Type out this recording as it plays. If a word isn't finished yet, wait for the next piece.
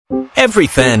Every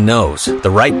fan knows the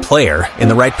right player in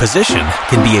the right position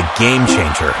can be a game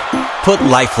changer. Put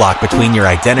LifeLock between your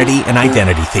identity and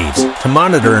identity thieves to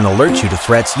monitor and alert you to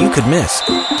threats you could miss.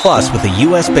 Plus, with a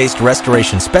U.S.-based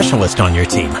restoration specialist on your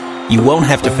team, you won't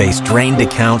have to face drained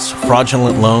accounts,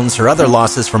 fraudulent loans, or other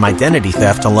losses from identity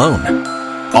theft alone.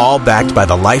 All backed by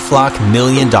the LifeLock $1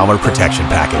 Million Protection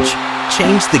Package.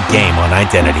 Change the game on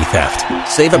identity theft.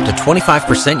 Save up to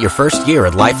 25% your first year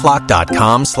at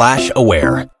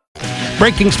LifeLock.com/aware.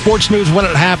 Breaking sports news when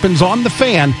it happens on The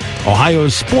Fan,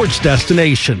 Ohio's sports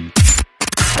destination.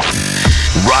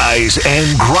 Rise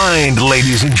and grind,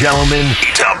 ladies and gentlemen.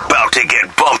 It's about to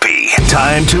get bumpy.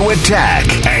 Time to attack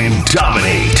and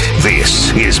dominate.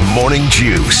 This is Morning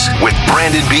Juice with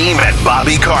Brandon Beam and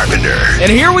Bobby Carpenter.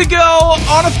 And here we go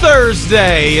on a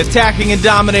Thursday, attacking and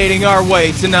dominating our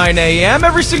way to 9 a.m.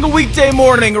 every single weekday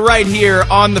morning right here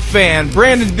on The Fan.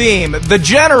 Brandon Beam, the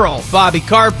General, Bobby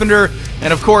Carpenter,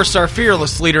 and, of course, our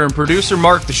fearless leader and producer,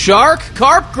 Mark the Shark.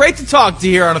 Carp, great to talk to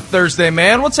you here on a Thursday,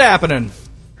 man. What's happening?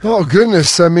 Oh,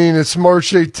 goodness. I mean, it's March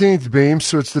 18th, Beam,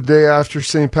 so it's the day after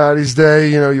St. Patty's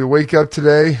Day. You know, you wake up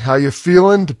today. How you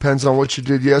feeling? Depends on what you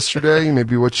did yesterday,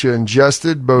 maybe what you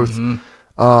ingested, both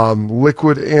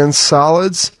liquid and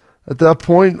solids at that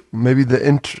point, maybe the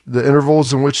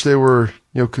intervals in which they were,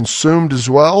 consumed as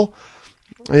well,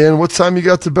 and what time you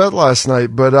got to bed last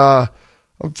night. But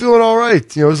I'm feeling all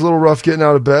right. It was a little rough getting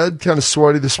out of bed, kind of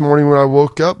sweaty this morning when I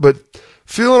woke up, but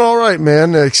feeling all right,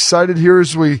 man. Excited here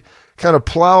as we kind of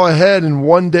plow ahead and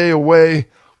one day away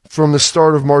from the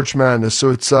start of March Madness.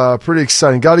 So it's pretty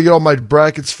exciting. Got to get all my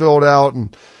brackets filled out,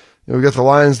 and we got the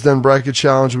Lions Den bracket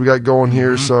challenge we got going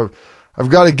here. So I've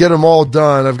got to get them all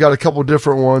done. I've got a couple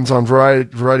different ones on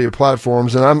variety of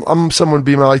platforms, and I'm someone,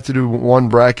 Beam, I like to do one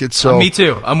bracket. So me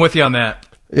too. I'm with you on that.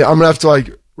 Yeah, I'm going to have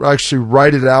to actually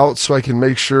write it out so I can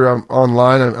make sure I'm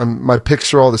online. My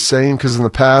picks are all the same, because in the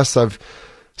past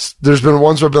there's been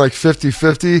ones where I've been like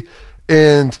 50-50,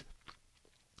 and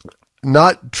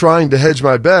not trying to hedge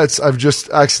my bets, I've just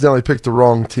accidentally picked the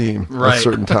wrong team at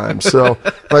certain times. So,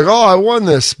 I won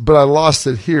this, but I lost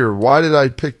it here. Why did I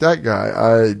pick that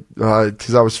guy?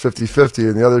 Because I was 50-50,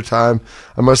 and the other time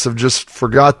I must have just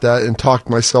forgot that and talked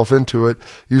myself into it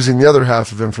using the other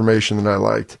half of information that I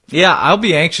liked. Yeah, I'd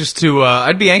be anxious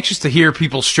to hear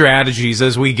people's strategies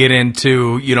as we get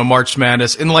into, March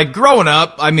Madness. And growing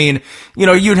up, I mean,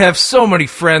 you'd have so many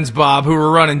friends, Bob, who were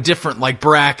running different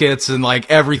brackets and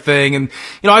everything. And,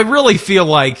 I really feel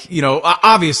like,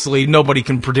 obviously nobody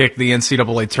can predict the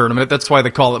NCAA tournament. That's why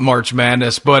they call it March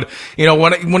Madness. But,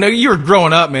 when you were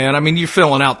growing up, man, I mean, you're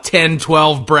filling out 10,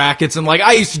 12 brackets. And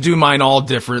I used to do mine all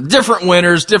different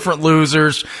winners, different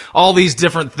losers, all these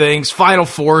different things. Final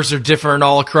fours are different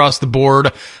all across the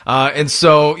board. And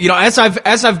so, as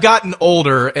I've gotten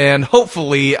older, and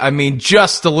hopefully, I mean,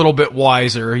 just a little bit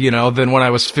wiser, than when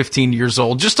I was 15 years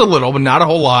old, just a little, but not a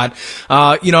whole lot.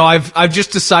 I've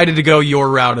just decided to go your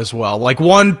route as well.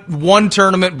 One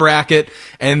tournament bracket,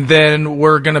 and then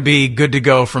we're going to be good to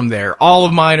go from there. All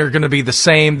of mine are going to be the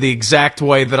same, the exact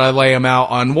way that I lay them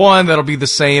out on one. That'll be the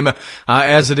same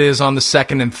as it is on the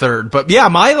second and third. But yeah,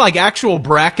 my actual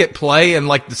bracket play and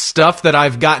the stuff that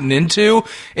I've gotten into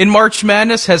in March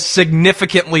Madness has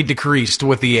significantly decreased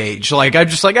with the age. I'm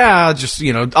just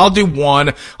I'll do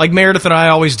one. Meredith and I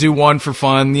always do one for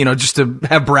fun, just to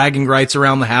have bragging rights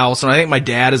around the house. And I think my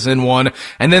dad is in one.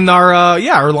 And then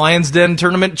our Lions Den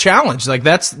tournament challenge.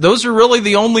 Those are really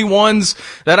the only ones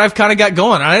that I've kind of got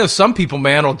going. I know some people,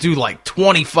 man, will do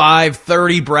 25,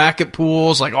 30 bracket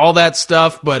pools, all that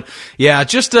stuff. But yeah,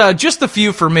 just a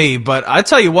few for me. But I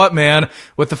tell you what, man,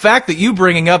 with the fact that you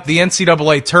bringing up the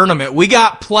NCAA tournament, we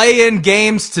got play-in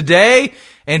games today,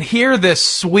 and hear this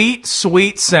sweet,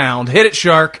 sweet sound. Hit it,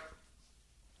 Shark.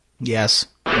 Yes.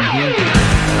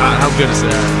 How good is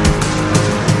that?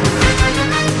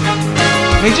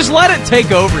 I mean, just let it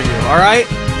take over you, all right?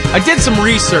 I did some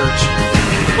research.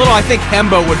 I think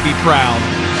Hembo would be proud.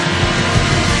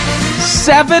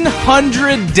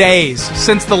 700 days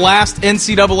since the last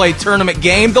NCAA tournament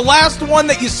game. The last one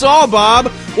that you saw,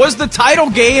 Bob, was the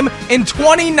title game in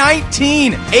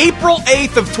 2019. April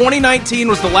 8th of 2019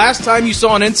 was the last time you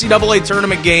saw an NCAA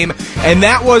tournament game, and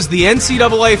that was the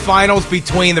NCAA finals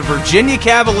between the Virginia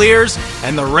Cavaliers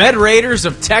and the Red Raiders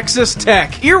of Texas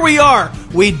Tech. Here we are.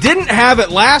 We didn't have it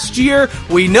last year.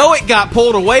 We know it got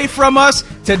pulled away from us.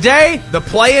 Today, the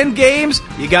play-in games,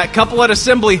 you got a couple at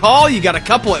Assembly Hall, you got a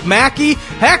couple at Mackey.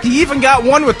 Heck, you even got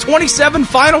one with 27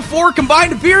 Final Four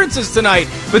combined appearances tonight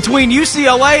between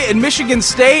UCLA and Michigan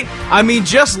State. I mean,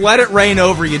 just let it rain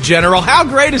over you, General. How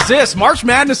great is this? March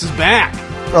Madness is back.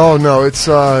 Oh, no, it's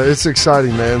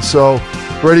exciting, man. So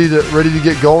ready to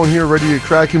get going here, ready to get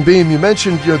cracking. Beam, you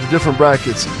mentioned the different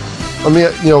brackets. I mean,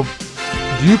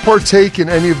 do you partake in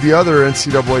any of the other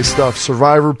NCAA stuff?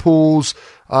 Survivor pools,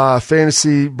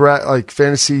 fantasy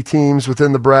teams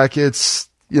within the brackets,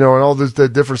 and all the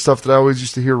different stuff that I always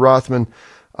used to hear Rothman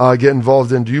get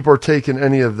involved in. Do you partake in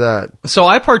any of that? So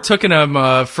I partook in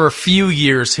them for a few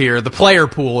years here. The player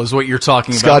pool is what you're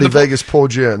talking about. Scotty Vegas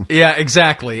pulled you in. Yeah,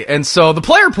 exactly. And so the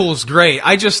player pool is great.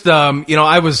 I just,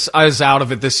 I was out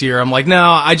of it this year. I'm like, no,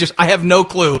 I have no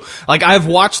clue. Like, I've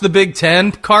watched the Big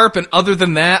Ten, Carp, and other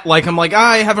than that,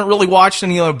 I haven't really watched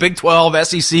any, Big 12,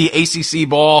 SEC, ACC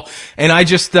ball. And I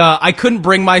just, I couldn't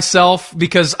bring myself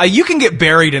because you can get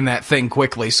buried in that thing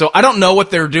quickly. So I don't know what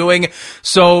they're doing.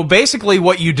 So basically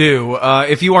what you do,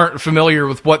 if you aren't familiar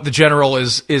with what the general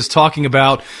is talking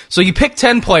about, so you pick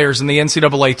 10 players in the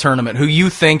NCAA tournament who you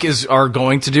think are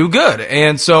going to do good,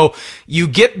 and so you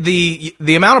get the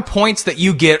amount of points that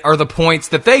you get are the points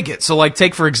that they get. So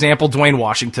take for example Dwayne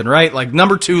Washington, right? Like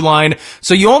number 2 line.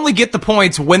 So you only get the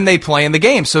points when they play in the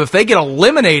game. So if they get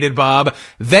eliminated, Bob,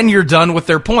 then you're done with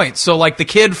their points. So the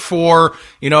kid for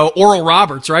Oral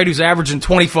Roberts, right, who's averaging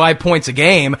 25 points a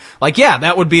game,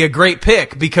 that would be a great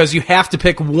pick because you have to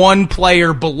pick one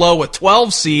player below a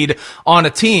 12 seed on a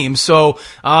team. So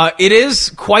it is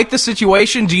quite the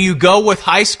situation. Do you go with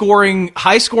high scoring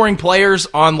players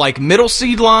on middle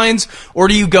seed lines, or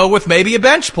do you go with maybe a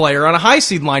bench player on a high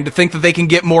seed line to think that they can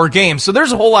get more games? So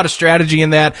there's a whole lot of strategy in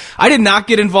that. I did not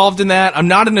get involved in that. I'm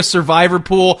not in a survivor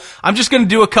pool. I'm just going to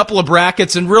do a couple of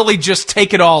brackets and really just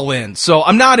take it all in. So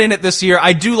I'm not in it this year.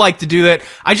 I do like to do that.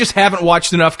 I just haven't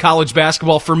watched enough college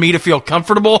basketball for me to feel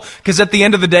comfortable, because at the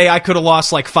end of the day, I could have lost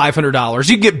 $500.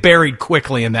 You get buried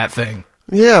quickly in that thing.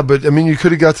 Yeah, but you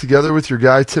could have got together with your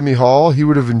guy Timmy Hall. He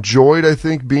would have enjoyed, I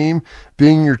think, Beam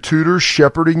being your tutor,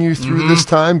 shepherding you through this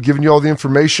time, giving you all the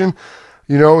information.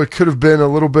 It could have been a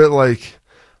little bit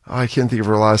I can't think of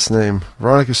her last name.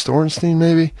 Veronica Storenstein,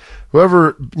 maybe?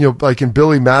 Whoever, in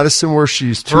Billy Madison, where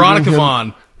she's tutoring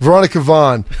him. Veronica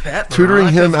Vaughn, tutoring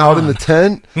him out in the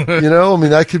tent.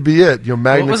 That could be it.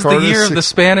 Magna what was Carta, the year of the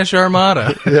Spanish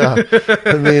Armada? Yeah.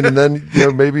 And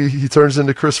then, maybe he turns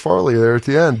into Chris Farley there at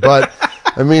the end. But,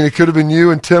 it could have been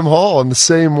you and Tim Hall in the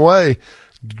same way,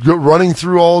 running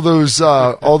through all those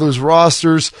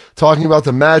rosters, talking about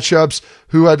the matchups,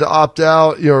 who had to opt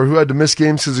out, or who had to miss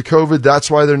games because of COVID. That's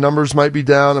why their numbers might be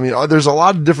down. There's a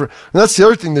lot of different, and that's the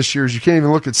other thing this year is you can't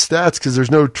even look at stats because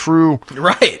there's no true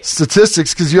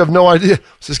statistics because you have no idea.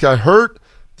 Was this guy hurt?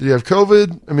 Did he have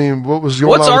COVID? What was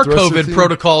going on? What's our with the rest of the COVID team?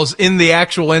 Protocols in the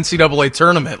actual NCAA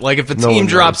tournament? If a team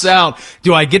drops out,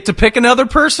 do I get to pick another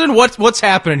person? What's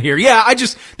happening here? Yeah,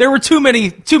 there were too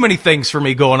many things for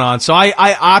me going on, so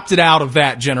I opted out of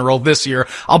that general this year.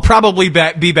 I'll probably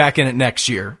be back in it next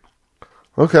year.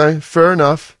 Okay, fair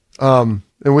enough. And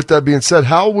with that being said,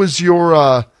 how was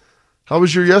your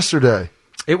yesterday?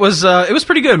 It was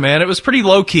pretty good, man. It was pretty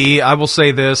low key. I will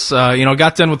say this.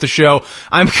 Got done with the show.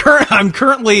 I'm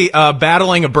currently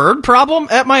battling a bird problem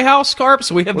at my house, Carp.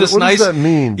 So we have this nice. What does that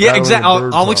mean? Yeah, exactly.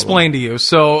 I'll explain to you.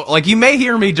 So, you may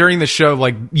hear me during the show,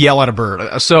 yell at a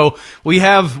bird. So we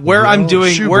have where I'm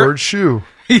doing bird shoe.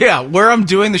 Yeah, where I'm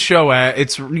doing the show at,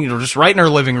 it's, just right in our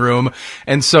living room.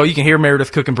 And so you can hear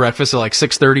Meredith cooking breakfast at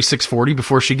 6:30, 6:40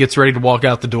 before she gets ready to walk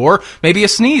out the door. Maybe a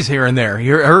sneeze here and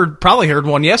there. Probably heard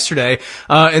one yesterday.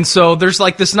 And so there's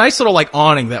this nice little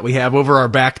awning that we have over our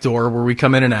back door where we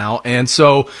come in and out. And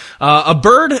so, a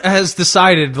bird has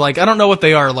decided, I don't know what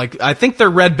they are. I think they're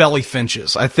red belly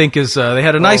finches. I think they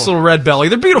had a nice little red belly.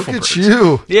 They're beautiful birds. Look at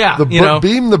you. Yeah.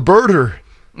 Beam the birder.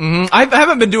 Mm-hmm. I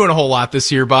haven't been doing a whole lot this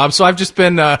year, Bob, so I've just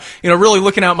been, really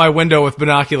looking out my window with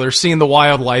binoculars, seeing the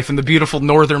wildlife in the beautiful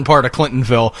northern part of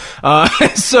Clintonville.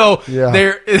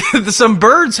 Some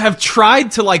birds have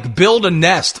tried to, build a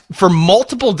nest for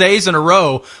multiple days in a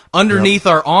row underneath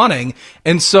our awning.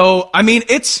 And so,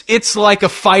 it's like a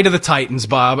fight of the Titans,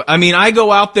 Bob. I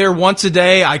go out there once a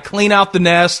day, I clean out the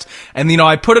nest, and,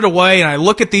 I put it away, and I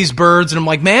look at these birds, and I'm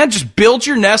like, man, just build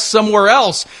your nest somewhere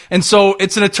else. And so,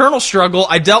 it's an eternal struggle.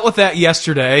 I dealt with that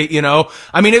yesterday,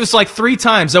 it was 3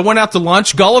 times. I went out to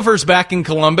lunch. Gulliver's back in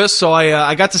Columbus, so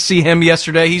I got to see him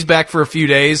yesterday. He's back for a few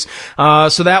days.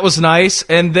 So that was nice.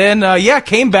 And then,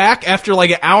 came back after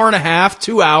an hour and a half,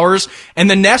 2 hours, and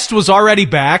the nest was already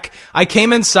back. I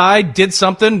came inside, did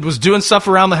something, was doing stuff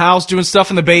around the house, doing stuff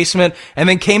in the basement, and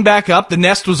then came back up. The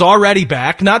nest was already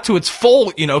back, not to its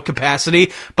full,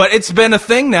 capacity, but it's been a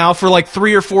thing now for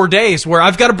 3 or 4 days where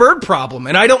I've got a bird problem,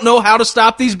 and I don't know how to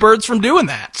stop these birds from doing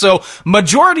that. So,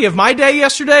 majority of my day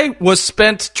yesterday was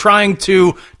spent trying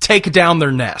to take down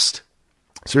their nest.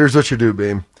 So here's what you do,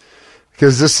 Beam,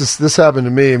 because this happened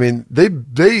to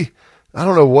me. I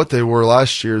don't know what they were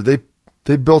last year.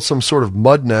 They built some sort of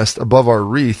mud nest above our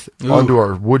wreath onto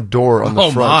our wood door on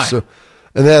the front. My. So,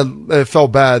 and it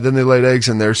felt bad. Then they laid eggs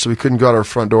in there, so we couldn't go out our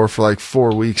front door for like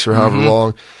 4 weeks or however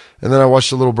long. And then I watched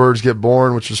the little birds get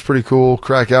born, which was pretty cool,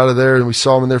 crack out of there, and we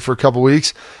saw them in there for a couple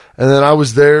weeks. And then I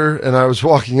was there, and I was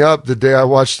walking up the day I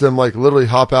watched them like literally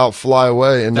hop out, fly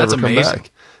away, and never come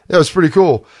back. Yeah, it was pretty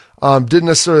cool. Didn't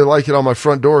necessarily like it on my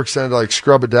front door because I had to like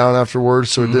scrub it down afterwards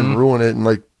so it didn't ruin it and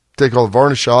like take all the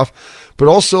varnish off. But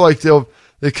also like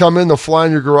they come in, they'll fly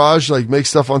in your garage, like make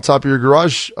stuff on top of your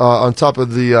garage, on top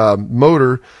of the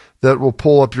motor that will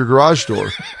pull up your garage door.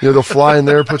 They'll fly in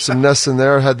there, put some nests in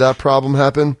there. I had that problem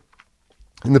happen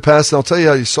in the past, and I'll tell you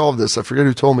how you solve this. I forget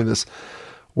who told me this.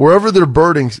 Wherever they're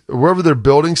building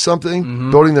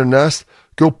something, building their nest,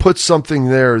 go put something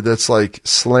there that's like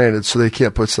slanted so they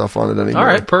can't put stuff on it anymore. All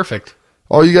right, perfect.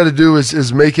 All you got to do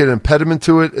is make an impediment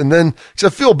to it, and then because I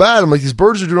feel bad, I'm like, these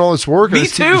birds are doing all this work. Me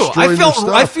too.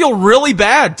 I feel really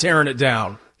bad tearing it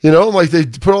down. Like they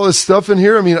put all this stuff in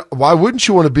here. I mean, why wouldn't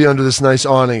you want to be under this nice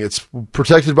awning? It's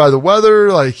protected by the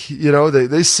weather. Like,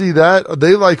 they see that.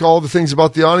 They like all the things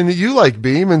about the awning that you like,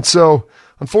 Beam. And so,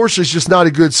 unfortunately, it's just not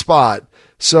a good spot.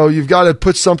 So you've got to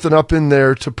put something up in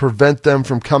there to prevent them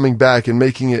from coming back and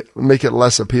make it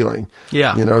less appealing.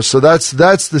 Yeah. So that's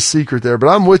the secret there. But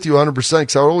I'm with you 100%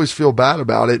 because I would always feel bad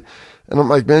about it. And I'm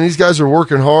like, man, these guys are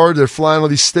working hard. They're flying all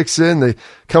these sticks in. They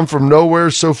come from nowhere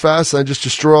so fast, and I just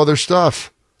destroy all their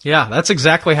stuff. Yeah, that's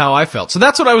exactly how I felt. So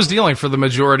that's what I was dealing for the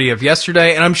majority of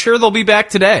yesterday, and I'm sure they'll be back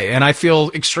today, and I feel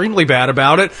extremely bad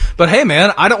about it. But hey,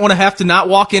 man, I don't want to have to not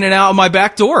walk in and out of my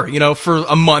back door, for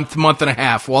a month and a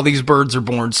half while these birds are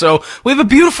born. So we have a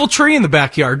beautiful tree in the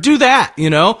backyard. Do that,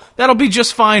 That'll be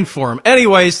just fine for them.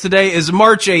 Anyways, today is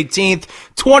March 18th,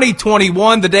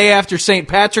 2021, the day after St.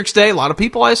 Patrick's Day. A lot of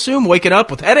people, I assume, waking up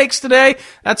with headaches today.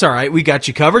 That's all right. We got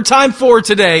you covered. Time for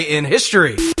Today in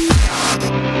History.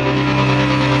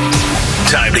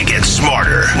 Time to get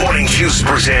smarter. Morning Juice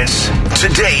presents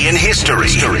Today in History.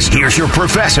 Here's your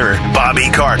professor,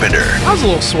 Bobby Carpenter. I was a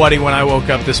little sweaty when I woke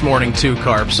up this morning too,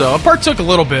 Carp. So I partook a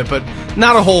little bit, but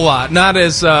not a whole lot. Not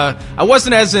as I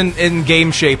wasn't as in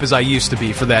game shape as I used to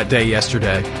be for that day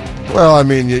yesterday. Well, I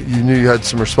mean, you knew you had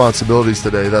some responsibilities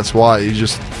today. That's why you're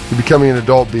becoming an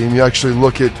adult, Beam. You actually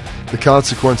look at the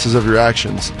consequences of your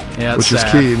actions, which is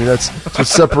key. I mean, that's what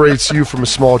separates you from a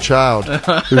small child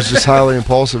who's just highly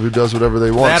impulsive, who does whatever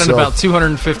they want. That and about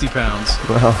 250 pounds.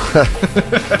 Well,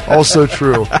 also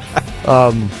true. I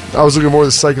was looking more at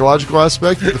the psychological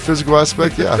aspect, the physical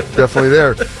aspect. Yeah, definitely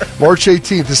there. March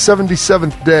 18th, the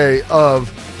 77th day of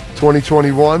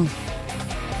 2021.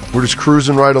 We're just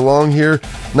cruising right along here.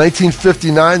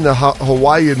 1959, the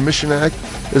Hawaii Admission Act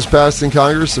is passed in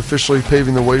Congress, officially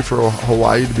paving the way for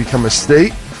Hawaii to become a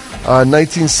state.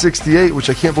 1968, which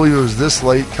I can't believe it was this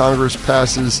late, Congress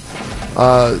passes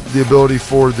the ability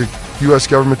for the U.S.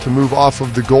 government to move off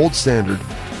of the gold standard.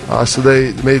 So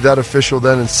they made that official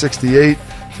then in 68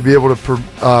 to be able to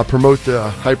promote the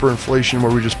hyperinflation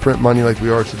where we just print money like we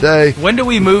are today. When do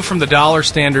we move from the dollar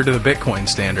standard to the Bitcoin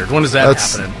standard? When does that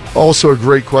happen? Also a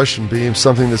great question, Beam,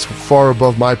 something that's far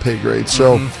above my pay grade.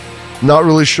 So not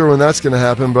really sure when that's going to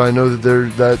happen, but I know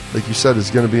that like you said, is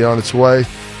going to be on its way.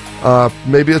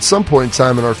 Maybe at some point in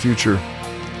time in our future.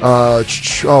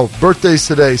 Birthdays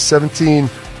today,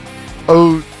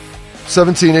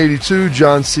 1782,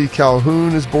 John C.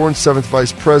 Calhoun is born, 7th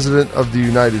Vice President of the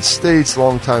United States,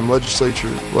 longtime legislator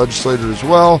as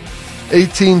well.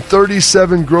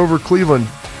 1837, Grover Cleveland,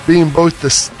 being both the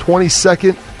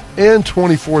 22nd and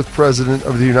 24th President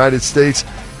of the United States,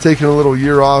 taking a little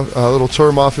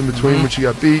term off in between, which he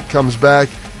got beat, comes back,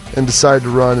 and decided to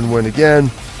run and win again.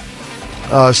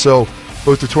 So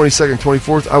both the 22nd and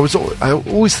 24th. I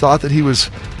always thought that he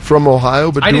was from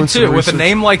Ohio, but I doing did too. some With a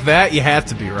name like that, you have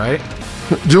to be, right?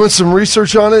 Doing some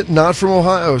research on it, not from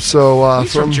Ohio. So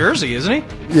he's from Jersey, isn't he?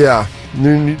 Yeah,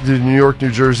 the New York,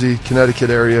 New Jersey, Connecticut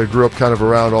area. Grew up kind of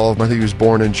around all of them. I think he was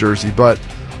born in Jersey, but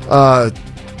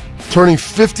turning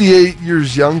 58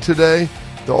 years young today.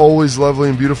 The always lovely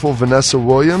and beautiful Vanessa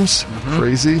Williams.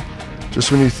 Crazy.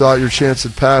 Just when you thought your chance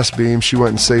had passed, Beam, she went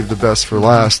and saved the best for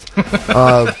last.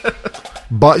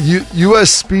 But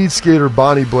U.S. speed skater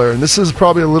Bonnie Blair, and this is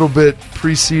probably a little bit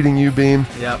preceding you, Beam.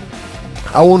 Yep.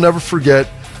 I will never forget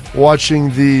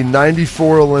watching the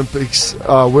 94 Olympics,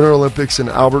 Winter Olympics in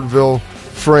Albertville,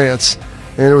 France.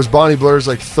 And it was Bonnie Blair's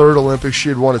third Olympics. She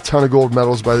had won a ton of gold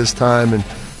medals by this time, and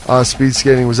speed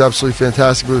skating was absolutely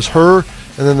fantastic. It was her,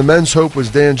 and then the men's hope was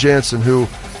Dan Jansen, who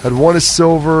had won a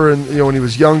silver, and when he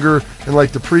was younger. And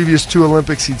the previous two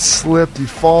Olympics, he'd slipped, he'd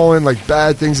fallen,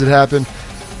 bad things had happened.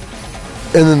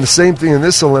 And then the same thing in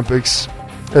this Olympics.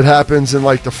 it happens in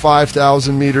like the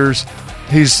 5,000 meters.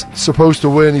 He's supposed to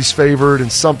win. He's favored,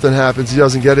 and something happens. He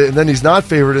doesn't get it, and then he's not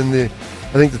favored in the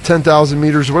 10,000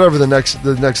 meters, or whatever the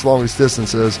next longest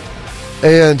distance is.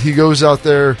 And he goes out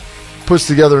there, puts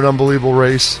together an unbelievable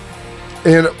race,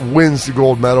 and wins the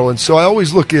gold medal. And so I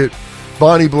always look at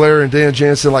Bonnie Blair and Dan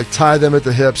Jansen, like tie them at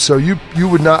the hip. So you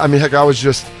would not, I mean, heck, I was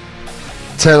just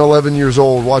 10, 11 years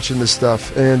old watching this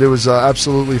stuff, and it was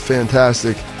absolutely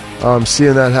fantastic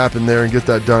seeing that happen there and get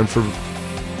that done for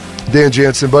Dan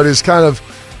Jansen. But it's kind of,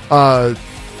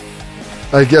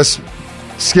 I guess,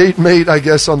 skate mate, I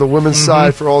guess, on the women's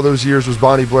side for all those years was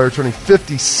Bonnie Blair, turning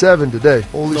 57 today.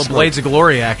 Holy smokes. Blades of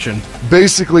Glory action.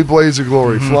 Basically, Blades of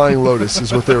Glory. Flying Lotus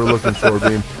is what they were looking for,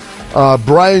 Beam.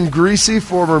 Brian Greasy,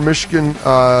 former Michigan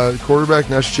quarterback,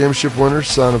 national championship winner,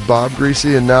 son of Bob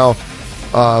Greasy, and now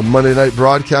Monday night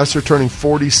broadcaster, turning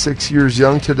 46 years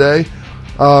young today.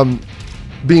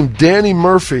 Being Danny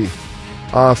Murphy,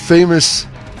 famous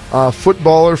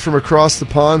footballer from across the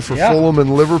pond for Fulham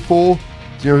and Liverpool.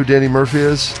 Do you know who Danny Murphy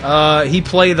is? He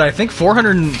played, I think,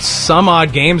 400 and some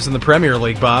odd games in the Premier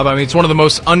League, Bob. I mean, it's one of the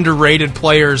most underrated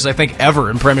players, I think,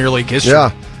 ever in Premier League history.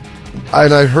 Yeah.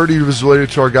 And I heard he was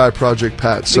related to our guy, Project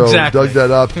Pat. So exactly. Dug that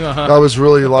up. That was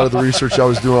really a lot of the research I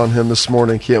was doing on him this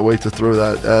morning. Can't wait to throw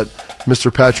that at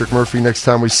Mr. Patrick Murphy next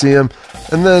time we see him.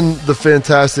 And then the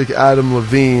fantastic Adam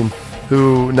Levine,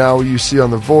 who now you see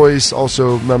on The Voice,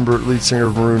 also lead singer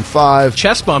of Maroon 5.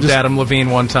 Chest bumped Adam Levine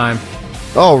one time.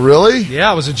 Oh, really? Yeah,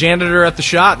 I was a janitor at the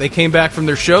Shot. They came back from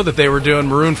their show that they were doing,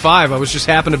 Maroon 5. I was just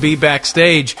happened to be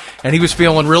backstage, and he was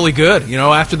feeling really good. You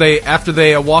know, after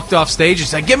they walked off stage, he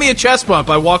said, "Give me a chest bump."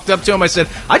 I walked up to him. I said,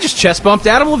 "I just chest bumped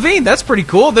Adam Levine. That's pretty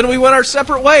cool." Then we went our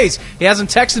separate ways. He hasn't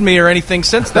texted me or anything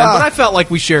since then, but I felt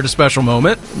like we shared a special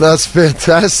moment. That's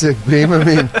fantastic, Beam. I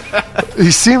mean,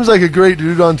 he seems like a great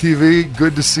dude on TV.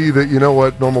 Good to see that, you know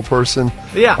what, normal person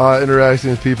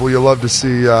interacting with people. You love to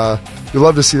see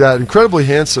that. Incredibly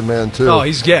handsome man, too. Oh,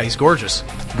 he's gorgeous.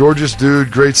 Gorgeous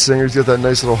dude, great singer. He's got that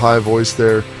nice little high voice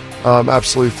there.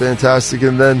 Absolutely fantastic.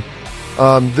 And then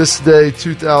this day,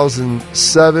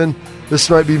 2007, this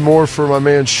might be more for my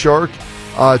man Shark.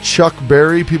 Chuck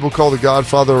Berry, people call the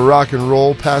godfather of rock and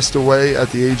roll, passed away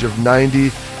at the age of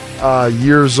 90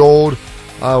 years old.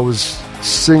 Was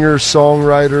singer,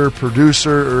 songwriter,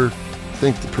 producer, or I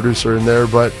think the producer in there,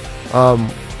 but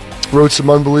wrote some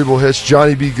unbelievable hits.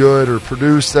 Johnny B. Good, or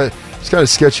produced that. It's kind of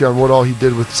sketchy on what all he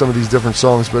did with some of these different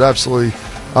songs, but absolutely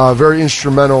very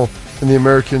instrumental in the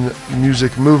American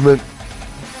music movement.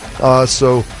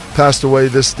 So passed away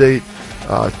this date,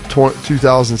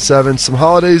 2007. Some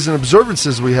holidays and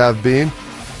observances we have, Bean.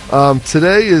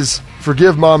 Today is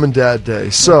Forgive Mom and Dad Day.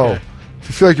 So if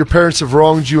you feel like your parents have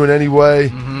wronged you in any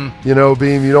way, you know,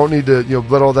 Beam, you don't need to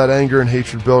let all that anger and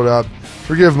hatred build up.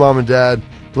 Forgive Mom and Dad.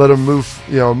 Let them move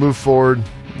forward.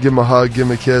 Give them a hug. Give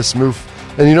them a kiss. Move.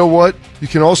 And you know what? You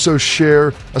can also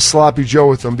share a Sloppy Joe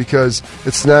with them because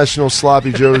it's National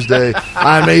Sloppy Joe's Day.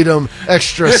 I made them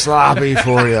extra sloppy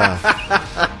for you.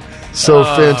 So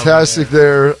fantastic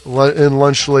there in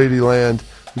Lunch Lady Land.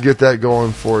 We get that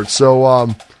going for it.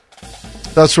 So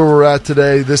that's where we're at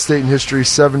today. This date in history,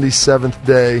 77th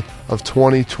day of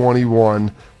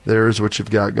 2021. There's what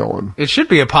you've got going. It should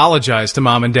be apologized to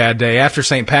Mom and Dad Day after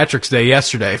St. Patrick's Day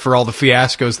yesterday for all the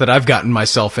fiascos that I've gotten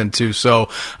myself into. So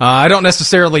I don't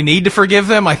necessarily need to forgive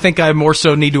them. I think I more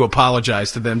so need to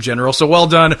apologize to them, General. So well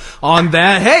done on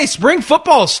that. Hey, spring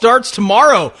football starts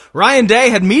tomorrow. Ryan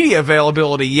Day had media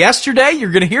availability yesterday.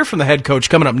 You're going to hear from the head coach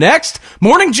coming up next.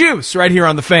 Morning Juice right here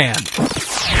on The Fan.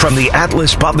 From the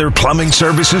Atlas Butler Plumbing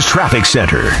Services Traffic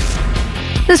Center.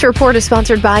 This report is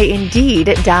sponsored by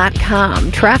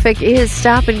Indeed.com. Traffic is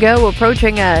stop and go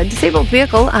approaching a disabled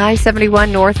vehicle, I-71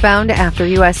 northbound after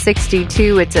US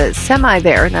 62. It's a semi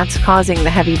there, and that's causing the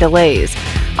heavy delays.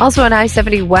 Also on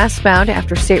I-70 westbound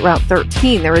after State Route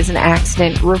 13, there is an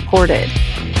accident reported.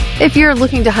 If you're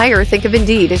looking to hire, think of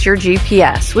Indeed as your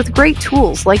GPS with great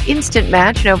tools like Instant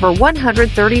Match and over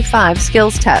 135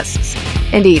 skills tests.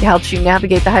 Indeed helps you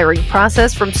navigate the hiring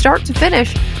process from start to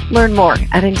finish. Learn more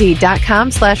at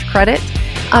Indeed.com/credit.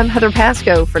 I'm Heather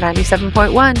Pasco for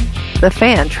 97.1, The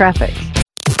Fan Traffic.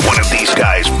 One of these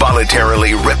guys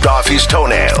voluntarily ripped off his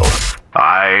toenail.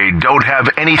 I don't have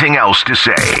anything else to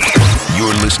say.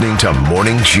 You're listening to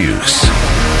Morning Juice.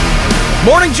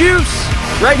 Morning Juice!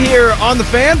 Right here on The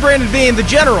Fan, Brandon Bean, the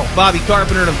General, Bobby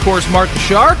Carpenter, and of course Mark the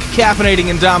Shark, caffeinating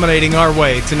and dominating our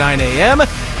way to 9 a.m.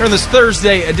 Here on this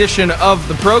Thursday edition of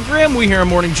the program, we here on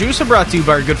Morning Juice are brought to you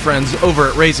by our good friends over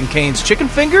at Raising Cane's Chicken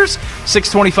Fingers,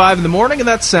 6:25 in the morning, and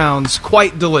that sounds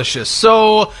quite delicious.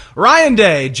 So, Ryan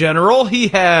Day, General, he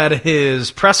had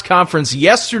his press conference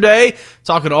yesterday,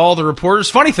 talking to all the reporters.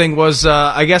 Funny thing was,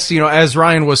 I guess, as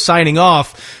Ryan was signing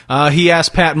off, he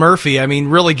asked Pat Murphy,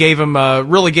 really gave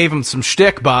him some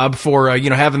shtick, Bob, for,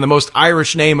 having the most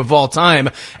Irish name of all time.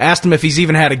 Asked him if he's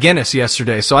even had a Guinness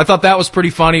yesterday. So I thought that was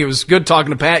pretty funny. It was good talking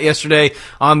to Pat yesterday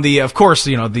on the, of course,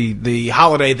 the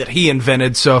holiday that he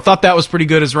invented. So I thought that was pretty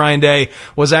good as Ryan Day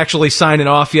was actually signing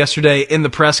off yesterday in the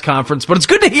press conference. But it's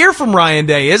good to hear from Ryan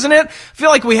Day, isn't it? I feel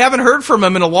like we haven't heard from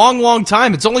him in a long, long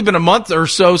time. It's only been a month or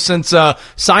so since,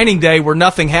 signing day where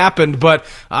nothing happened, but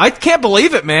I can't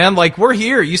believe it, man. Like, we're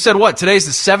here. You said what? Today's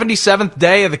the 77th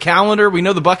day of the calendar. We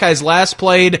know the Buckeyes last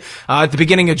played at the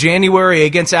beginning of January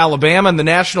against Alabama in the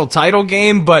national title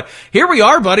game, but here we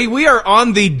are, buddy. We are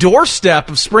on the doorstep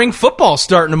of spring football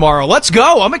starting tomorrow. Let's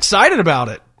go. I'm excited about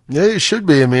it. Yeah, you should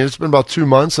be. It's been about 2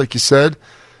 months, like you said,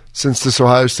 since this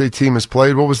Ohio State team has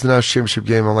played. What was the national championship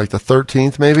game on, like the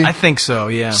 13th, maybe? I think so,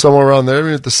 yeah. Somewhere around there.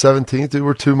 At the 17th,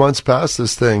 we're 2 months past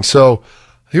this thing. So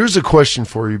here's a question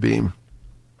for you, Beam.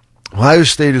 Ohio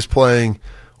State is playing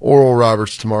Oral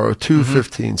Roberts tomorrow,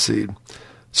 2-15 seed.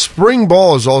 Spring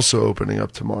ball is also opening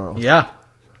up tomorrow. Yeah.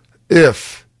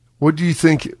 What do you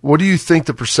think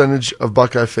the percentage of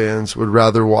Buckeye fans would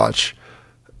rather watch?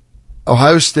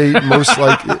 Ohio State, most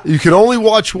likely. You can only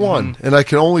watch one, and I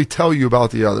can only tell you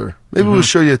about the other. Maybe we'll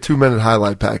show you a 2-minute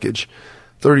highlight package,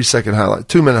 30-second highlight,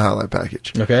 2-minute highlight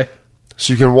package. Okay.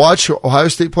 So you can watch Ohio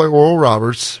State play Oral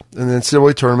Roberts in the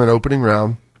NCAA tournament opening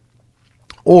round,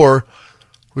 or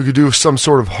we could do some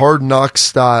sort of Hard Knocks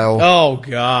style. Oh,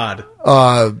 God.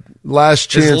 Last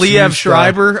chance. Is Liev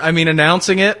Schreiber,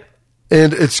 announcing it?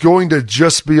 And it's going to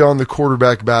just be on the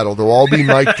quarterback battle. They'll all be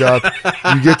mic'd up.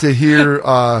 You get to hear,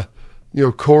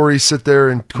 Corey sit there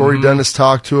and Corey Dennis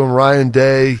talk to him, Ryan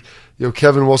Day,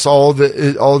 Kevin Wilson, all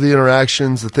the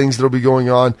interactions, the things that'll be going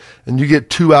on, and you get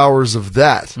 2 hours of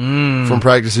that from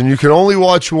practice. And you can only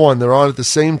watch one. They're on at the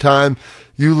same time.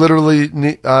 You literally,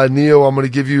 Neo, I'm going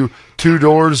to give you 2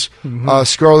 doors,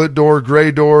 scarlet door,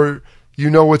 gray door. You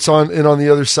know what's on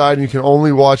the other side, and you can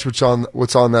only watch what's on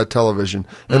that television.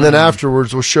 And then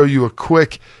afterwards, we'll show you a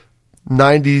quick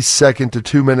 90-second to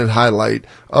 2-minute highlight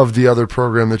of the other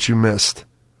program that you missed.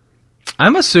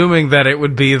 I'm assuming that it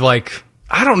would be like,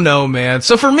 I don't know, man.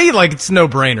 So for me, it's no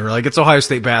brainer. It's Ohio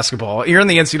State basketball. You're in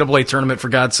the NCAA tournament, for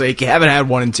God's sake. You haven't had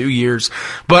one in 2 years.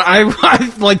 But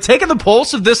I've taking the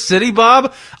pulse of this city,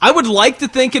 Bob. I would like to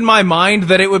think in my mind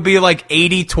that it would be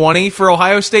 80-20 for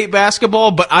Ohio State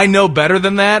basketball, but I know better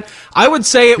than that. I would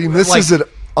say this is an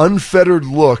unfettered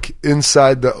look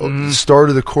inside the start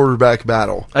of the quarterback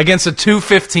battle. Against a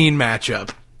 2-15 matchup.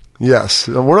 Yes.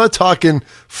 We're not talking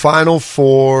Final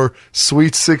Four,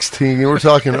 Sweet 16. We're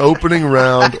talking opening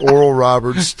round, Oral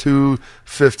Roberts,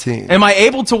 2-15. Am I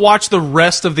able to watch the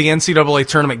rest of the NCAA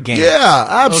tournament game? Yeah,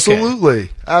 absolutely.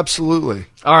 Okay. Absolutely.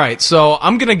 All right, so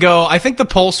I'm going to go. I think the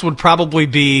pulse would probably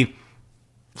be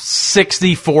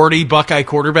 60-40 Buckeye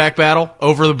quarterback battle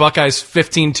over the Buckeyes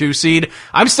 15-2 seed.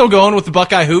 I'm still going with the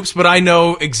Buckeye hoops, but I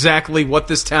know exactly what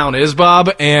this town is,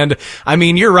 Bob. And,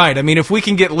 you're right. if we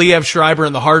can get Liev Schreiber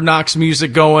and the Hard Knocks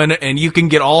music going, and you can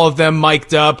get all of them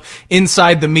mic'd up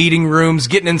inside the meeting rooms,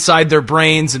 getting inside their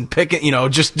brains and picking,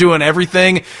 just doing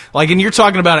everything. And you're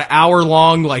talking about an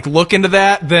hour-long, look into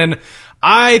that, then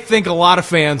I think a lot of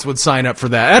fans would sign up for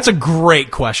that. That's a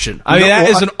great question. That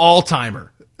is an all-timer.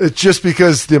 It's just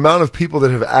because the amount of people that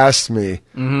have asked me,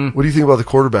 what do you think about the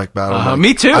quarterback battle?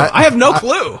 Me too. I have no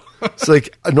clue. It's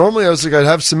normally I was I'd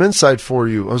have some insight for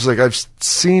you. I was I've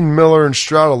seen Miller and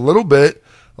Stroud a little bit,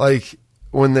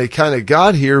 when they kind of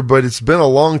got here, but it's been a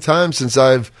long time since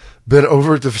I've been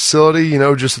over at the facility,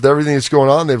 just with everything that's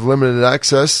going on. They've limited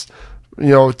access,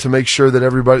 to make sure that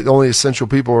the only essential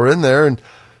people are in there. And,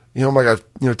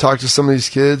 I've talked to some of these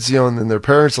kids, and their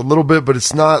parents a little bit, but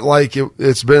it's not like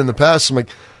it's been in the past. So I'm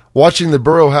watching the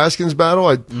Burrow-Haskins battle,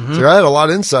 I had a lot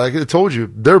of insight. I could have told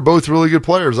you they're both really good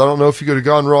players. I don't know if you could have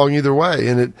gone wrong either way,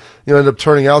 and it ended up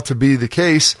turning out to be the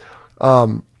case.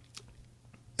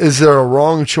 Is there a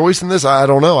wrong choice in this? I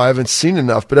don't know. I haven't seen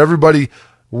enough, but everybody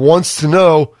wants to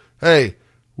know, hey,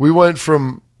 we went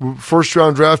from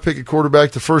first-round draft pick at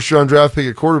quarterback to first-round draft pick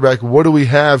at quarterback. What do we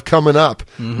have coming up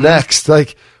next?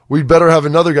 We'd better have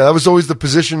another guy. That was always the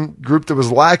position group that was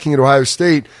lacking at Ohio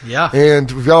State. Yeah. And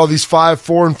we've got all these 5,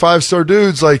 4, and 5-star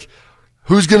dudes.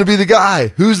 Who's going to be the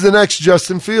guy? Who's the next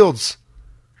Justin Fields?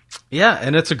 Yeah,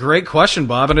 and it's a great question,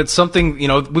 Bob, and it's something,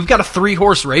 we've got a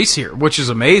 3-horse race here, which is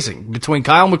amazing. Between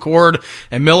Kyle McCord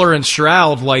and Miller and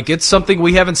Stroud, it's something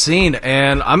we haven't seen,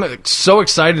 and I'm so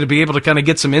excited to be able to kind of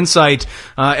get some insight,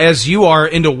 as you are,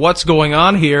 into what's going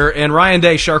on here. And Ryan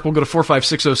Day, Shark, will go to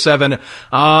 45607,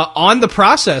 on the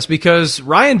process, because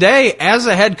Ryan Day, as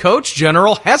a head coach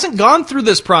general, hasn't gone through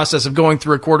this process of going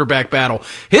through a quarterback battle.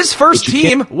 His first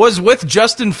team was with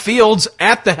Justin Fields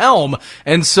at the helm,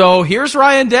 and so here's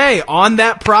Ryan Day on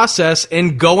that process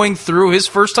and going through his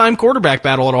first-time quarterback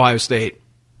battle at Ohio State.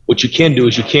 What you can do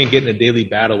is you can't get in a daily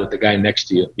battle with the guy next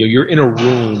to you. You're in a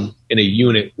room, in a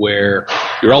unit where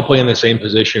you're all playing the same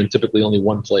position, typically only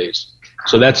one plays.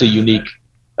 So that's a unique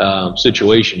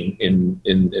situation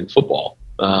in football.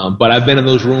 But I've been in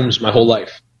those rooms my whole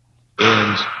life.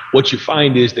 And what you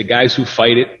find is the guys who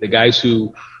fight it, the guys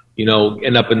who,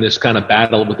 end up in this kind of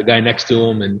battle with the guy next to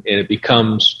them, and it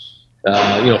becomes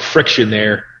friction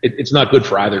there. It's not good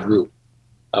for either group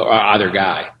or either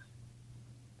guy.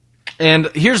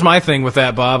 And here's my thing with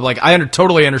that, Bob. I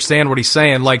totally understand what he's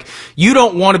saying. You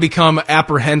don't want to become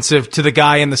apprehensive to the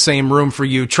guy in the same room for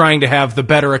you, trying to have the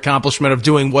better accomplishment of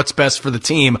doing what's best for the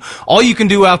team. All you can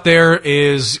do out there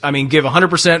is, give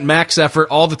 100% max effort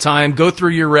all the time, go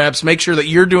through your reps, make sure that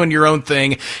you're doing your own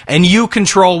thing, and you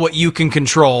control what you can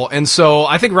control. And so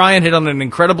I think Ryan hit on an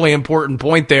incredibly important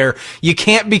point there. You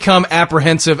can't become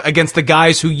apprehensive against the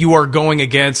guys who you are going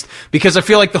against, because I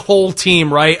feel like the whole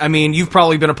team, right? You've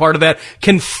probably been a part of that,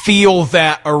 can feel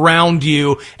that around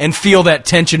you and feel that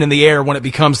tension in the air when it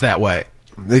becomes that way.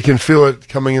 They can feel it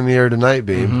coming in the air tonight,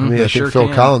 Beam. I think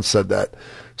Phil Collins said that.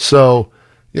 So,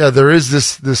 yeah, there is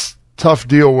this tough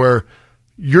deal where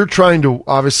you're trying to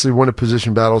obviously win a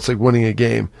position battle. It's like winning a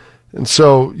game. And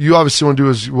so you obviously want to do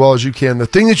as well as you can. The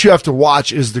thing that you have to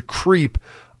watch is the creep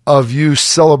of you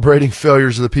celebrating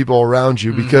failures of the people around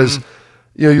you, because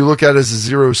you look at it as a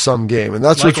zero-sum game, and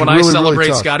that's like what's when really, I celebrate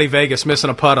really tough. Scotty Vegas missing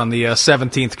a putt on the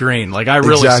 17th green. I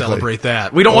really celebrate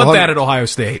that. We don't want that at Ohio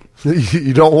State.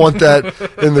 You don't want that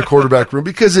in the quarterback room,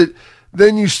 because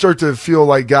then you start to feel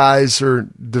like guys are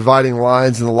dividing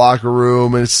lines in the locker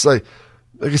room, and it's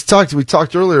we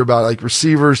talked earlier about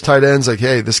receivers, tight ends.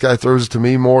 Hey, this guy throws it to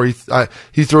me more.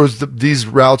 He throws these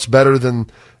routes better than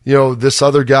this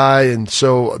other guy, and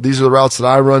so these are the routes that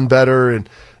I run better, and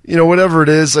whatever it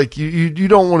is, you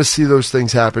don't want to see those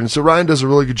things happen. So Ryan does a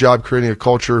really good job creating a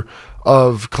culture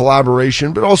of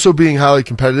collaboration, but also being highly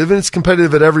competitive, and it's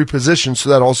competitive at every position, so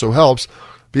that also helps.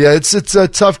 But yeah, it's a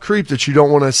tough creep that you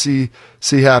don't want to see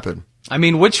happen.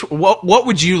 What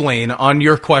would you lean on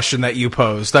your question that you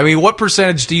posed? What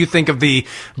percentage do you think of the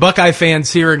Buckeye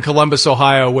fans here in Columbus,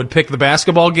 Ohio, would pick the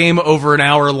basketball game over an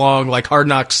hour long, Hard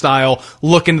Knock style,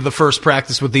 look into the first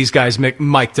practice with these guys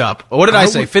mic'd up? What did I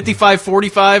say?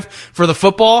 55-45 for the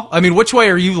football? Which way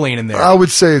are you leaning there? I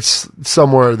would say it's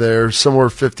somewhere there, somewhere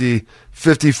 50,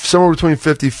 somewhere between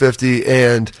 50-50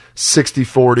 and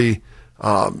 60-40,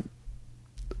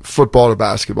 football to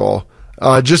basketball.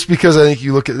 Just because I think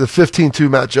you look at the 15-2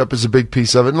 matchup is a big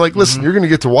piece of it. And listen, you're going to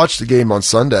get to watch the game on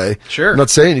Sunday. Sure. I'm not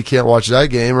saying you can't watch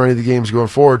that game or any of the games going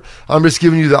forward. I'm just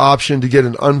giving you the option to get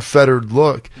an unfettered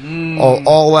look,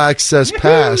 all access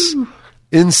pass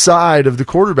inside of the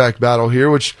quarterback battle here,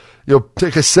 which,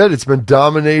 like I said, it's been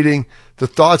dominating the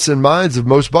thoughts and minds of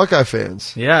most Buckeye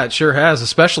fans. Yeah, it sure has,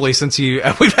 especially since we've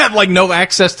had no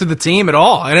access to the team at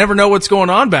all. I never know what's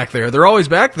going on back there. They're always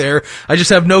back there. I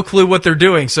just have no clue what they're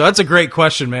doing. So that's a great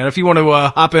question, man. If you want to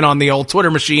hop in on the old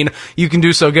Twitter machine, you can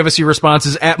do so. Give us your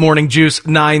responses at Morning Juice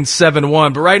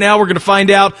 971. But right now we're going to find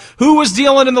out who was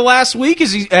dealing in the last week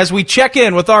as we check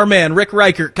in with our man Rick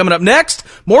Ricart. Coming up next,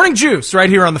 Morning Juice right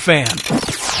here on The Fan.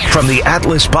 From the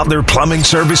Atlas Butler Plumbing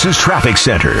Services Traffic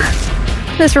Center.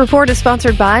 This report is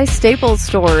sponsored by Staples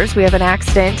Stores. We have an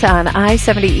accident on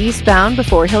I-70 eastbound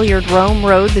before Hilliard-Rome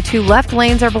Road. The 2 left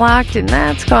lanes are blocked, and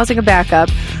that's causing a backup.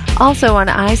 Also on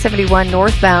I-71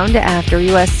 northbound after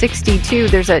US 62,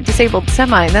 there's a disabled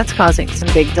semi, and that's causing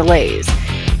some big delays.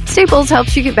 Staples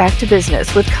helps you get back to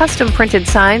business with custom printed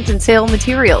signs and sale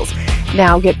materials.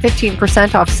 Now get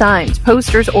 15% off signs,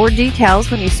 posters, or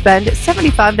decals when you spend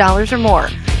 $75 or more.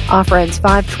 Offer ends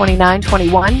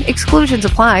 5/29/21. Exclusions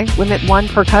apply. Limit 1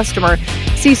 per customer.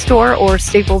 See store or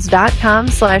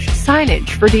staples.com/signage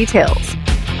for details.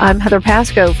 I'm Heather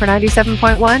Pasco for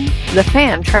 97.1, The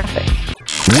Fan Traffic.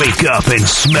 Wake up and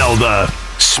smell the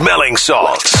smelling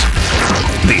salts.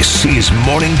 This is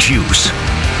Morning Juice.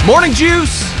 Morning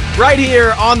Juice, right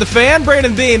here on The Fan.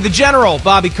 Brandon Beam, the General,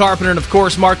 Bobby Carpenter, and of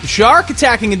course Mark the Shark,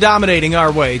 attacking and dominating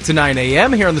our way to 9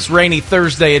 a.m. here on this rainy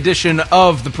Thursday edition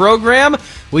of the program.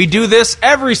 We do this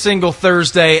every single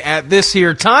Thursday at this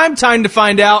here time. Time to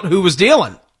find out who was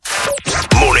dealing.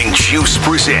 Juice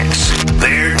presents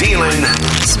They're Dealin'.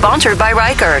 Sponsored by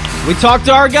Ricart. We talked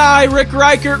to our guy, Rick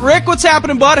Ricart. Rick, what's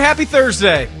happening, bud? Happy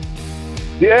Thursday.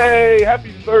 Yay,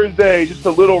 happy Thursday. Just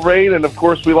a little rain, and of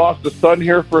course we lost the sun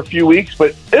here for a few weeks,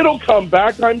 but it'll come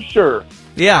back, I'm sure.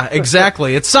 Yeah,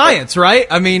 exactly. It's science, right?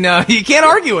 I mean, you can't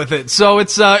argue with it. So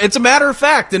it's a matter of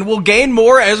fact, and we'll gain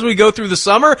more as we go through the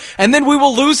summer, and then we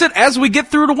will lose it as we get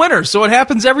through to winter. So it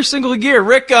happens every single year.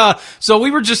 Rick, so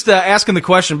we were just asking the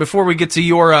question before we get to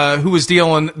your who is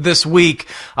dealing this week.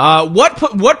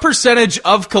 What percentage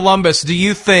of Columbus do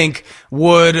you think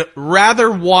would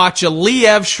rather watch a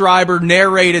Liev Schreiber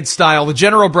narrated style? The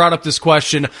general brought up this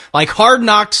question, like Hard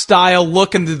Knock style,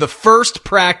 look into the first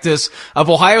practice of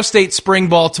Ohio State spring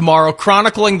ball tomorrow,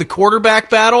 chronicling the quarterback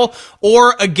battle,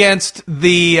 or against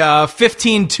the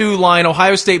 15-2 line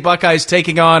Ohio State Buckeyes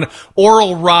taking on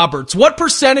Oral Roberts. What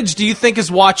percentage do you think is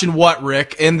watching what,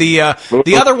 Rick? And the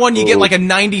other one you get like a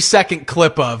 90-second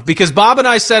clip of, because Bob and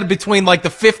I said between like the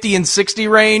 50 and 60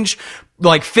 range,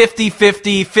 like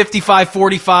 50-50, 55-45,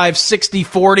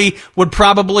 60-40 would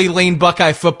probably lean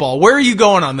Buckeye football. Where are you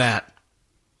going on that?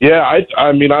 Yeah,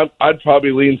 I'd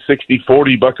probably lean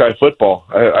 60-40 Buckeye football.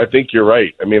 I think you're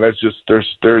right. I mean, that's just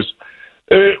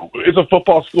it's a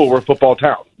football school. We're a football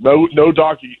town. No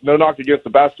knock against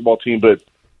the basketball team, but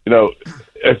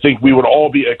I think we would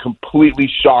all be completely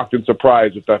shocked and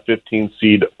surprised if that 15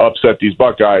 seed upset these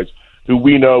Buckeyes, who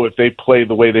we know if they play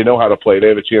the way they know how to play, they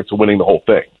have a chance of winning the whole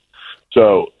thing.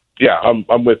 So yeah,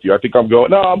 I'm with you. I think I'm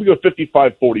going to go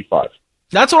 55-45.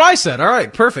 That's what I said. All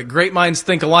right, perfect. Great minds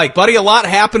think alike. Buddy, a lot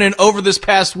happening over this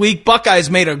past week. Buckeyes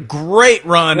made a great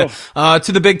run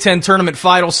to the Big Ten Tournament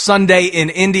Finals Sunday in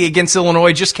Indy against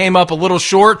Illinois. Just came up a little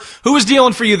short. Who was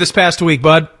dealing for you this past week,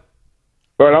 bud?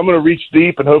 All right, I'm going to reach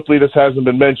deep, and hopefully this hasn't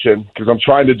been mentioned, because I'm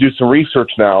trying to do some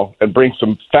research now and bring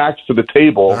some facts to the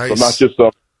table. Nice. So I'm not just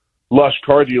a lush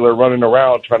car dealer running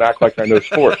around trying to act like I know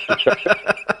sports.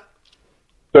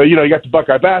 So, you got the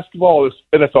Buckeye basketball, this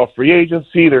NFL free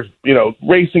agency, there's,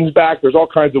 racing's back, there's all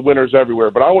kinds of winners everywhere.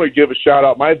 But I want to give a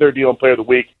shout-out, my They're Dealing Player of the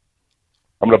Week.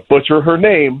 I'm going to butcher her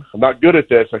name. I'm not good at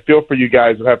this. I feel for you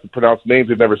guys that have to pronounce names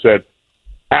they've never said.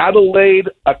 Adelaide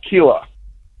Aquila,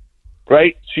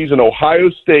 right? She's an Ohio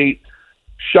State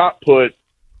shot put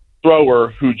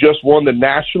thrower who just won the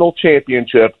national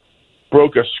championship,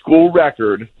 broke a school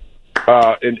record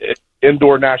in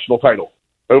indoor national title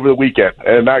over the weekend,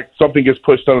 and that something gets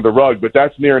pushed under the rug, but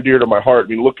that's near and dear to my heart. I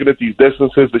mean, looking at these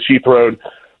distances that she throwed,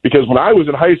 because when I was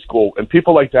in high school, and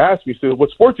people like to ask me, what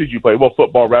sport did you play? Well,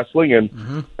 football, wrestling,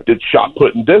 and I did shot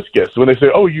put and discus. So when they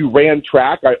say, oh, you ran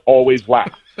track, I always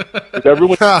laugh. Because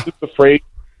everyone is afraid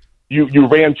you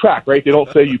ran track, right? They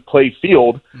don't say you play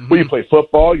field. Well, you play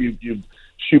football, you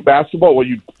shoot basketball, well,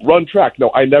 you run track. No,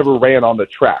 I never ran on the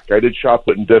track. I did shot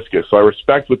put and discus. So I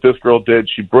respect what this girl did.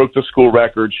 She broke the school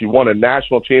record. She won a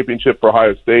national championship for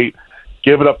Ohio State.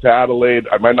 Give it up to Adelaide.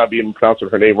 I might not be even pronouncing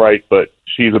her name right, but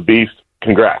she's a beast.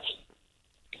 Congrats.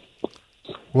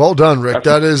 Well done, Rick.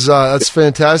 That's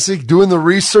fantastic. Doing the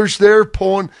research there,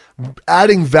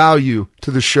 adding value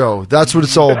to the show. That's what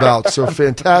it's all about. So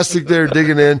fantastic there,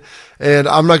 digging in. And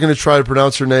I'm not going to try to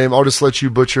pronounce her name. I'll just let you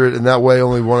butcher it, and that way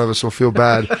only one of us will feel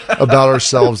bad about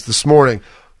ourselves this morning.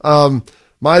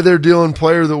 My They're Dealing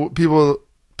players of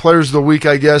the week,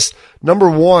 I guess. Number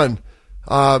one,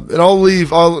 and I'll leave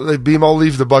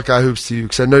the Buckeye hoops to you,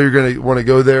 because I know you're going to want to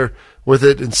go there with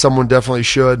it, and someone definitely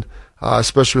should.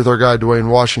 Especially with our guy Dwayne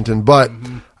Washington. But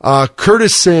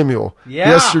Curtis Samuel,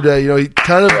 yesterday, he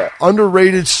kind of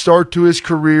underrated start to his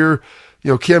career.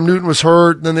 Cam Newton was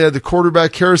hurt, and then they had the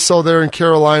quarterback carousel there in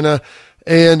Carolina.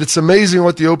 And it's amazing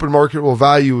what the open market will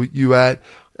value you at.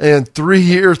 And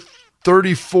 3-year,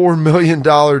 $34 million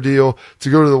deal to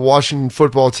go to the Washington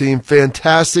football team.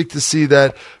 Fantastic to see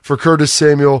that for Curtis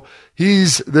Samuel.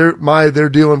 He's They're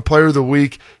Dealing Player of the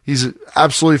Week. He's an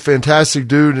absolutely fantastic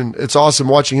dude, and it's awesome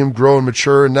watching him grow and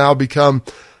mature and now become,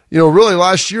 really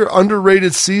last year,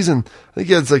 underrated season. I think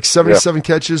he had like 77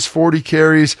 catches, 40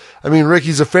 carries. I mean,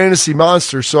 Ricky's a fantasy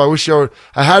monster, so I wish I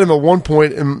had him at one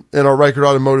point in our Ricart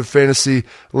Automotive Fantasy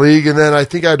League, and then I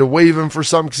think I had to waive him for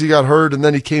something because he got hurt, and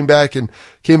then he came back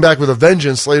with a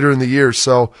vengeance later in the year.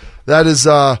 So that is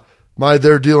my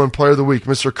They're Dealing Player of the Week,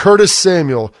 Mr. Curtis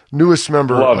Samuel, newest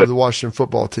member of the Washington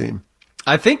football team.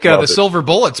 I think the Silver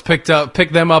Bullets picked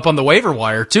them up on the waiver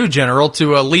wire too, General,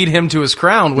 to lead him to his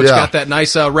crown, which got that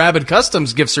nice Rabid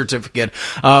Customs gift certificate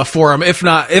for him.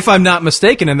 If I'm not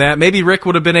mistaken in that, maybe Rick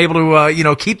would have been able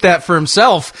to keep that for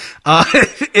himself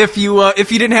if you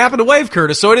didn't happen to waive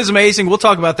Curtis. So it is amazing. We'll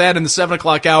talk about that in the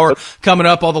 7:00 hour coming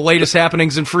up. All the latest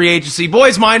happenings in free agency.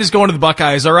 Boys, mine is going to the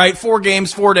Buckeyes. All right, 4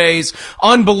 games, 4 days,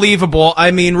 unbelievable.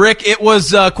 I mean, Rick, it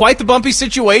was quite the bumpy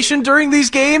situation during these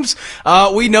games.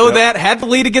 We know that. Had the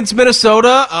lead against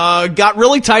Minnesota, got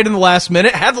really tight in the last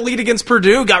minute. Had the lead against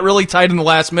Purdue, got really tight in the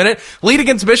last minute. Lead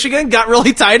against Michigan, got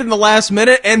really tight in the last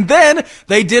minute. And then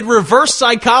they did reverse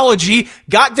psychology,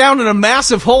 got down in a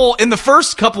massive hole in the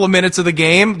first couple of minutes of the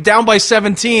game, down by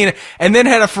 17, and then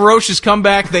had a ferocious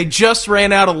comeback. They just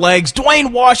ran out of legs.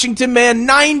 Dwayne Washington, man,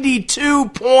 92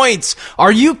 points.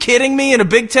 Are you kidding me? In a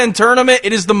Big Ten tournament,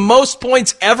 it is the most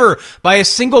points ever by a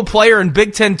single player in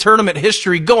Big Ten tournament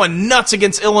history, going nuts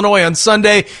against Illinois on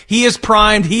Sunday. He is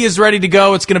primed. He is ready to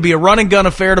go. It's going to be a run and gun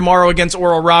affair tomorrow against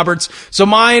Oral Roberts. So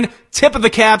mine, tip of the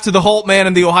cap to the Holt man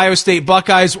and the Ohio State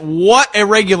Buckeyes. What a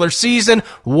regular season.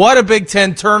 What a Big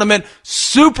Ten tournament.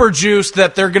 Super juiced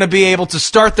that they're going to be able to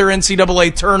start their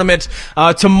NCAA tournament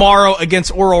tomorrow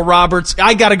against Oral Roberts.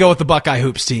 I got to go with the Buckeye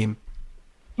Hoops team.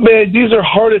 Man, these are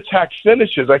heart attack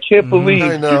finishes. I can't believe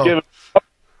you're giving.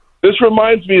 This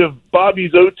reminds me of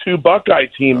Bobby's 0-2 Buckeye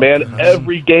team, man.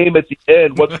 Every game at the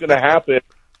end, what's going to happen?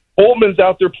 Holtman's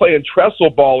out there playing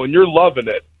trestle ball, and you're loving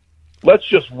it. Let's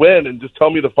just win and just tell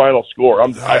me the final score.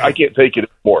 I can't take it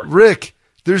anymore. Rick,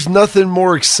 there's nothing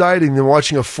more exciting than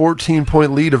watching a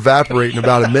 14-point lead evaporate in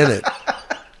about a minute.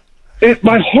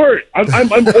 My heart.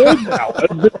 I'm old now.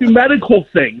 I do medical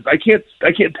things. I can't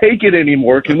take it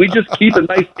anymore. Can we just keep a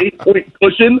nice 8-point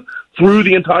cushion through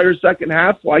the entire second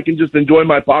half so I can just enjoy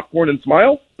my popcorn and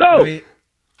smile? No.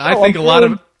 I think a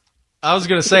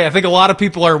lot of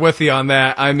people are with you on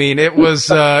that. I mean, it was,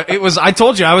 I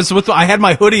told you, I had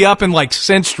my hoodie up and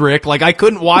cinched, Rick. I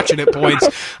couldn't watch it at points.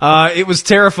 It was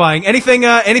terrifying. Anything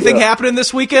happening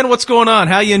this weekend? What's going on?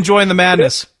 How you enjoying the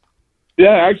madness?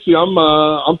 Yeah, actually,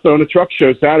 I'm throwing a truck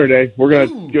show Saturday. We're going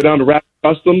to go down to Rapid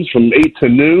Customs from 8 to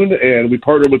noon, and we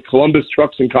partner with Columbus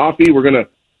Trucks and Coffee. We're going to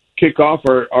kick off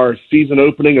our season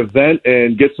opening event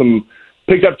and get some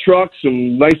pickup trucks,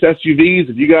 some nice SUVs.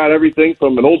 If you got everything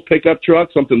from an old pickup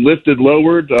truck, something lifted,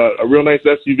 lowered, a real nice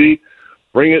SUV,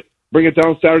 bring it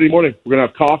down Saturday morning. We're going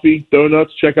to have coffee,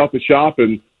 donuts, check out the shop,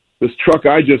 and this truck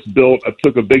I just built, I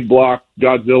took a big block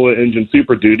Godzilla engine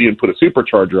Super Duty and put a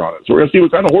supercharger on it. So we're going to see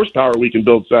what kind of horsepower we can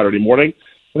build Saturday morning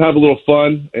and have a little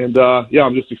fun. And,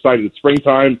 I'm just excited. It's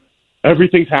springtime.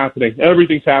 Everything's happening.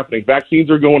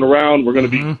 Vaccines are going around. We're going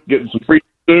to be getting some free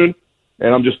soon,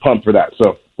 and I'm just pumped for that.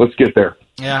 So let's get there.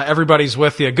 Yeah, everybody's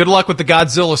with you. Good luck with the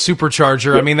Godzilla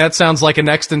supercharger. I mean, that sounds like a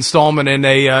next installment in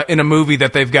a movie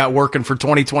that they've got working for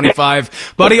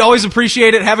 2025. Buddy, always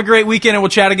appreciate it. Have a great weekend, and we'll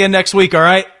chat again next week, all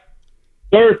right?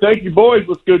 Sir, thank you, boys.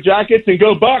 Let's go Jackets and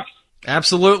go Bucks.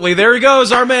 Absolutely. There he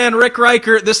goes, our man, Rick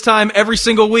Ricart. This time every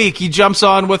single week, he jumps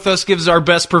on with us, gives our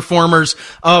best performers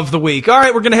of the week. All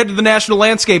right, we're going to head to the national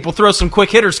landscape. We'll throw some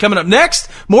quick hitters coming up next.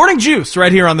 Morning Juice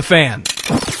right here on The Fan.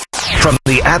 From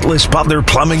the Atlas Butler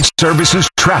Plumbing Services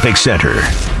Traffic Center.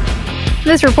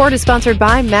 This report is sponsored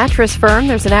by Mattress Firm.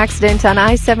 There's an accident on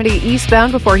I-70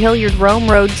 eastbound before Hilliard-Rome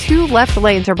Road. 2 left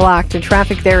lanes are blocked, and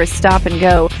traffic there is stop and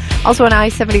go. Also on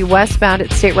I-70 westbound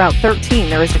at State Route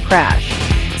 13, there is a crash.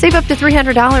 Save up to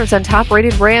 $300 on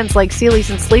top-rated brands like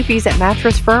Sealy's and Sleepy's at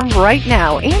Mattress Firm right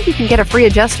now. And you can get a free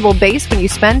adjustable base when you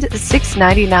spend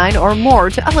 $6.99 or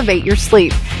more to elevate your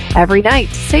sleep. Every night,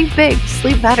 save big,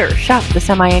 sleep better. Shop the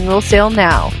semi-annual sale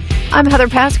now. I'm Heather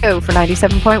Pasco for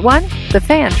 97.1, The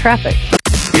Fan Traffic.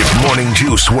 If morning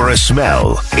juice were a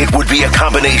smell, it would be a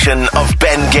combination of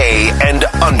Ben Gay and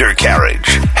undercarriage.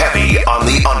 Heavy on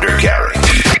the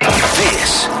undercarriage.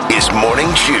 This is Morning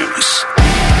Juice.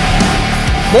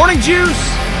 Morning Juice,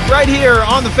 right here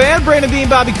on The Fan. Brandon Bean,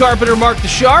 Bobby Carpenter, Mark the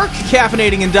Shark,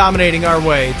 caffeinating and dominating our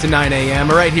way to 9 a.m.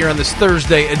 right here on this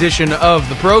Thursday edition of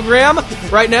the program.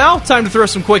 Right now, time to throw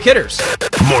some quick hitters.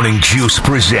 Morning Juice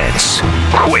presents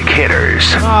Quick Hitters.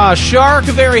 Shark,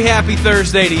 a very happy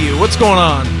Thursday to you. What's going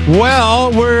on?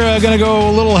 Well, we're going to go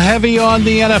a little heavy on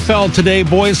the NFL today,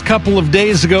 boys. A couple of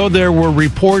days ago, there were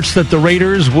reports that the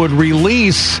Raiders would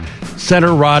release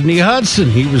center Rodney Hudson.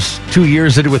 He was 2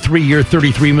 years into a 3-year,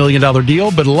 $33 million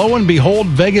deal, but lo and behold,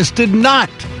 Vegas did not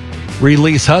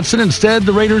release Hudson. Instead,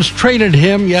 the Raiders traded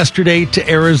him yesterday to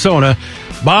Arizona.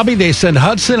 Bobby, they sent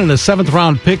Hudson and a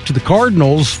 7th-round pick to the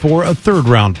Cardinals for a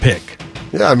 3rd-round pick.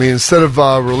 Yeah, I mean, instead of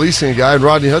releasing a guy, and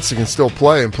Rodney Hudson can still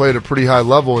play and play at a pretty high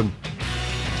level, and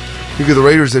think of the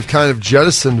Raiders, they've kind of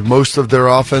jettisoned most of their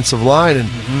offensive line.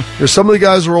 And some of the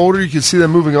guys are older. You can see them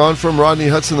moving on from Rodney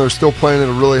Hudson. They're still playing at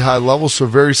a really high level, so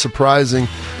very surprising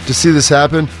to see this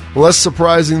happen. Less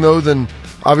surprising, though, than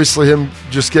obviously him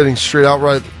just getting straight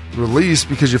outright released,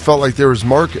 because you felt like there was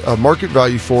market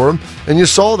value for him. And you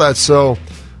saw that, so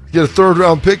you get a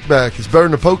third-round pick back. It's better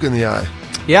than a poke in the eye.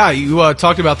 Yeah, you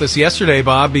talked about this yesterday,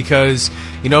 Bob, because,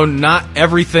 not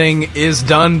everything is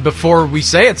done before we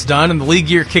say it's done, and the league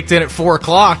year kicked in at 4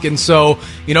 o'clock, and so,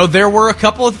 there were a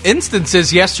couple of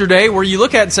instances yesterday where you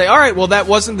look at it and say, all right, well, that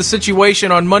wasn't the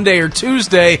situation on Monday or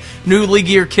Tuesday. New league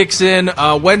year kicks in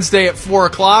Wednesday at 4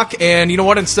 o'clock, and you know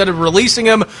what? Instead of releasing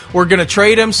him, we're going to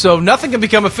trade him, so nothing can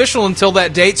become official until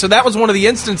that date. So that was one of the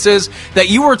instances that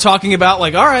you were talking about,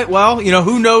 like, all right, well,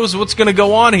 who knows what's going to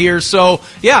go on here. So,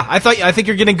 yeah, I think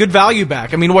you're getting good value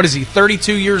back. I mean, what is he,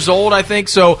 32 years old, I think?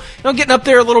 So, getting up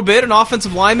there a little bit in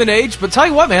offensive lineman age. But tell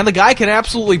you what, man, the guy can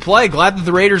absolutely play. Glad that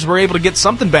the Raiders were able to get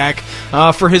something back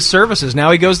for his services.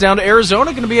 Now he goes down to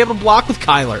Arizona, going to be able to block with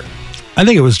Kyler. I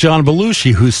think it was John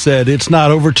Belushi who said, it's not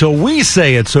over till we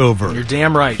say it's over. You're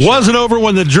damn right. Wasn't over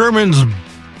when the Germans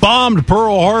bombed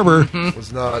Pearl Harbor.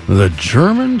 Was not. The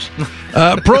Germans?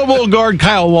 Pro Bowl guard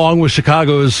Kyle Long was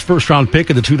Chicago's first-round pick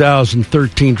in the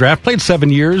 2013 draft. Played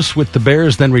 7 years with the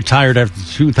Bears, then retired after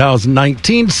the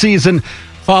 2019 season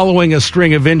following a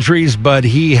string of injuries, but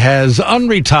he has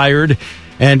unretired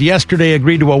and yesterday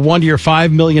agreed to a 1-year,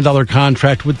 $5 million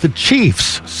contract with the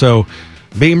Chiefs. So,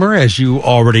 Beamer, as you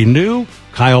already knew,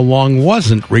 Kyle Long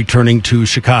wasn't returning to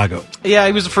Chicago. Yeah,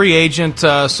 he was a free agent,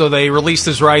 so they released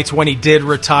his rights when he did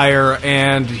retire.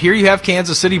 And here you have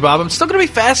Kansas City, Bob. I'm still going to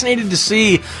be fascinated to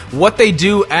see what they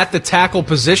do at the tackle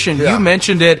position. Yeah. You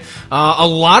mentioned it. A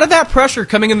lot of that pressure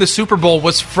coming in the Super Bowl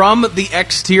was from the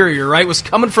exterior, right? Was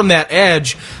coming from that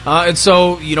edge. And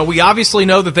so, we obviously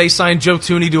know that they signed Joe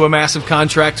Thuney to a massive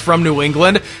contract from New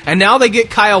England. And now they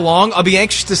get Kyle Long. I'll be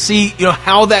anxious to see,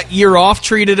 how that year off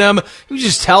treated him. You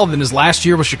just tell in his last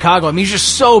year with Chicago. I mean, he's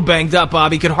just so banged up,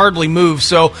 Bob. He could hardly move.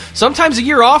 So sometimes a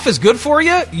year off is good for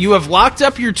you. You have locked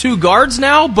up your 2 guards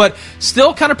now, but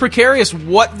still kind of precarious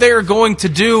what they're going to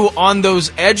do on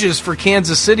those edges for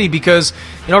Kansas City, because,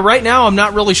 right now I'm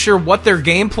not really sure what their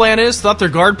game plan is. Thought their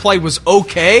guard play was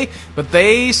okay, but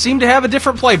they seem to have a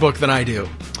different playbook than I do.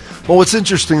 Well, what's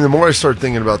interesting, the more I started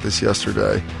thinking about this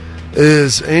yesterday,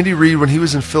 is Andy Reid, when he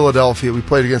was in Philadelphia, we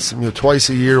played against him twice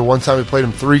a year. One time we played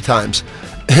him 3 times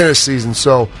in a season.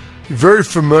 So very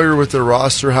familiar with their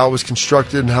roster, how it was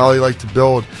constructed and how he liked to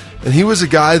build. And he was a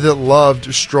guy that loved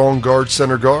a strong guard,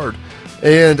 center guard.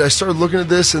 And I started looking at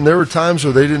this, and there were times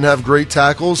where they didn't have great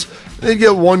tackles. They'd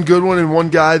get one good one and one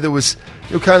guy that was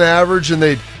kind of average, and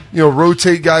they'd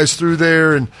rotate guys through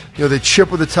there, and they chip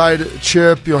with the tight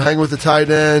chip, hang with the tight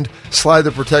end, slide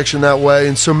the protection that way.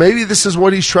 And so maybe this is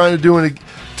what he's trying to do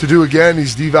again.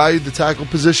 He's devalued the tackle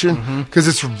position because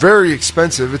it's very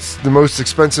expensive. It's the most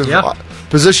expensive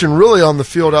position really on the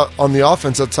field, on the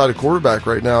offense outside of quarterback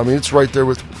right now. I mean, it's right there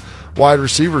with wide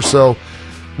receiver. So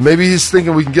maybe he's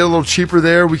thinking we can get a little cheaper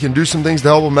there. We can do some things to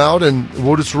help him out, and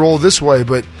we'll just roll this way.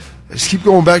 But just keep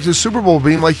going back to the Super Bowl,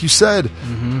 being like you said.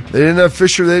 They didn't have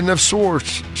Fisher, they didn't have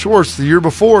Schwartz. The year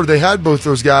before, they had both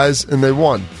those guys, and they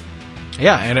won.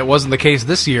 Yeah, and it wasn't the case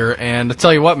this year. And I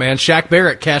tell you what, man, Shaq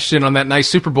Barrett cashed in on that nice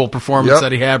Super Bowl performance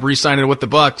that he had, re-signing with the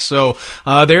Bucs. So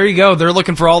there you go. They're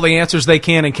looking for all the answers they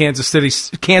can in Kansas City.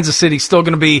 Kansas City still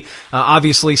going to be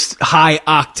obviously high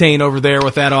octane over there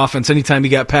with that offense. Anytime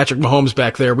you got Patrick Mahomes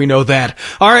back there, we know that.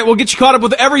 All right, we'll get you caught up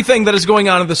with everything that is going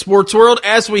on in the sports world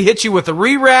as we hit you with a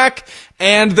re-rack.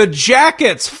 And the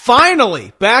Jackets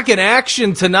finally back in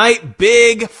action tonight.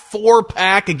 Big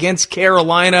 4-pack against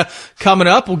Carolina coming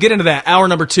up. We'll get into that. Hour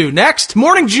number 2 next.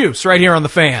 Morning Juice right here on The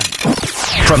Fan.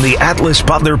 From the Atlas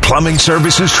Butler Plumbing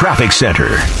Services Traffic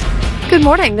Center. Good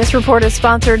morning. This report is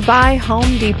sponsored by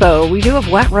Home Depot. We do have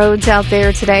wet roads out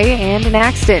there today and an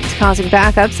accident causing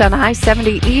backups on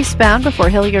I-70 eastbound before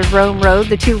Hilliard-Rome Road.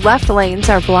 The 2 left lanes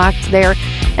are blocked there,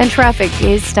 and traffic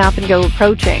is stop and go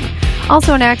approaching.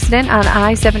 Also an accident on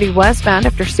I-70 westbound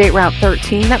after State Route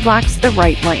 13 that blocks the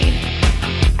right lane.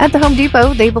 At the Home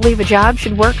Depot, they believe a job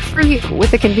should work for you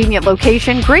with a convenient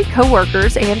location, great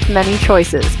coworkers, and many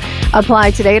choices.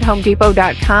 Apply today at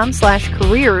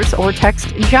homedepot.com/careers or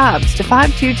text jobs to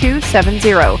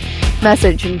 52270.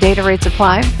 Message and data rates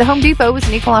apply. The Home Depot is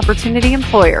an equal opportunity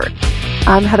employer.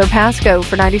 I'm Heather Pasco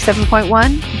for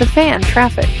 97.1, The Fan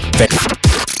Traffic.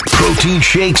 Protein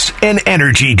shakes and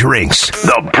energy drinks.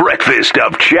 The breakfast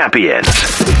of champions.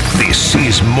 This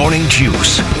is Morning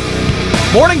Juice.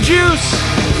 Morning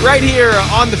Juice, right here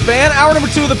on The Fan. Hour number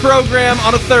 2 of the program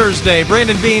on a Thursday.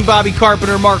 Brandon Beam, Bobby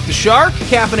Carpenter, Mark the Shark,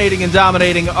 caffeinating and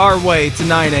dominating our way to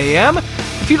 9 a.m.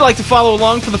 If you'd like to follow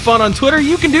along for the fun on Twitter,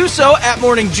 you can do so at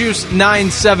Morning Juice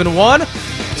 971.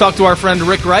 Talked to our friend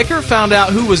Rick Ricart, found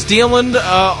out who was dealing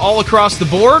all across the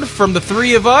board from the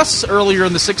three of us earlier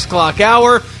in the 6 o'clock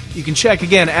hour. You can check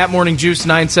again at Morning Juice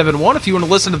 971 if you want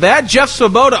to listen to that. Jeff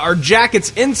Svoboda, our Jackets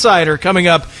Insider, coming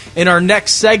up in our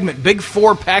next segment. Big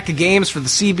 4-pack of games for the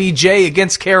CBJ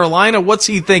against Carolina. What's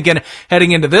he thinking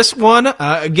heading into this one?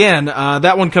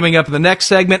 That one coming up in the next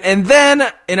segment. And then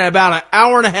in about an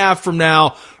hour and a half from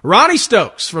now, Ron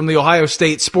Stokes from the Ohio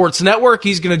State Sports Network.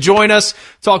 He's going to join us,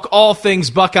 talk all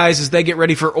things Buckeyes as they get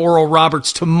ready for Oral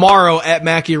Roberts tomorrow at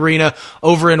Mackey Arena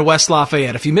over in West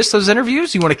Lafayette. If you missed those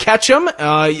interviews, you want to catch them,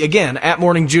 again, at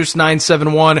Morning Juice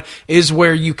 971 is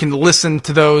where you can listen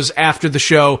to those after the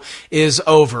show is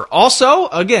over. Also,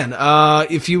 again,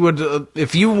 if you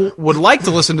would like to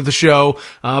listen to the show,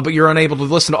 but you're unable to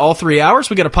listen to all 3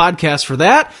 hours, we got a podcast for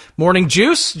that. Morning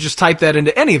Juice, just type that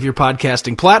into any of your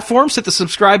podcasting platforms, hit the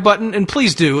subscribe button, and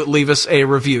please do leave us a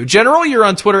review. General, you're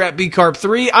on Twitter at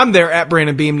BCarp3. I'm there at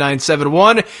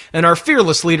BrandonBeam971. And our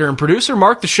fearless leader and producer,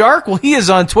 Mark the Shark, well, he is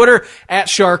on Twitter at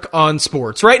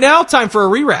SharkOnSports. Right now, time for a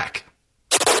re-rack.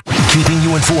 Keeping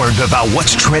you informed about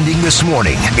what's trending this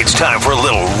morning. It's time for a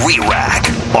little re-rack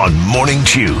on Morning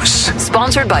Juice.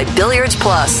 Sponsored by Billiards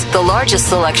Plus, the largest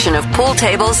selection of pool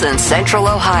tables in Central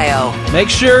Ohio. Make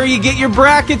sure you get your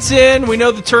brackets in. We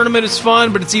know the tournament is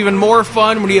fun, but it's even more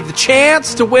fun when you have the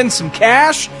chance to win some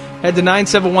cash. Head to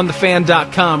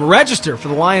 971thefan.com. Register for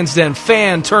the Lions Den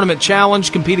Fan Tournament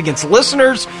Challenge. Compete against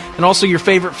listeners and also your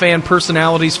favorite fan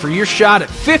personalities for your shot at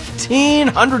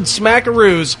 1,500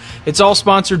 smackaroos. It's all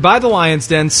sponsored by the Lions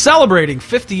Den, celebrating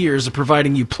 50 years of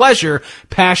providing you pleasure,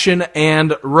 passion,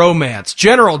 and romance.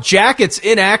 General, Jackets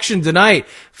in action tonight.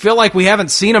 Feel like we haven't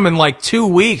seen them in like 2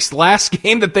 weeks. The last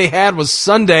game that they had was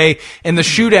Sunday in the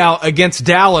shootout against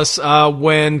Dallas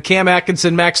when Cam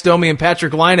Atkinson, Max Domi, and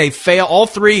Patrick Laine all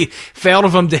three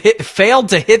failed to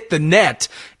hit the net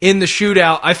in the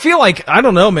shootout. I feel like, I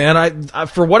don't know, man, I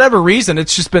for whatever reason,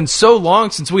 it's just been so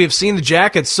long since we have seen the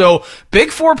Jackets. So big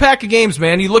 4-pack of games,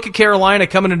 man. You look at Carolina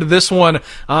coming into this one.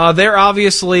 They're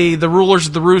obviously the rulers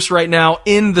of the roost right now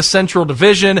in the Central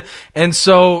Division. And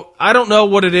so I don't know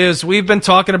what it is. We've been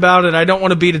talking about it. I don't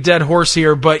want to beat a dead horse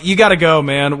here, but you got to go,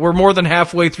 man. We're more than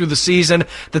halfway through the season.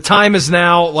 The time is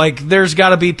now. Like, there's got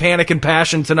to be panic and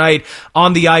passion tonight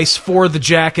on the ice for the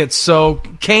Jackets. So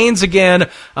Canes again,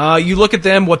 you look at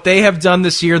them, what they have done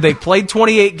this year. They've played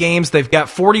 28 games. They've got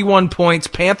 41 points.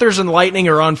 Panthers and Lightning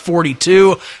are on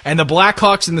 42, and the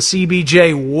Blackhawks and the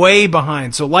CBJ way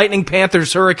behind. So Lightning,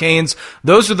 Panthers, Hurricanes,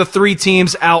 those are the three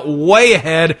teams out way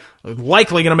ahead,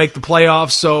 likely going to make the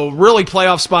playoffs. So really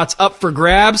playoff spots up for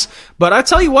grabs. But I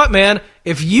tell you what, man,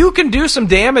 if you can do some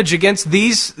damage against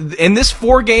these in this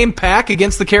 4-game pack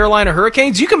against the Carolina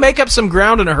Hurricanes, you can make up some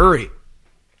ground in a hurry.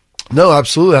 No,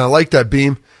 absolutely. I like that,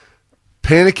 Beam.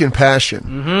 Panic and passion.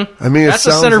 Mm-hmm. I mean, that's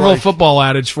a Centerville football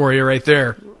adage for you right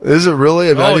there. Is it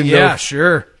really? I mean, I didn't know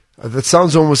sure. That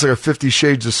sounds almost like a 50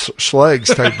 Shades of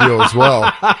Schlegs type deal as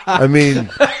well. I mean,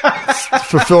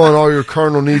 fulfilling all your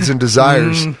carnal needs and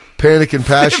desires. Panic and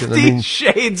passion. 50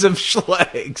 Shades of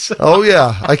Schlegs. Oh,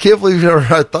 yeah. I can't believe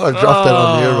I thought I dropped that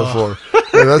on the air before.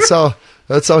 Yeah,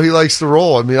 that's how he likes to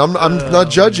roll. I mean, I'm not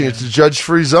judging. It's a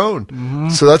judge-free zone. Mm-hmm.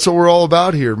 So that's what we're all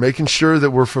about here, making sure that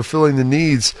we're fulfilling the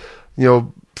needs,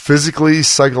 physically,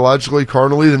 psychologically,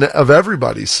 carnally, of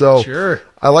everybody. So sure.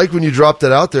 I like when you dropped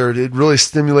that out there. It really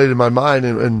stimulated my mind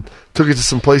and took it to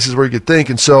some places where you could think.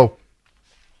 And so,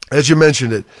 as you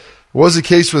mentioned, it was the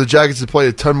case where the Jackets had played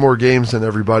a ton more games than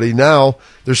everybody. Now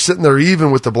they're sitting there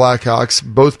even with the Blackhawks,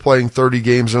 both playing 30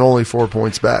 games and only 4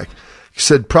 points back. You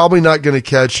said probably not going to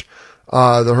catch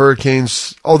the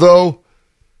Hurricanes, although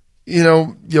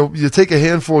you take a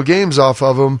handful of games off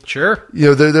of them. Sure,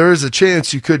 there is a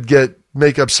chance you could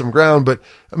make up some ground, but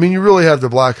I mean, you really have the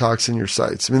Blackhawks in your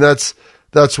sights. I mean,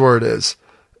 that's where it is.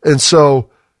 And so,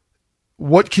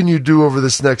 what can you do over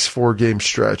this next 4-game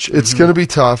stretch? It's going to be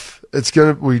tough.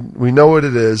 We know what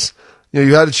it is.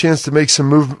 You had a chance to make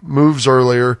some moves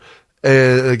earlier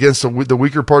against the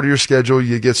weaker part of your schedule.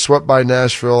 You get swept by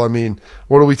Nashville. I mean,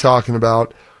 what are we talking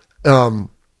about? And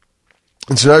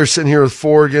so now you're sitting here with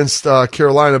 4 against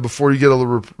Carolina before you get a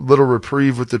little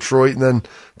reprieve with Detroit and then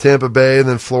Tampa Bay and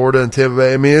then Florida and Tampa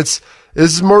Bay. I mean,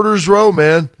 it's murder's row,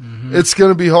 man. Mm-hmm. It's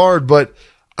going to be hard, but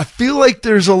I feel like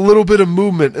there's a little bit of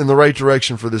movement in the right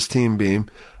direction for this team, Beam.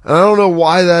 And I don't know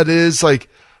why that is. Like,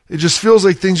 it just feels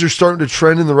like things are starting to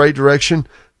trend in the right direction.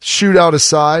 Shootout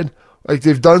aside, like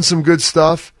they've done some good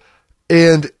stuff.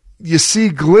 And you see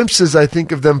glimpses, I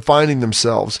think, of them finding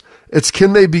themselves. It's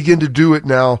can they begin to do it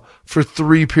now for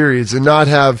 3 periods and not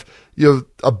have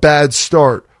a bad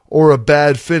start or a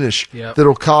bad finish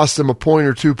that'll cost them a point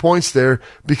or 2 points there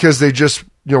because they just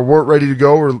weren't ready to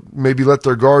go or maybe let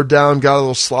their guard down, got a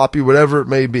little sloppy, whatever it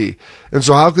may be. And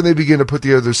so how can they begin to put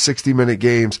together those 60-minute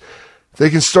games? If they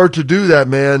can start to do that,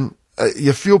 man,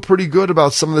 you feel pretty good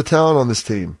about some of the talent on this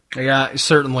team. Yeah,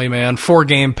 certainly, man.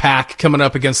 4-game pack coming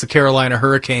up against the Carolina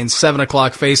Hurricanes. 7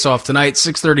 o'clock face-off tonight.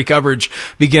 6:30 coverage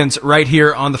begins right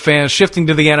here on the Fan. Shifting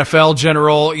to the NFL,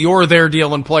 General, your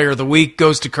Dealin player of the week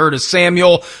goes to Curtis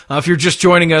Samuel. If you're just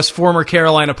joining us, former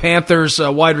Carolina Panthers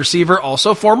wide receiver,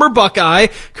 also former Buckeye.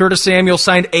 Curtis Samuel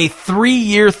signed a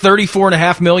 3-year,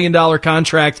 $34.5 million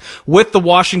contract with the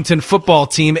Washington football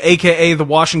team, a.k.a. the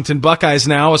Washington Buckeyes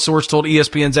now, a source told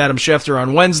ESPN's Adam Schefter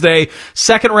on Wednesday.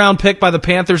 Second-round pick by the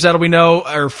Panthers,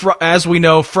 as we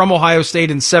know, from Ohio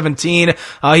State in 17.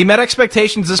 He met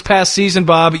expectations this past season,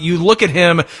 Bob. You look at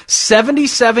him,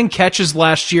 77 catches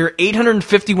last year,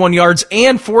 851 yards,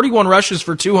 and 41 rushes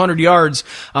for 200 yards,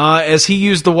 as he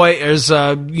used the way,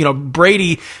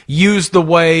 Brady used the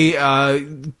way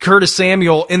Curtis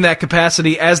Samuel in that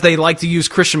capacity as they like to use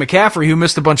Christian McCaffrey, who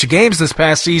missed a bunch of games this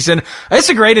past season. It's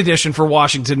a great addition for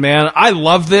Washington, man. I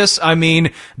love this. I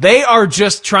mean, they are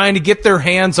just trying to get their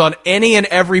hands on any and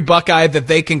every Buckeye that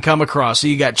they can come across. So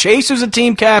you got Chase, who's a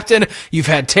team captain. You've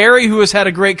had Terry, who has had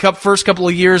a great first couple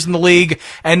of years in the league.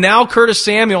 And now Curtis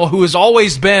Samuel, who has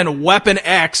always been Weapon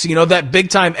X, that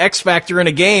big-time X factor in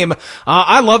a game.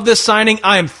 I love this signing.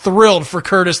 I am thrilled for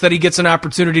Curtis that he gets an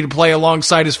opportunity to play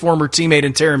alongside his former teammate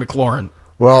in Terry McLaurin.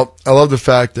 Well, I love the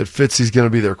fact that Fitzy's going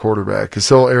to be their quarterback because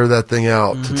he'll air that thing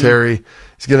out to Terry.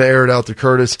 He's going to air it out to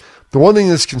Curtis. The one thing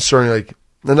that's concerning,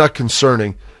 not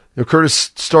concerning,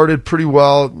 Curtis started pretty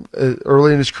well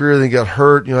early in his career, then he got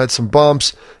hurt, had some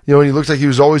bumps, and he looked like he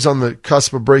was always on the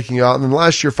cusp of breaking out. And then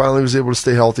last year, finally was able to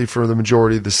stay healthy for the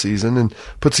majority of the season and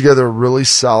put together a really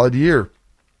solid year.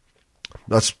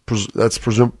 That's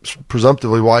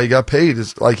presumptively why he got paid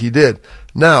like he did.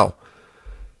 Now,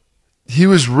 he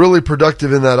was really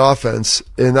productive in that offense,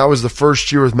 and that was the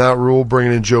first year with Matt Rule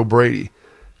bringing in Joe Brady.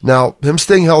 Now, him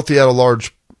staying healthy had a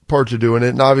large part to doing it,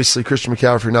 and obviously Christian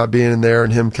McCaffrey not being in there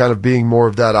and him kind of being more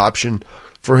of that option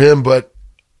for him. But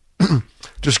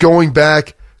just going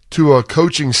back to a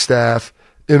coaching staff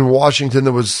in Washington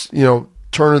that was,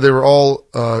 Turner, they were all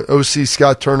OC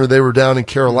Scott Turner, they were down in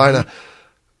Carolina.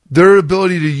 Their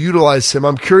ability to utilize him,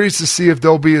 I'm curious to see if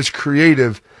they'll be as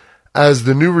creative as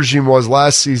the new regime was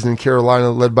last season in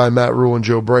Carolina, led by Matt Rule and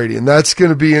Joe Brady. And that's going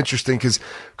to be interesting because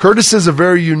Curtis is a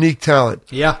very unique talent.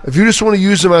 Yeah. If you just want to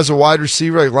use him as a wide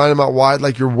receiver, line him out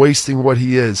wide, you're wasting what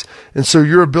he is. And so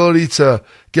your ability to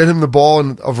get him the ball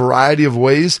in a variety of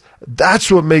ways,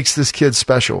 that's what makes this kid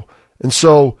special. And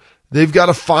so they've got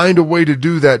to find a way to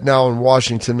do that now in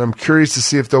Washington. I'm curious to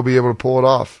see if they'll be able to pull it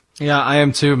off. Yeah, I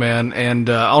am too, man. And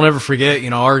I'll never forget,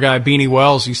 our guy Beanie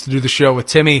Wells used to do the show with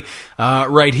Timmy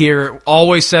right here,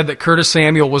 always said that Curtis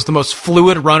Samuel was the most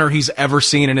fluid runner he's ever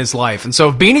seen in his life. And so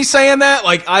if Beanie's saying that,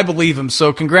 I believe him.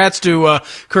 So congrats to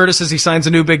Curtis as he signs a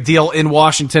new big deal in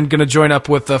Washington, going to join up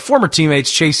with former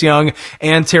teammates Chase Young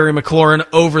and Terry McLaurin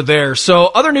over there. So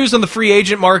other news on the free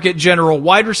agent market, General,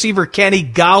 wide receiver Kenny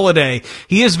Golladay.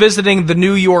 He is visiting the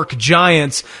New York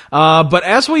Giants. But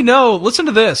as we know, listen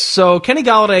to this. So Kenny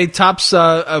Golladay tops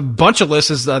a bunch of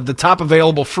lists as the top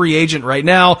available free agent right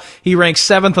now. He ranks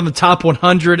 7th on the top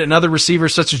 100, and other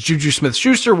receivers such as Juju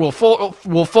Smith-Schuster, Will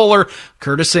Fuller,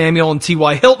 Curtis Samuel, and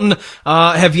T.Y. Hilton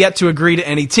have yet to agree to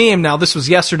any team. Now, this was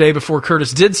yesterday before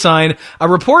Curtis did sign. A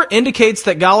report indicates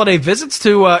that Golladay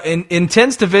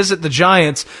intends to visit the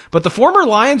Giants, but the former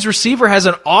Lions receiver has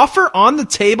an offer on the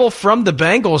table from the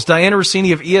Bengals, Diana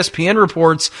Rossini of ESPN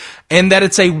reports, and that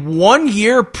it's a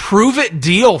 1-year prove-it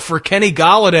deal for Kenny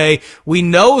Golladay. We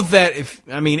know that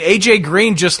A.J.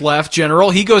 Green just left, General.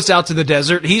 He goes out to the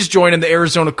desert. He's joining the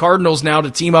Arizona Cardinals now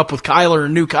to team up with Kyler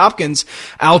and Nuke Hopkins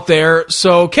out there.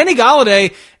 So Kenny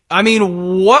Golladay,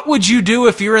 what would you do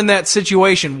if you're in that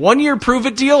situation? 1-year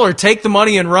prove-it deal or take the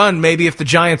money and run maybe if the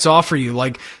Giants offer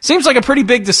you? Seems like a pretty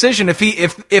big decision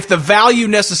if the value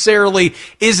necessarily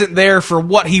isn't there for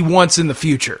what he wants in the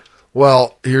future.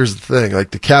 Well, here's the thing.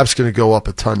 The cap's going to go up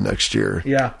a ton next year.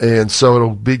 Yeah. And so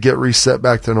it'll get reset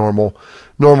back to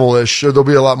normal-ish. So there'll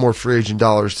be a lot more free agent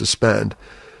dollars to spend.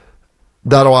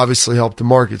 That'll obviously help the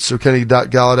market. So Kenny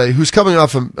Golladay, who's coming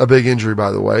off a big injury,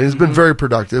 by the way, has been very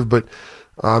productive, but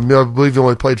I believe he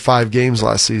only played 5 games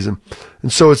last season.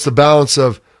 And so it's the balance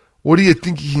of what do you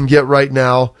think you can get right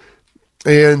now?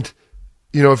 And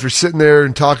if you're sitting there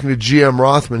and talking to GM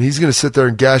Rothman, he's going to sit there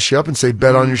and gas you up and say,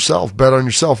 bet on yourself, bet on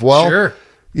yourself. Well, sure.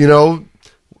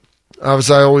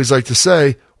 As I always like to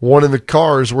say, 1 in the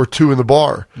car is worth 2 in the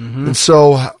bar. Mm-hmm. And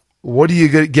so what are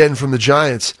you getting from the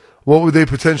Giants? What would they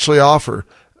potentially offer?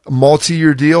 A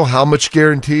multi-year deal? How much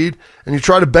guaranteed? And you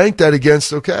try to bank that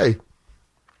against, okay,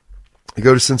 you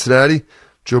go to Cincinnati.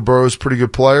 Joe Burrow's a pretty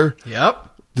good player. Yep.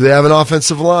 Do they have an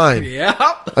offensive line? Yep.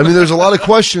 I mean, there's a lot of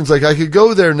questions. Like, I could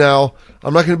go there now.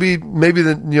 I'm not going to be maybe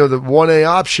the 1A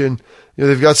option.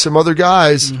 They've got some other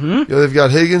guys. Mm-hmm. They've got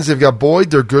Higgins. They've got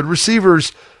Boyd. They're good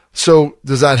receivers. So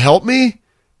does that help me?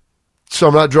 So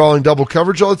I'm not drawing double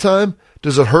coverage all the time?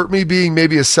 Does it hurt me being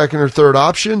maybe a second or third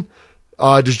option?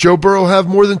 Does Joe Burrow have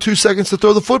more than 2 seconds to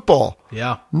throw the football?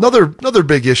 Yeah. Another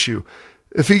big issue.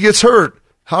 If he gets hurt,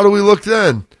 how do we look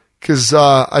then? Because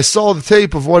I saw the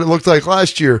tape of what it looked like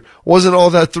last year. Wasn't all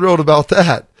that thrilled about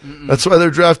that. Mm-mm. That's why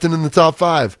they're drafting in the top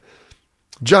 5.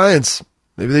 Giants,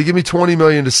 maybe they give me $20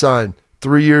 million to sign.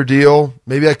 3-year deal.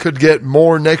 Maybe I could get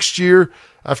more next year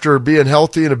after being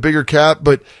healthy and a bigger cap.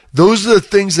 But those are the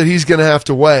things that he's going to have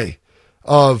to weigh.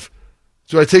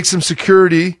 Do I take some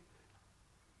security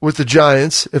with the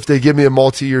Giants if they give me a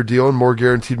multi-year deal and more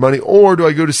guaranteed money? Or do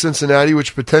I go to Cincinnati,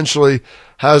 which potentially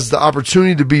has the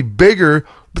opportunity to be bigger,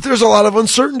 but there's a lot of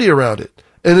uncertainty around it.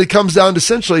 And it comes down to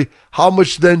essentially how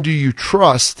much then do you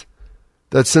trust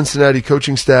that Cincinnati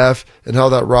coaching staff and how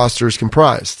that roster is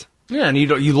comprised? Yeah, and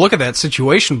you look at that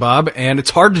situation, Bob, and it's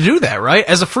hard to do that, right?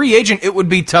 As a free agent, it would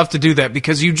be tough to do that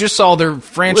because you just saw their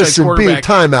franchise quarterback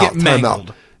get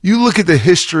mangled. You look at the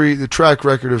history, the track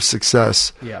record of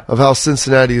success of how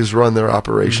Cincinnati has run their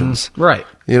operations. Mm-hmm. Right.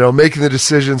 Making the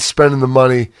decisions, spending the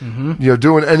money,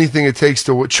 doing anything it takes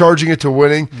to charging it to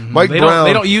winning. Mm-hmm. Mike Brown.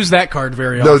 They don't use that card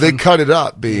very often. No, they cut it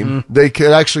up, Beam. Mm-hmm.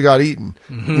 It actually got eaten.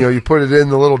 Mm-hmm. You put it in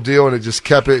the little deal and it just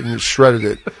kept it and shredded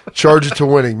it. Charge it to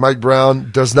winning. Mike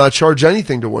Brown does not charge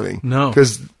anything to winning. No.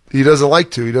 Because he doesn't like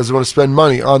to. He doesn't want to spend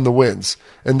money on the wins.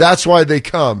 And that's why they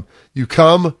come. You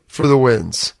come for the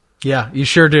wins. Yeah, you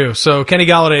sure do. So Kenny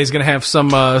Golladay is going to have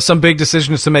some big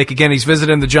decisions to make. Again, he's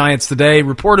visiting the Giants today.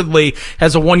 Reportedly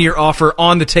has a 1-year offer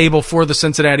on the table for the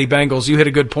Cincinnati Bengals. You hit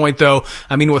a good point, though.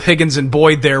 I mean, with Higgins and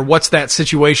Boyd there, what's that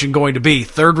situation going to be?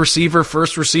 Third receiver,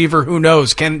 first receiver, who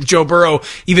knows? Can Joe Burrow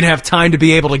even have time to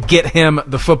be able to get him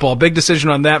the football? Big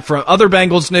decision on that. From other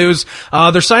Bengals news,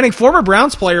 they're signing former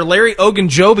Browns player Larry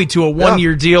Ogunjobi to a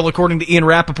 1-year deal, according to Ian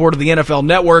Rappaport of the NFL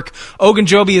Network.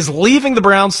 Ogunjobi is leaving the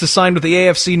Browns to sign with the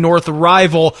AFC North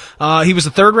rival. He was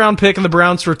a third-round pick in the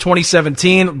Browns for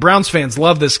 2017. Browns fans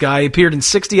love this guy. He appeared in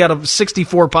 60 out of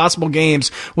 64 possible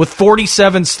games with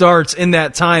 47 starts in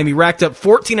that time. He racked up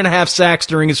 14.5 sacks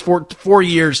during his four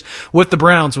years with the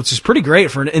Browns, which is pretty great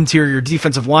for an interior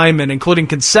defensive lineman, including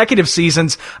consecutive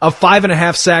seasons of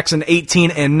 5.5 sacks in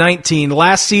 18 and 19.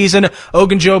 Last season,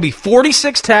 Ogunjobi,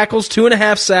 46 tackles,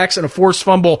 2.5 sacks, and a forced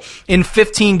fumble in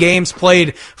 15 games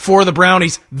played for the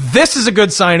Brownies. This is a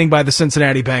good signing by the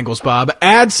Cincinnati Bengals, Bob.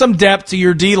 Add some depth to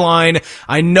your D-line.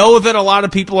 I know that a lot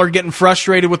of people are getting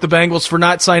frustrated with the Bengals for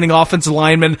not signing offensive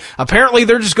linemen. Apparently,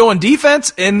 they're just going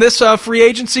defense in this free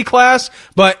agency class,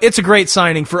 but it's a great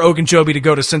signing for Ogunjobi to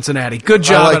go to Cincinnati. Good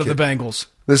job out of the Bengals.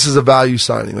 This is a value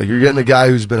signing. Like, you're getting a guy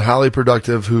who's been highly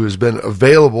productive, who has been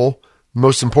available.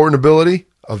 Most important ability,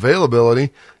 availability.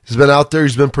 He's been out there.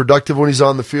 He's been productive when he's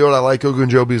on the field. I like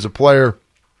Ogunjobi as a player.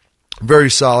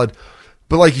 Very solid.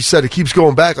 But like you said, it keeps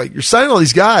going back. Like, you're signing all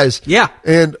these guys. Yeah.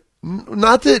 And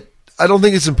not that I don't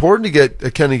think it's important to get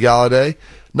a Kenny Golladay.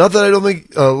 Not that I don't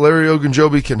think Larry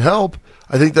Ogunjobi can help.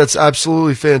 I think that's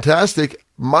absolutely fantastic.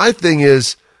 My thing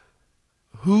is,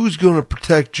 who's going to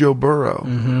protect Joe Burrow?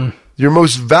 Mm-hmm. Your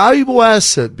most valuable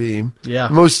asset, Beam. Yeah.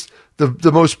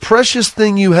 The most precious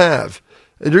thing you have.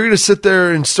 And you're going to sit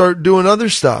there and start doing other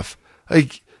stuff.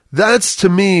 Like, that's to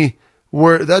me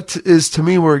where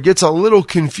it gets a little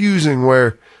confusing,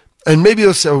 where, and maybe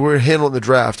they'll say, we're handling the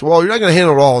draft. Well, you're not going to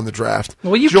handle it all in the draft.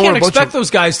 Well, you can't expect those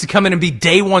guys to come in and be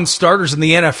day one starters in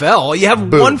the NFL. You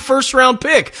have one first-round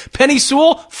pick. Penny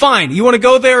Sewell, fine. You want to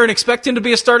go there and expect him to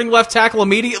be a starting left tackle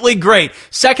immediately? Great.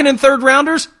 Second and third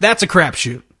rounders, that's a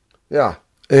crapshoot. Yeah,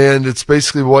 and it's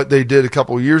basically what they did a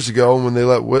couple of years ago when they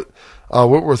let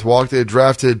Whitworth walk. They had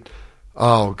drafted,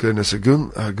 Goulier,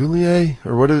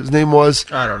 or what his name was.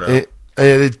 I don't know.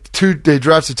 And they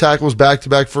drafted tackles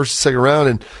back-to-back first and second round,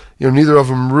 and neither of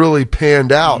them really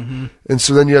panned out. Mm-hmm. And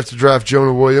so then you have to draft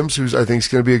Jonah Williams, who's I think is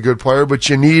going to be a good player, but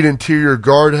you need interior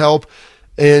guard help,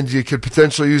 and you could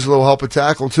potentially use a little help at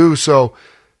tackle too. So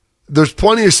there's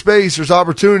plenty of space, there's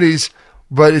opportunities,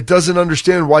 but it doesn't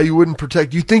understand why you wouldn't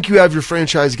protect. You think you have your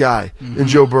franchise guy in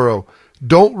Joe Burrow.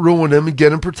 Don't ruin him and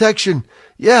get him protection.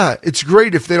 Yeah, it's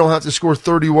great if they don't have to score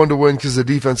 31 to win because the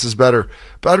defense is better.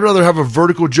 But I'd rather have a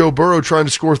vertical Joe Burrow trying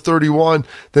to score 31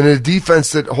 than a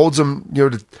defense that holds him,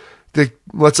 that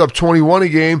lets up 21 a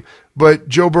game, but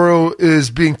Joe Burrow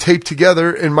is being taped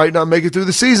together and might not make it through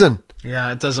the season.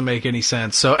 Yeah, it doesn't make any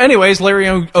sense. So anyways, Larry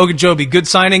Ogunjobi, good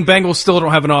signing. Bengals still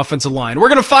don't have an offensive line. We're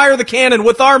going to fire the cannon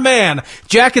with our man,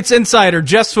 Jackets Insider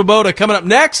Jeff Svoboda, coming up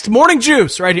next. Morning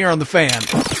Juice right here on The Fan.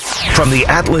 From the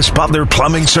Atlas Butler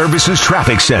Plumbing Services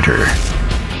Traffic Center.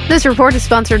 This report is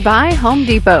sponsored by Home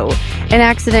Depot. An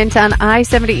accident on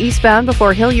I-70 eastbound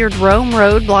before Hilliard-Rome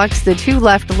Road blocks the 2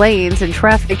 left lanes, and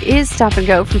traffic is stop and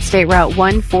go from State Route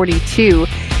 142.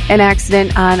 An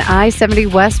accident on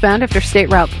I-70 westbound after State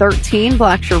Route 13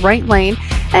 blocks your right lane,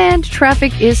 and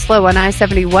traffic is slow on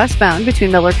I-70 westbound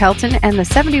between Miller-Kelton and the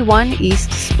 71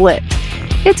 East Split.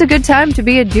 It's a good time to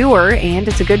be a doer, and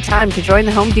it's a good time to join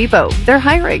the Home Depot. They're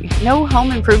hiring. No home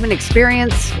improvement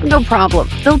experience? No problem.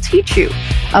 They'll teach you.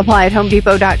 Apply at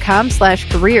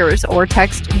homedepot.com/careers or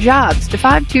text JOBS to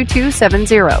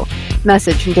 52270.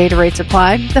 Message and data rates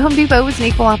apply. The Home Depot is an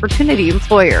equal opportunity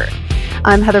employer.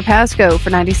 I'm Heather Pasco for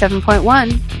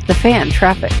 97.1, The Fan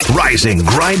Traffic. Rising,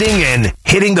 grinding, and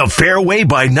hitting the fairway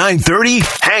by 9:30?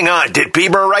 Hang on, did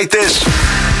Bieber write this?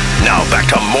 Now back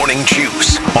to Morning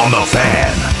Juice on The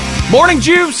Fan. Morning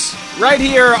Juice right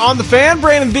here on The Fan.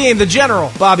 Brandon Beam, the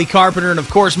General, Bobby Carpenter, and,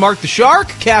 of course, Mark the Shark,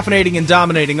 caffeinating and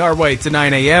dominating our way to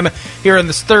 9 a.m. here in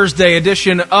this Thursday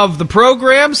edition of the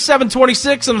program.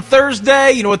 7:26 on a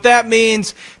Thursday. You know what that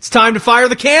means. It's time to fire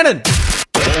the cannon.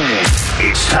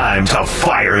 It's time to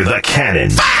fire the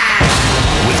cannon.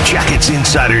 With Jackets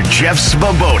Insider Jeff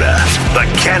Svoboda, the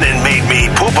cannon made me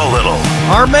poop a little.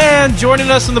 Our man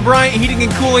joining us on the Bryant Heating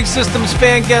and Cooling Systems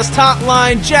fan guest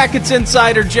hotline, Jackets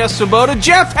Insider Jeff Svoboda.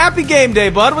 Jeff, happy game day,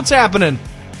 bud. What's happening?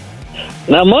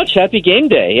 Not much. Happy game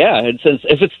day. Yeah,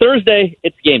 if it's Thursday,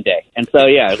 it's game day, and so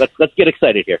yeah, let's get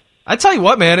excited here. I tell you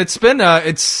what, man, it's been, I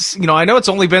know it's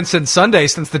only been since Sunday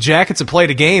since the Jackets have played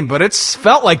a game, but it's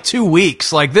felt like 2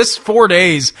 weeks. Like, this 4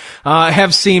 days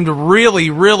have seemed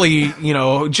really, really,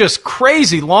 just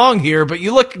crazy long here. But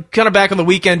you look kind of back on the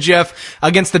weekend, Jeff,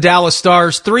 against the Dallas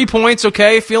Stars. 3 points,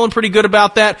 okay, feeling pretty good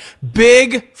about that.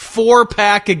 Big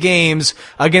 4-pack of games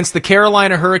against the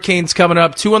Carolina Hurricanes coming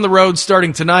up. 2 on the road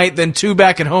starting tonight, then 2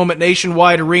 back at home at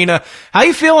Nationwide Arena. How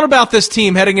you feeling about this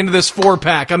team heading into this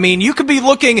 4-pack? I mean, you could be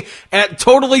looking at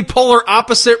totally polar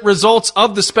opposite results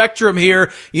of the spectrum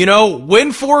here.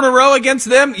 Win 4 in a row against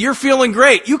them, you're feeling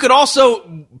great. You could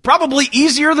also, probably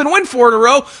easier than win 4 in a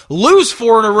row, lose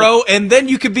 4 in a row, and then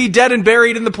you could be dead and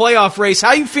buried in the playoff race.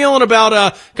 How you feeling about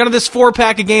kind of this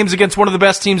 4-pack of games against one of the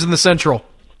best teams in the Central?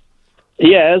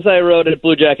 Yeah, as I wrote at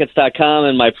BlueJackets.com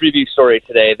in my preview story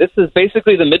today, this is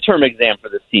basically the midterm exam for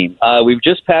this team. We've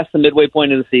just passed the midway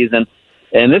point of the season,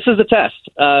 and this is a test.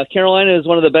 Carolina is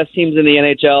one of the best teams in the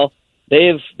NHL.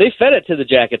 They've fed it to the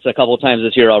Jackets a couple of times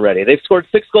this year already. They've scored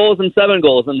 6 goals and 7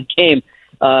 goals in the game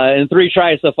in 3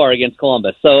 tries so far against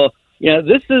Columbus. So,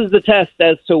 this is the test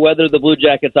as to whether the Blue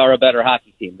Jackets are a better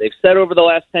hockey team. They've said over the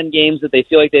last 10 games that they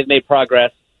feel like they've made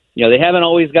progress. They haven't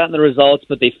always gotten the results,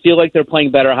 but they feel like they're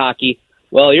playing better hockey.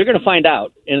 Well, you're going to find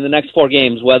out in the next 4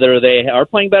 games whether they are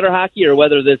playing better hockey or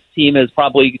whether this team is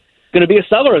probably going to be a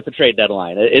seller at the trade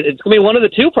deadline. It's going to be one of the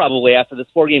two probably after this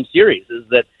 4-game series, is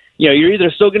that you're either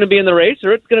still going to be in the race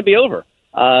or it's going to be over.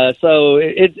 So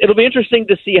it'll be interesting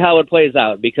to see how it plays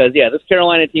out because, this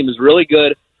Carolina team is really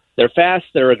good. They're fast,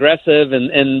 they're aggressive,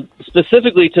 and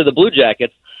specifically to the Blue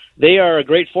Jackets, they are a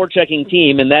great forechecking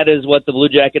team, and that is what the Blue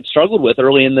Jackets struggled with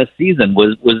early in this season,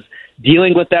 was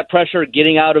dealing with that pressure,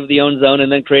 getting out of the own zone,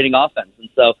 and then creating offense. And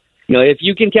so, if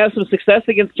you can have some success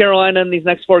against Carolina in these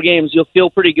next 4 games, you'll feel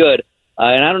pretty good.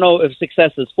 And I don't know if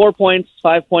success is 4 points,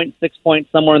 5 points, 6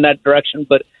 points, somewhere in that direction,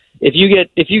 but if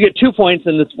you get 2 points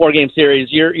in this 4-game series,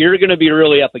 you're going to be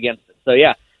really up against it. So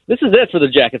this is it for the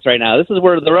Jackets right now. This is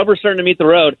where the rubber's starting to meet the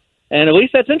road, and at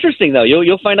least that's interesting though.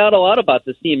 You'll find out a lot about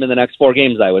this team in the next 4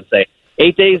 games. I would say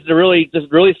 8 days to really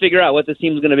figure out what this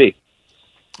team's going to be.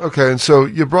 Okay, and so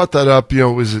you brought that up.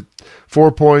 Was it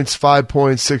 4 points, 5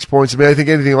 points, 6 points? I mean, I think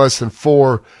anything less than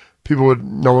 4,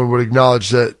 no one would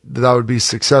acknowledge that would be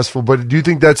successful. But do you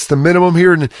think that's the minimum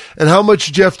here? And how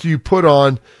much, Jeff, do you put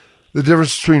on the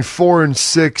difference between 4 and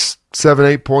 6, 7,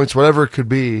 8 points, whatever it could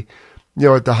be,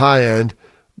 at the high end,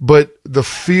 but the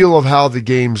feel of how the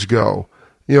games go,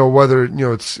 whether,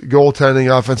 it's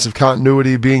goaltending, offensive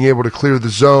continuity, being able to clear the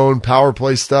zone, power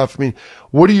play stuff. I mean,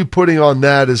 what are you putting on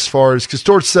that as far as, because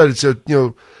Torch said it's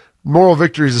moral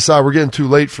victories aside, we're getting too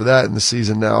late for that in the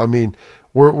season now. I mean,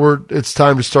 it's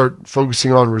time to start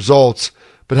focusing on results,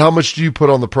 but how much do you put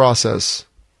on the process?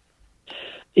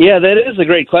 Yeah, that is a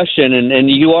great question, and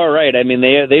you are right. I mean,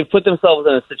 they've put themselves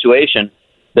in a situation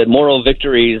that moral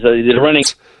victories they're running.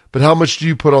 But how much do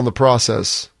you put on the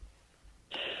process?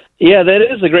 Yeah, that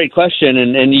is a great question,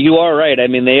 and you are right. I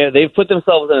mean, they've put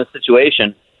themselves in a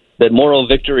situation that moral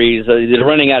victories they're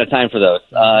running out of time for those.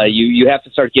 You have to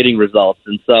start getting results,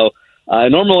 and so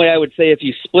normally I would say if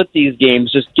you split these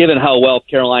games, just given how well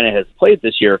Carolina has played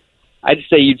this year, I'd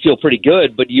say you'd feel pretty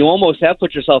good. But you almost have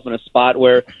put yourself in a spot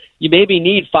where you maybe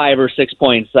need 5 or 6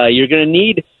 points. You're going to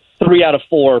need 3 out of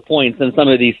 4 points in some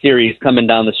of these series coming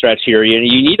down the stretch here. You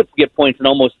need to get points in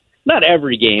almost not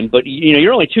every game, but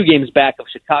you're only 2 games back of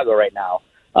Chicago right now.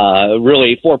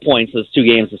 Really, 4 points is 2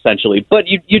 games essentially. But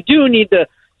you do need to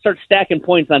start stacking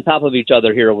points on top of each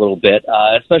other here a little bit,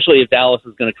 especially if Dallas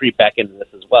is going to creep back into this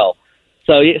as well.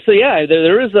 So yeah,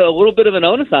 there is a little bit of an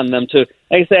onus on them to,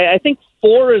 like I say, I think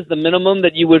 4 is the minimum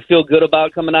that you would feel good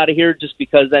about coming out of here, just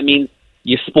because that means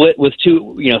you split with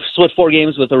split 4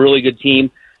 games with a really good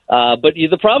team. But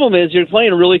the problem is you're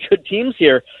playing really good teams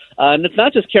here. And it's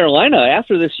not just Carolina.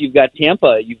 After this, you've got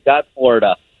Tampa, you've got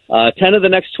Florida. 10 of the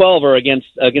next 12 are against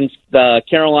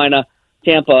Carolina,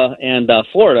 Tampa, and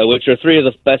Florida, which are 3 of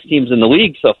the best teams in the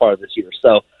league so far this year.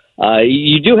 So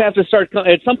you do have to start.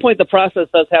 At some point, the process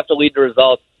does have to lead to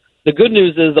results. The good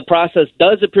news is the process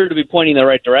does appear to be pointing in the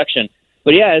right direction.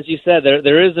 But yeah, as you said,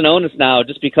 there is an onus now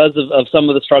just because of some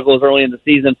of the struggles early in the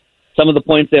season, some of the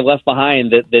points they've left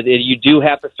behind, that you do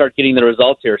have to start getting the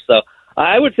results here. So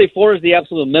I would say 4 is the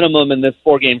absolute minimum in this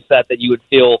 4-game set that you would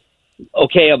feel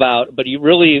okay about. But you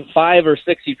really 5 or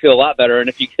 6, you'd feel a lot better. And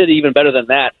if you did even better than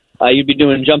that, you'd be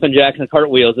doing jumping jacks and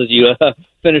cartwheels as you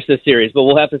finish this series. But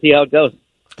we'll have to see how it goes.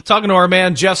 Talking to our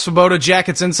man, Jeff Svoboda,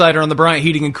 Jackets Insider on the Bryant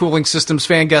Heating and Cooling Systems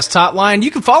Fan Guest Hotline.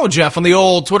 You can follow Jeff on the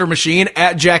old Twitter machine,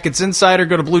 at Jackets Insider.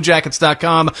 Go to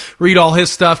BlueJackets.com, read all his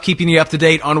stuff, keeping you up to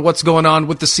date on what's going on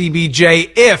with the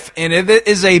CBJ. And it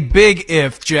is a big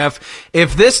if, Jeff,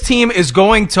 if this team is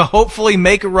going to hopefully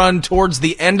make a run towards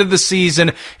the end of the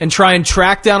season and try and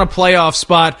track down a playoff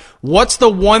spot, what's the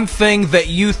one thing that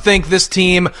you think this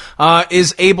team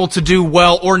is able to do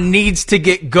well or needs to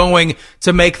get going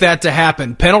to make that to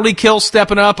happen? Penalty kill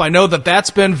stepping up. I know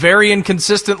that's been very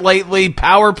inconsistent lately.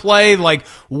 Power play,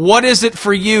 what is it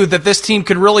for you that this team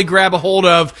could really grab a hold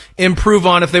of, improve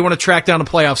on if they want to track down a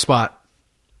playoff spot?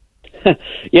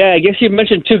 Yeah, I guess you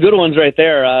mentioned 2 good ones right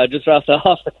there. Just off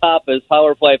the top is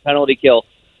power play, penalty kill.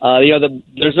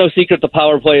 There's no secret the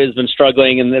power play has been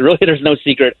struggling, and really there's no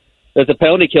secret that the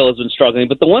penalty kill has been struggling.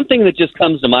 But the one thing that just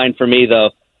comes to mind for me, though,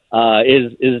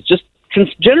 is just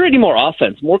generating more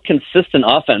offense, more consistent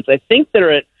offense. I think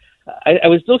they're at I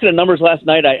was looking at numbers last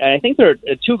night. I think they're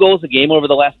at 2 goals a game over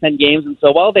the last 10 games. And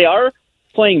so while they are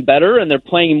playing better and they're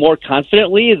playing more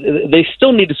confidently, they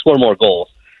still need to score more goals.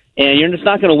 And you're just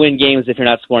not going to win games if you're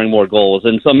not scoring more goals.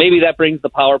 And so maybe that brings the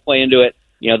power play into it.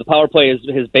 The power play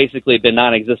has basically been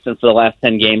non-existent for the last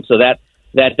 10 games. So that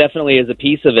definitely is a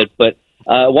piece of it. But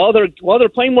while they're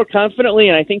playing more confidently,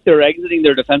 and I think they're exiting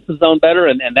their defensive zone better,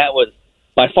 and that was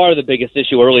by far the biggest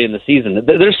issue early in the season.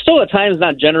 They're still at times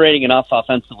not generating enough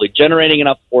offensively, generating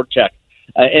enough forecheck.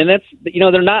 And that's,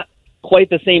 they're not quite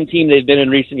the same team they've been in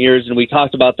recent years, and we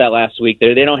talked about that last week.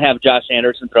 They don't have Josh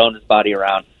Anderson throwing his body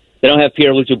around. They don't have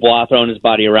Pierre-Luc Dubois throwing his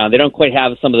body around. They don't quite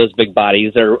have some of those big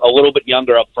bodies. They're a little bit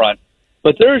younger up front.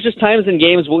 But there's just times in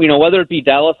games, whether it be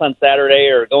Dallas on Saturday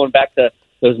or going back to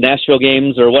those Nashville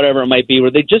games or whatever it might be, where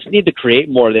they just need to create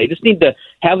more. They just need to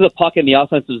have the puck in the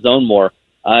offensive zone more.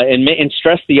 And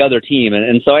stress the other team.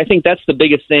 And so I think that's the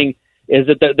biggest thing, is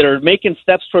that they're making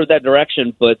steps toward that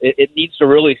direction, but it needs to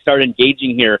really start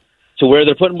engaging here to where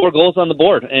they're putting more goals on the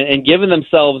board and giving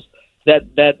themselves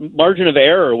that margin of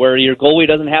error where your goalie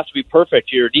doesn't have to be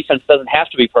perfect, your defense doesn't have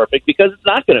to be perfect, because it's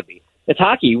not going to be. It's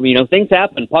hockey. Things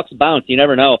happen, pucks bounce, you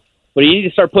never know. But you need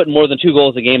to start putting more than 2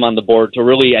 goals a game on the board to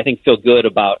really, I think, feel good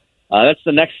about. That's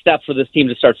the next step for this team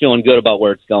to start feeling good about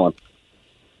where it's going.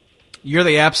 You're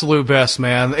the absolute best,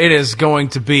 man. It is going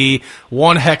to be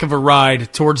one heck of a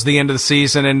ride towards the end of the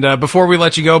season. And before we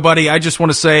let you go, buddy, I just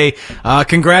want to say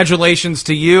congratulations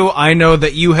to you. I know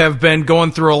that you have been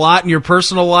going through a lot in your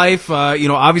personal life,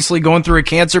 obviously going through a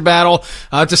cancer battle.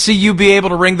 To see you be able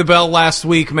to ring the bell last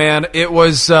week, man, it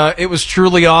was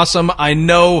truly awesome. I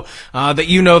know that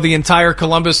the entire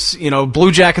Columbus,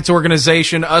 Blue Jackets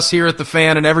organization, us here at the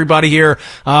Fan, and everybody here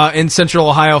in Central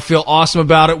Ohio feel awesome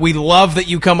about it. We love that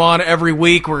you come on every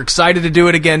week. We're excited to do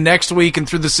it again next week and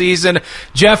through the season.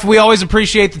 Jeff, we always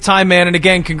appreciate the time, man. And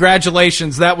again,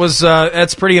 congratulations.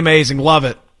 That's pretty amazing. Love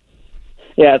it.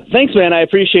 Yeah, thanks, man. I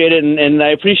appreciate it, and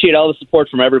I appreciate all the support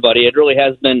from everybody. It really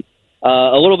has been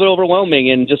a little bit overwhelming,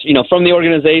 and just from the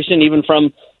organization, even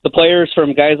from the players,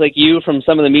 from guys like you, from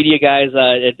some of the media guys,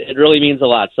 it really means a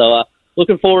lot. So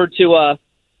looking forward to,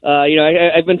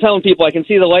 I've been telling people I can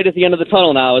see the light at the end of the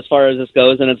tunnel now as far as this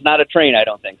goes, and it's not a train, I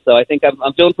don't think. So I think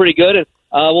I'm feeling pretty good, and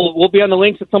we'll be on the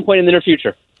links at some point in the near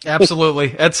future. Absolutely.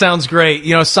 That sounds great.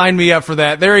 Sign me up for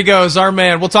that. There he goes, our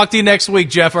man. We'll talk to you next week,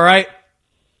 Jeff, all right?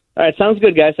 All right, sounds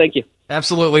good, guys. Thank you.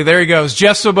 Absolutely. There he goes.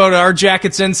 Jeff Svoboda, our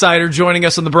Jackets Insider, joining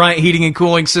us on the Bryant Heating and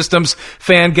Cooling Systems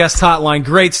fan guest hotline.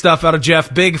 Great stuff out of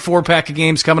Jeff. Big 4-pack of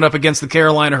games coming up against the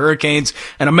Carolina Hurricanes,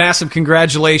 and a massive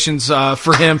congratulations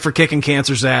for him for kicking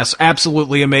cancer's ass.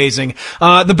 Absolutely amazing.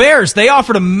 The Bears, they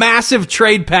offered a massive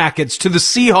trade package to the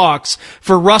Seahawks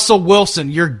for Russell Wilson.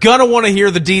 You're going to want to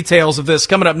hear the details of this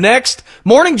coming up next.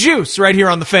 Morning Juice right here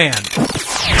on The Fan.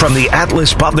 From the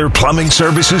Atlas Butler Plumbing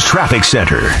Services Traffic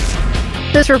Center.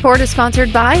 This report is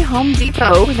sponsored by Home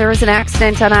Depot. There was an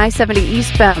accident on I-70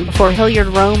 eastbound before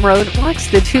Hilliard-Rome Road.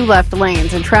 Blocks the 2 left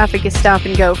lanes, and traffic is stop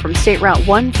and go from State Route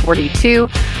 142.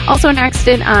 Also an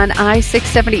accident on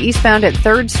I-670 eastbound at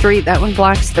 3rd Street. That one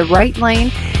blocks the right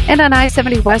lane. And on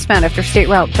I-70 westbound after State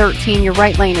Route 13, your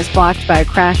right lane is blocked by a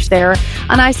crash there.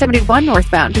 On I-71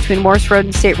 northbound between Morse Road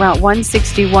and State Route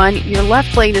 161, your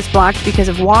left lane is blocked because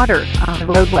of water on the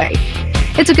roadway.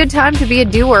 It's a good time to be a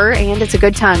doer, and it's a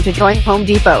good time to join Home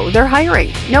Depot. They're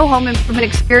hiring. No home improvement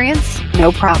experience?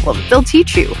 No problem. They'll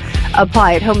teach you.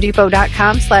 Apply at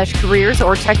homedepot.com/careers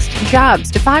or text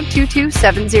jobs to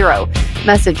 52270.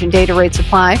 Message and data rates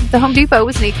apply. The Home Depot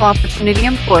is an equal opportunity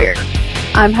employer.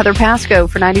 I'm Heather Pasco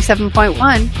for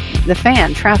 97.1, The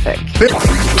Fan Traffic.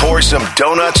 Pour some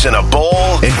donuts in a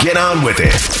bowl and get on with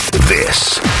it.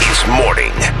 This is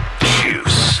Morning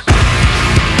Juice.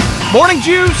 Morning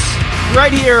Juice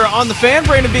right here on The Fan.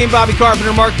 Brandon Beam, Bobby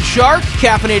Carpenter, Mark the Shark,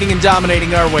 caffeinating and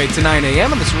dominating our way to 9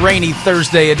 a.m. on this rainy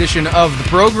Thursday edition of the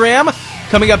program.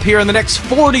 Coming up here in the next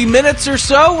 40 minutes or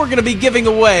so, we're going to be giving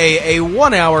away a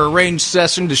 1-hour range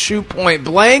session to shoot point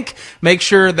blank. Make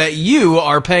sure that you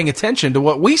are paying attention to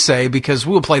what we say, because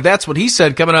we'll play That's What He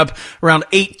Said coming up around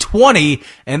 8:20,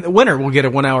 and the winner will get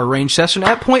a 1-hour range session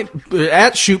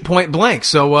at shoot point blank.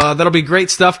 So that'll be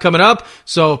great stuff coming up.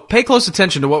 So pay close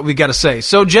attention to what we got to say.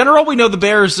 So, General, we know the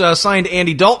Bears signed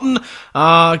Andy Dalton.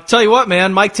 Tell you what,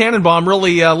 man, Mike Tannenbaum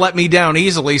really let me down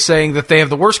easily, saying that they have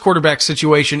the worst quarterback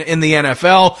situation in the NFL.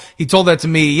 He told that to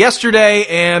me yesterday,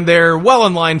 and they're well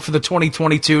in line for the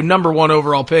 2022 number 1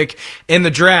 overall pick in the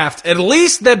draft. At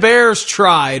least the Bears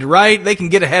tried, right? They can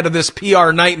get ahead of this PR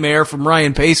nightmare from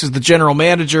Ryan Pace, who's the general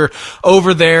manager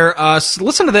over there.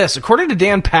 Listen to this. According to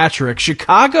Dan Patrick,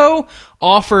 Chicago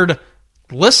offered,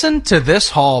 listen to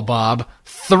this haul, Bob,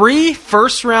 3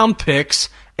 first-round picks,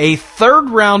 a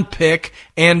 3rd-round pick,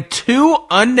 and 2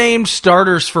 unnamed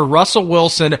starters for Russell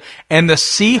Wilson, and the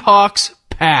Seahawks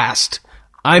passed.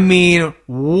 I mean,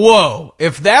 whoa.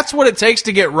 If that's what it takes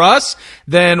to get Russ,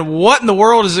 then what in the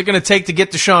world is it going to take to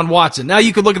get Deshaun Watson? Now,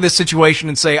 you could look at this situation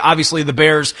and say, obviously, the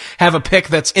Bears have a pick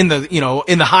that's in the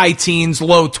high teens,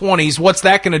 low 20s. What's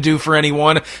that going to do for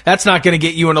anyone? That's not going to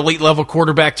get you an elite level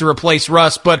quarterback to replace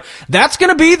Russ, but that's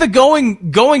going to be the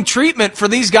going treatment for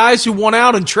these guys who won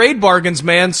out in trade bargains,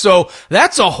 man. So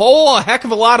that's a heck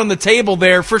of a lot on the table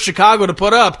there for Chicago to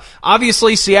put up.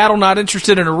 Obviously, Seattle not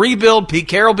interested in a rebuild. Pete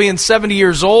Carroll being 70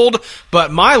 years old, but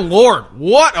my Lord,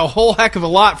 what a whole heck of a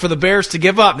lot for the Bears to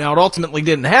give up. Now, it ultimately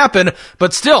didn't happen,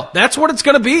 but still, that's what it's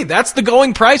going to be. That's the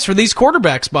going price for these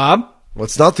quarterbacks, Bob. Well,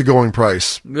 it's not the going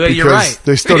price. You're right.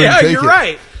 They still didn't take you're it.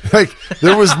 Right. Like,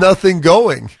 there was nothing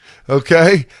going,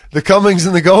 okay? The comings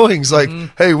and the goings. Like,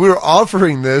 hey, we were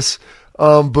offering this,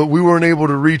 but we weren't able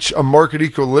to reach a market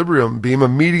equilibrium, a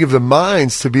meeting of the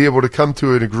minds to be able to come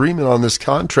to an agreement on this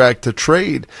contract to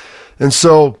trade. And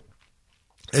so,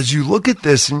 as you look at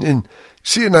this and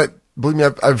see, and believe me,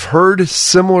 I've heard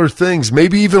similar things,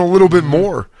 maybe even a little bit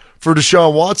more for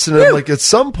Deshaun Watson. And like, at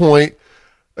some point,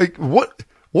 like, what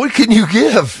can you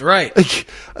give? Right. Like,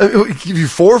 give you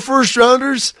 4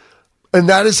 first-rounders, and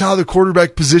that is how the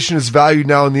quarterback position is valued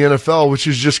now in the NFL, which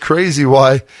is just crazy.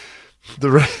 Why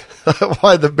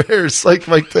the Bears, like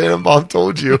Mike Tannenbaum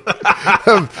told you.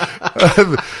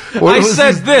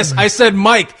 I said,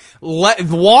 Mike,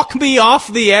 walk me off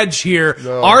the edge here.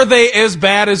 No. Are they as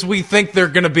bad as we think they're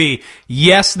going to be?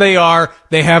 Yes, they are.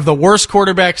 They have the worst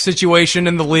quarterback situation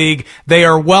in the league. They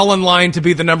are well in line to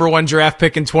be the number 1 draft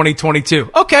pick in 2022.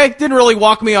 Okay, didn't really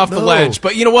walk me off the ledge,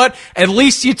 but you know what? At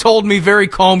least you told me very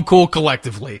calm, cool,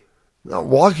 collectively. Not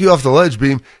walk you off the ledge,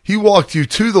 Beam. He walked you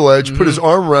to the ledge, put his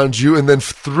arm around you, and then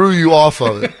threw you off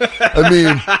of it. I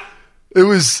mean, it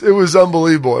was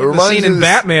unbelievable. It reminds me of the scene in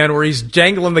Batman where he's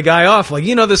jangling the guy off, like,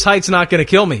 this height's not going to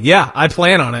kill me. Yeah, I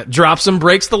plan on it. Drops him,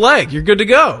 breaks the leg. You're good to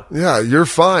go. Yeah, you're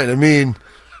fine. I mean,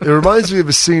 It reminds me of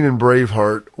a scene in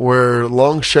Braveheart where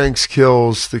Longshanks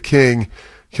kills the king,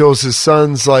 kills his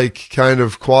son's like kind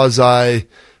of quasi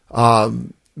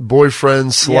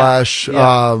boyfriend slash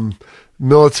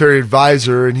military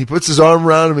advisor, and he puts his arm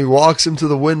around him. He walks him to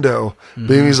the window.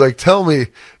 Mm-hmm. He's like, tell me,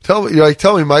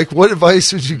 Mike, what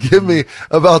advice would you give me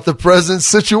about the present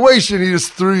situation? He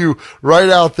just threw you right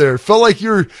out there. Felt like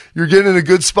you're getting in a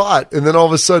good spot, and then all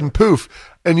of a sudden, poof.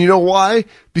 And you know why?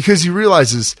 Because he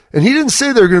realizes, and he didn't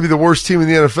say they were going to be the worst team in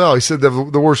the NFL. He said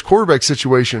the worst quarterback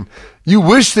situation. You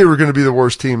wish they were going to be the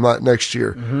worst team next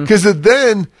year. Because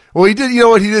then, he did, you know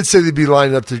what? He did say they'd be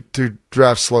lining up to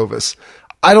draft Slovis.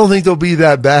 I don't think they'll be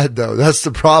that bad, though. That's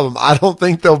the problem. I don't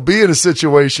think they'll be in a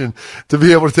situation to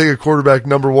be able to take a quarterback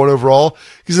number 1 overall,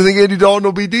 because I think Andy Dalton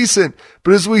will be decent.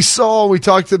 But as we saw, we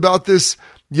talked about this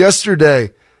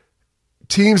yesterday,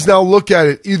 teams now look at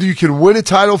it. Either you can win a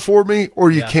title for me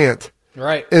or you can't.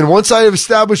 Right. And once I have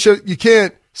established that you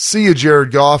can't, see you,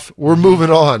 Jared Goff. We're moving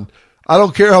on. I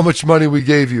don't care how much money we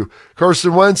gave you.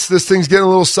 Carson Wentz, this thing's getting a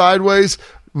little sideways.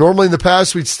 Normally in the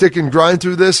past, we'd stick and grind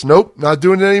through this. Nope, not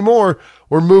doing it anymore.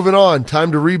 We're moving on.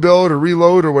 Time to rebuild or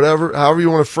reload or whatever, however you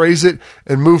want to phrase it,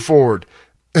 and move forward.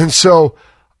 And so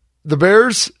the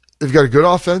Bears, they've got a good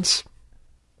offense.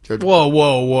 Whoa. Do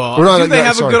they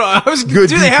have a good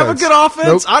offense?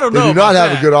 Nope. I don't know. They do not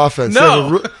have a good offense.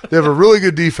 No. They have a really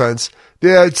good defense. They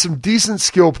had some decent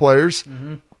skill players.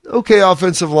 Okay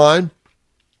offensive line.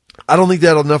 I don't think they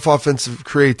had enough offensive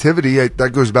creativity.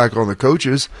 That goes back on the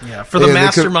coaches. Yeah, for the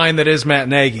mastermind that is Matt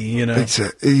Nagy,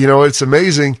 It's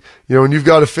amazing. When you've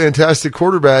got a fantastic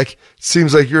quarterback, it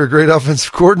seems like you're a great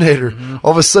offensive coordinator.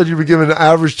 All of a sudden, you're given an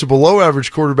average to below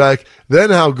average quarterback. Then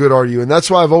how good are you? And that's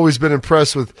why I've always been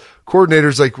impressed with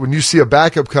coordinators. Like when you see a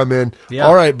backup come in,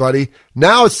 all right, buddy,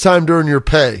 now it's time to earn your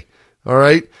pay. All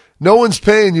right. No one's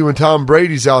paying you when Tom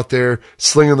Brady's out there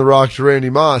slinging the rock to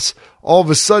Randy Moss. All of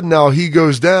a sudden now he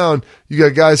goes down. You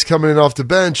got guys coming in off the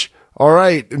bench. All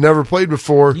right, never played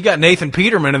before. You got Nathan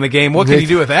Peterman in the game. What can you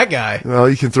do with that guy? Well,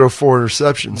 he can throw 4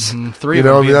 interceptions. 3 of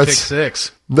them being pick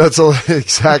 6. That's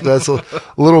exactly. That's a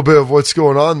little bit of what's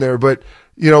going on there. But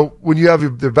when you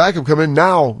have the backup come in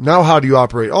now how do you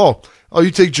operate? Oh, you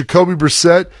take Jacoby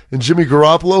Brissett and Jimmy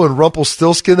Garoppolo and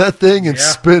Rumpelstiltskin that thing and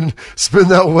spin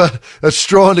that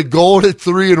straw into gold at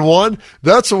 3-1.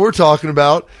 That's what we're talking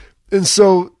about. And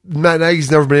so Matt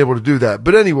Nagy's never been able to do that.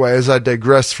 But anyway, as I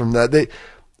digress from that,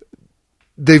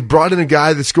 they've brought in a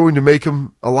guy that's going to make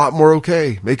him a lot more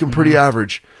okay, make him pretty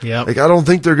average. Yeah. I don't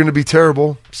think they're going to be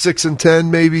terrible. 6-10,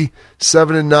 maybe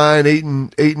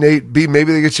 7-9, 8-8.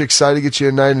 Maybe they get you excited, get you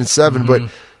a 9-7.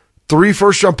 But 3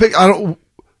 first-round pick.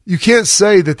 You can't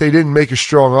say that they didn't make a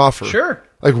strong offer. Sure.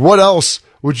 Like, what else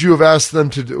would you have asked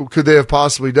them to do? Could they have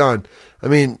possibly done? I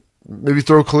mean, maybe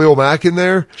throw Khalil Mack in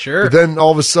there. Sure. But then all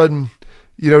of a sudden,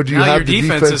 do you now have your the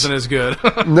defense isn't as good?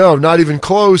 No, not even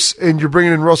close. And you're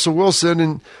bringing in Russell Wilson,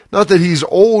 and not that he's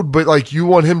old, but like you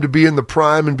want him to be in the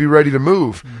prime and be ready to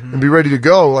move and be ready to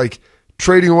go. Like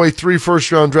trading away 3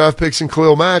 first-round draft picks and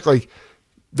Khalil Mack, like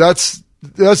that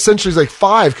essentially is like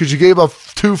 5 because you gave up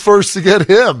 2 firsts to get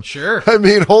him. Sure. I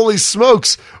mean, holy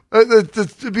smokes.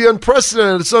 It'd be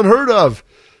unprecedented. It's unheard of.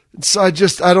 So I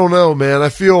don't know, man. I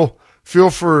don't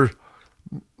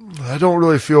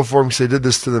really feel for them because they did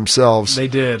this to themselves. They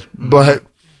did. But,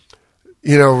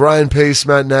 Ryan Pace,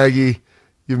 Matt Nagy,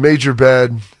 you've made your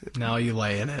bed. Now you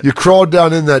lay in it. You crawled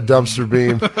down in that dumpster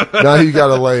beam. Now you got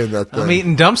to lay in that thing. I'm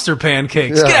eating dumpster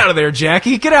pancakes. Yeah. Get out of there,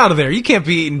 Jackie. Get out of there. You can't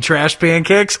be eating trash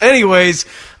pancakes. Anyways,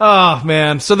 oh,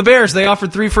 man. So the Bears, they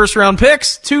offered 3 first-round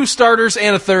picks, 2 starters,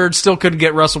 and a third. Still couldn't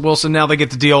get Russell Wilson. Now they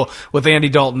get to deal with Andy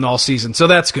Dalton all season. So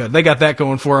that's good. They got that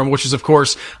going for them, which is, of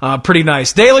course, pretty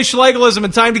nice. Daily Schlegalism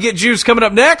and time to get juice coming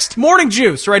up next. Morning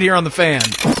Juice right here on The Fan.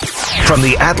 From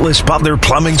the Atlas Butler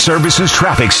Plumbing Services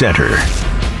Traffic Center.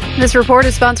 This report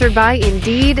is sponsored by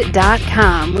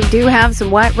Indeed.com. We do have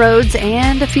some wet roads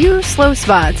and a few slow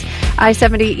spots.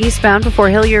 I-70 eastbound before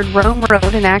Hilliard-Rome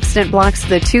Road, an accident blocks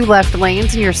the 2 left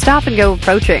lanes, and you're stop-and-go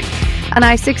approaching. On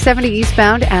I-670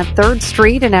 eastbound at 3rd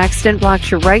Street, an accident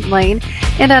blocks your right lane.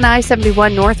 And on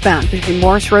I-71 northbound between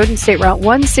Morse Road and State Route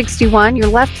 161, your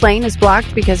left lane is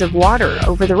blocked because of water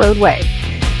over the roadway.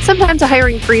 Sometimes a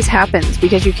hiring freeze happens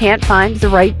because you can't find the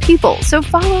right people. So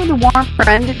follow the warm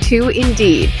trend to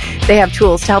Indeed. They have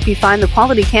tools to help you find the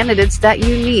quality candidates that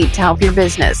you need to help your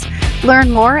business.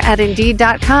 Learn more at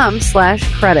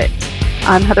Indeed.com/credit.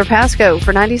 I'm Heather Pasco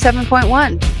for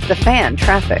 97.1, The Fan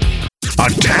Traffic.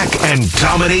 Attack and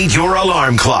dominate your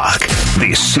alarm clock.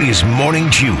 This is Morning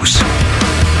Juice.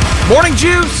 Morning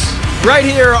Juice. Right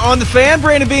here on The Fan,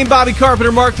 Brandon Beam, Bobby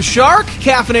Carpenter, Mark the Shark,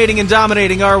 caffeinating and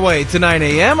dominating our way to 9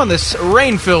 a.m. on this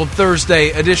rain-filled Thursday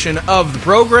edition of the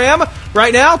program.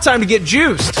 Right now, time to get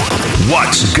juiced.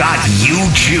 What's got you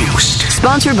juiced?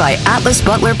 Sponsored by Atlas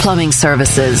Butler Plumbing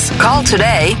Services. Call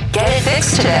today. Get it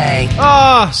fixed today.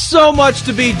 So much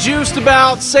to be juiced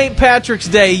about. St. Patrick's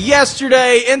Day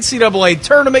yesterday. NCAA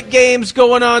tournament games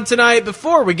going on tonight.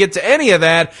 Before we get to any of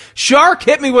that, Shark,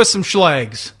 hit me with some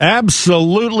schlegs.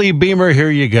 Absolutely, Beamer.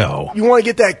 Here you go. You want to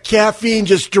get that caffeine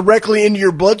just directly into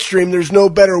your bloodstream. There's no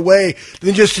better way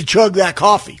than just to chug that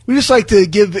coffee. We just like to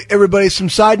give everybody some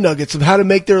side nuggets of how to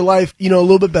make their life, a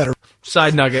little bit better.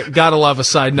 Side nugget. Gotta love a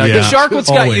side nugget. Yeah, Shark, what's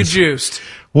got you always. juiced?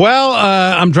 Well,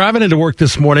 I'm driving into work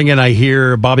this morning, and I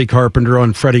hear Bobby Carpenter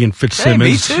on Freddie and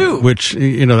Fitzsimmons. Hey, me too. Which,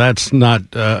 that's not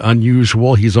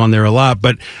unusual. He's on there a lot.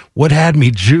 But what had me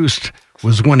juiced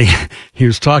was when he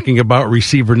was talking about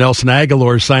receiver Nelson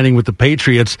Aguilar signing with the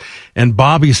Patriots, and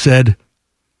Bobby said,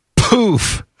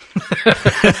 poof.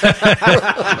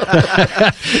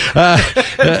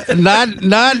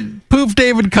 Not poof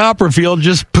David Copperfield,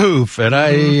 just poof. And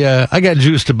I got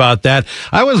juiced about that.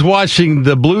 I was watching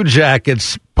the Blue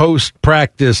Jackets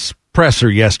post-practice presser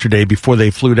yesterday before they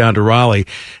flew down to Raleigh,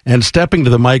 and stepping to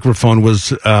the microphone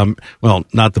was,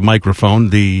 not the microphone,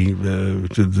 the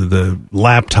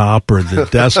laptop or the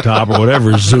desktop or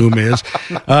whatever Zoom is.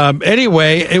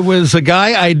 Anyway, it was a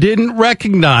guy I didn't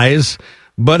recognize.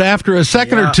 But after a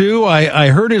second or two, I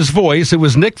heard his voice. It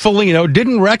was Nick Foligno.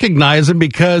 Didn't recognize him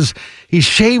because he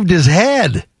shaved his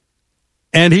head.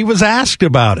 And he was asked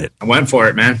about it. I went for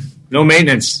it, man. No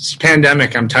maintenance. It's a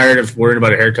pandemic. I'm tired of worrying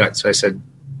about a haircut. So I said,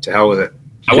 to hell with it.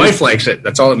 My wife likes it.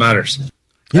 That's all that matters.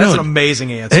 That's an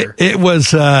amazing answer. It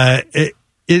was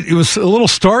it was a little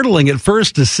startling at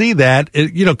first to see that.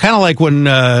 Kind of like when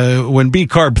B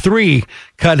Carb 3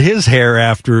 cut his hair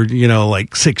after,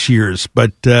 6 years.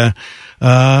 But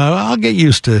I'll get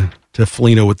used to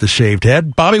Foligno with the shaved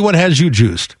head. Bobby, what has you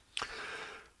juiced?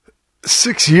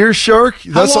 6 years, Shark?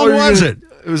 How long was it?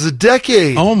 It was a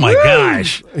decade. Oh my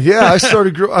gosh! Yeah, I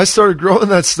started growing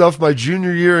that stuff my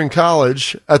junior year in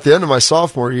college. At the end of my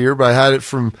sophomore year, but I had it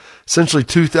from essentially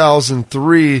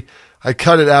 2003. I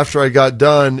cut it after I got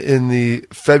done in the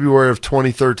February of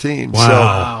 2013.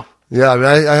 Wow. So, yeah,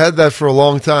 I had that for a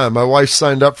long time. My wife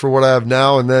signed up for what I have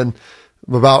now, and then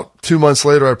about 2 months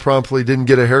later, I promptly didn't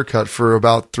get a haircut for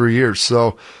about 3 years.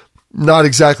 So, not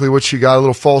exactly what she got, a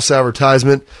little false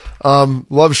advertisement.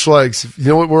 Love schlegs. You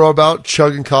know what we're all about?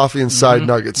 Chugging coffee and side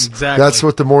nuggets. Exactly. That's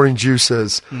what the morning juice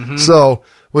is. So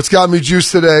what's got me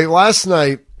juiced today? Last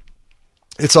night,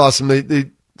 it's awesome. They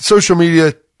social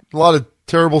media, a lot of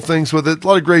terrible things with it, a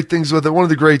lot of great things with it. One of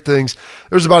the great things,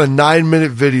 there's about a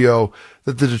 9-minute video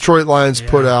that the Detroit Lions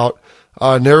put out,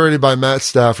 narrated by Matt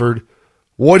Stafford,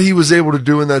 what he was able to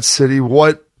do in that city,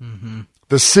 what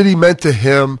the city meant to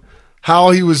him,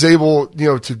 how he was able,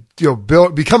 to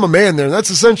become a man there. And that's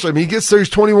essentially, he gets there, he's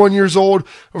 21 years old.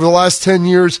 Over the last 10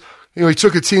 years, he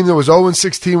took a team that was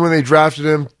 0-16 when they drafted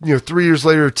him, 3 years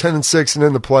later, 10-6 and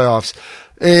in the playoffs.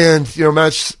 And,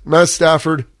 Matt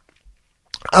Stafford,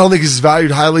 I don't think he's valued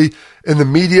highly in the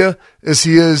media as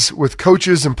he is with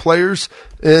coaches and players,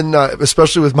 and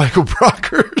especially with Michael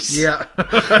Brockers. Yeah.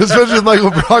 Especially with Michael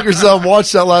Brockers. I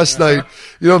watched that last night.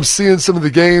 I'm seeing some of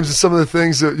the games and some of the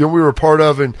things that we were a part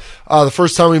of. And the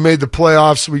first time we made the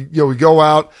playoffs, we go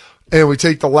out and we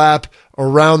take the lap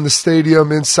around the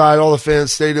stadium, inside. All the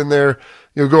fans stayed in there.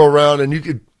 Go around, and you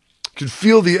could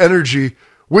feel the energy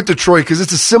with Detroit, because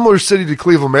it's a similar city to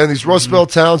Cleveland, man. These Rust Belt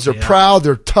towns, they're proud,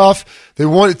 they're tough. They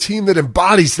want a team that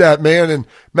embodies that, man, and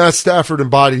Matt Stafford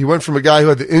embodied. He went from a guy who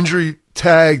had the injury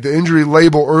tag, the injury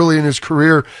label early in his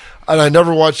career, and I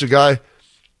never watched a guy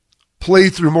play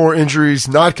through more injuries,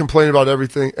 not complain about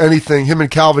anything. Him and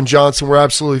Calvin Johnson were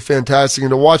absolutely fantastic,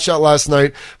 and to watch that last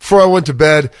night, before I went to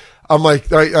bed, I'm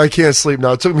like, I can't sleep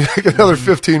now. It took me like another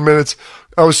 15 minutes.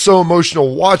 I was so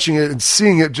emotional watching it and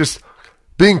seeing it, just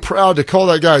being proud to call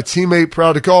that guy a teammate,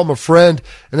 proud to call him a friend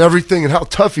and everything, and how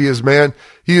tough he is, man.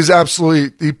 He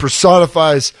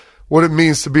personifies what it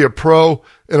means to be a pro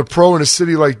in a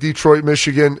city like Detroit,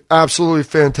 Michigan. Absolutely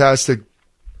fantastic.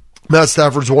 Matt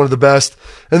Stafford's one of the best.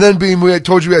 And then I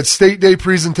told you we had State Day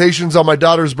presentations on my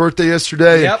daughter's birthday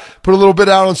yesterday. Yep. put a little bit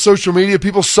out on social media.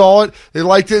 People saw it. They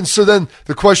liked it. And so then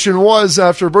the question was,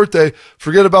 after her birthday,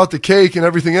 forget about the cake and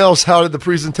everything else. How did the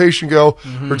presentation go?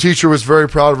 Mm-hmm. Her teacher was very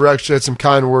proud of her. Actually had some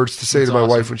kind words to say to my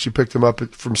wife when she picked him up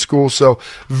from school. So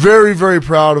very, very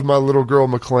proud of my little girl,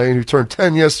 McLean, who turned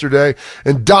 10 yesterday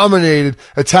and dominated,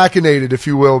 attackinated, if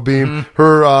you will, Beam,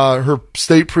 her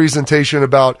state presentation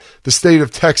about the state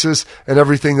of Texas and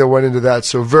everything that went into that.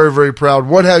 So very, very proud.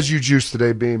 What has you juiced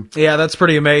today, Beam? Yeah, that's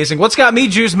pretty amazing. What's got me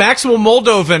juiced? Maxwell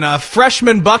Moldovan, a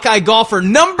freshman Buckeye golfer,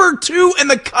 number 2 in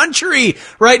the country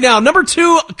right now. Number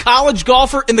 2 college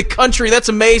golfer in the country. That's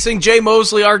amazing. Jay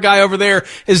Mosley, our guy over there,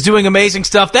 is doing amazing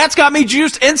stuff. That's got me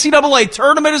juiced. NCAA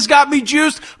tournament has got me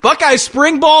juiced. Buckeye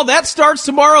spring ball, that starts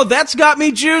tomorrow. That's got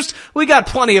me juiced. We got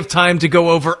plenty of time to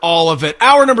go over all of it.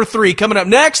 Hour number 3 coming up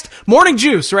next. Morning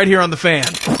Juice right here on The Fan.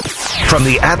 From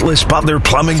the Atlas Butler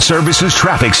Plumbing Services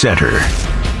Traffic Center.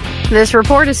 This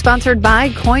report is sponsored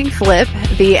by Coin Flip.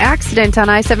 The accident on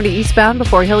I-70 eastbound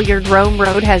before Hilliard-Rome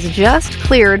Road has just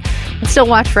cleared. Still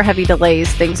watch for heavy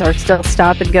delays. Things are still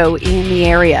stop and go in the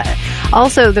area.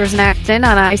 Also, there's an accident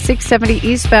on I-670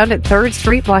 eastbound at 3rd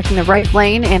Street blocking the right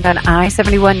lane, and on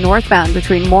I-71 northbound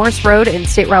between Morse Road and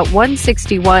State Route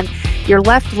 161. Your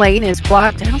left lane is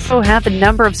blocked. I also have a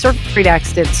number of Circuit Street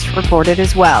accidents reported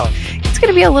as well. It's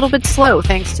going to be a little bit slow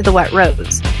thanks to the wet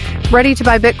roads. Ready to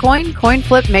buy Bitcoin?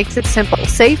 CoinFlip makes it simple,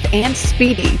 safe, and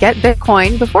speedy. Get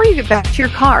Bitcoin before you get back to your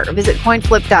car. Visit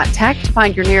coinflip.tech to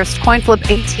find your nearest CoinFlip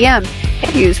ATM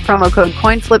and use promo code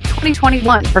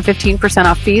CoinFlip2021 for 15%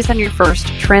 off fees on your first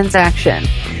transaction.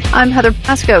 I'm Heather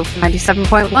Pasco from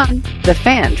 97.1, The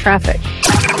Fan Traffic.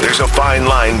 There's a fine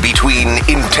line between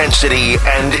intensity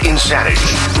and insanity.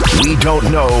 We don't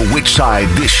know which side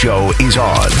this show is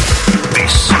on.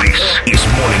 This is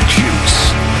Morning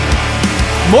Juice.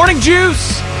 Morning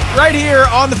Juice, right here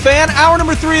on The Fan. Hour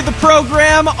number 3 of the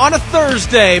program on a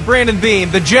Thursday. Brandon Beam,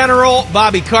 the General,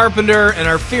 Bobby Carpenter, and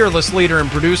our fearless leader and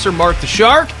producer, Mark the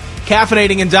Shark,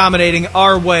 caffeinating and dominating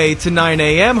our way to 9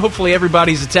 a.m. Hopefully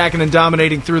everybody's attacking and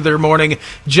dominating through their morning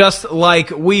just like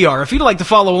we are. If you'd like to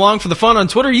follow along for the fun on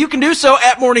Twitter, you can do so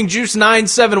at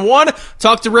MorningJuice971.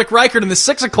 Talk to Rick Ricart in the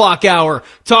 6 o'clock hour.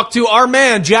 Talk to our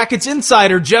man, Jackets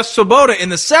Insider Jeff Svoboda in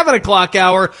the 7 o'clock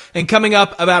hour. And coming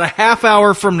up about a half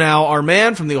hour from now, our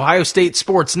man from the Ohio State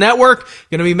Sports Network,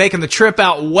 going to be making the trip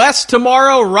out west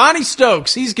tomorrow, Ron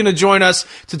Stokes. He's going to join us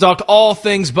to talk all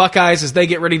things Buckeyes as they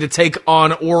get ready to take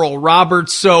on Oral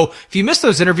Roberts. So if you missed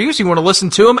those interviews, you want to listen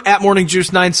to them, at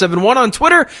MorningJuice971 on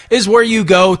Twitter is where you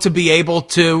go to be able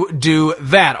to do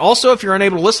that. Also, if you're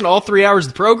unable to listen to all 3 hours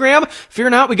of the program, fear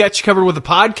not, we got you covered with a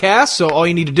podcast. So all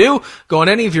you need to do, go on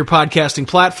any of your podcasting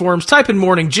platforms, type in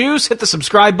Morning Juice, hit the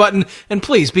subscribe button, and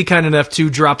please be kind enough to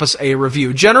drop us a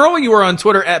review. General, you are on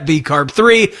Twitter at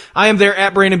BCarb3. I am there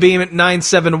at Brandon Beam at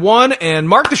 971, and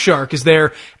Mark the Shark is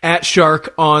there at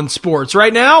Shark on Sports.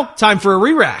 Right now, time for a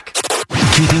re-rack.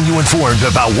 Keeping you informed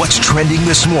about what's trending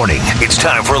this morning. It's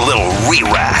time for a little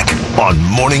re-rack on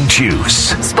Morning Juice.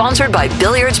 Sponsored by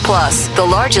Billiards Plus, the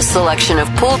largest selection of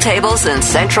pool tables in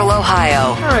Central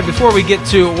Ohio. All right, before we get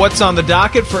to what's on the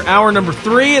docket for hour number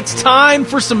 3, it's time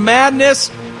for some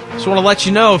madness. Just want to let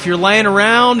you know, if you're laying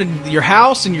around in your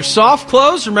house in your soft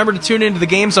clothes, remember to tune into the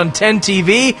games on 10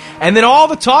 TV, and then all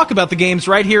the talk about the games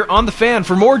right here on The Fan.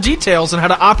 For more details on how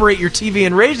to operate your TV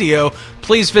and radio,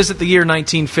 please visit the year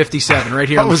 1957 right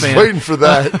here on The Fan. I was waiting for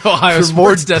that. Ohio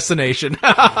Sports destination.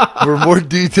 For more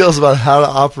details about how to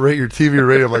operate your TV and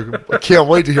radio, I'm like, I can't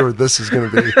wait to hear what this is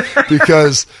going to be.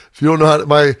 Because if you don't know how to,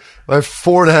 my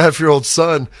 4.5-year-old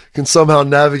son can somehow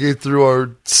navigate through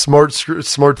our smart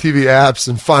TV apps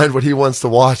and find what he wants to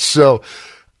watch. So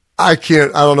I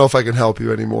don't know if I can help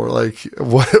you anymore. Like,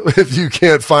 what if you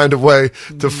can't find a way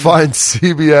to find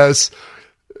CBS?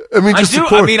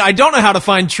 I don't know how to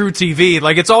find True TV.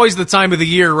 Like, it's always the time of the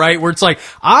year, right, where it's like,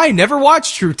 I never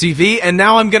watched True TV, and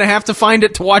now I'm going to have to find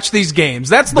it to watch these games.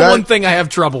 That's the one thing I have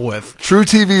trouble with. True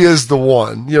TV is the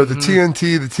one. You know, the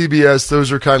TNT, the TBS,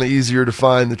 those are kind of easier to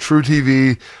find. The True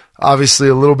TV, obviously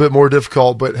a little bit more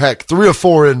difficult, but heck, 3 or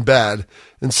 4 in bad.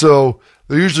 And so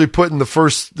they're usually putting the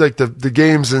first, like the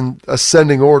games in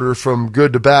ascending order from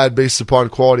good to bad based upon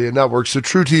quality of network. So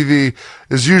True TV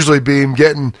is usually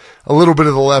getting a little bit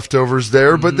of the leftovers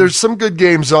there, but there's some good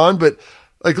games on. But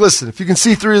like, listen, if you can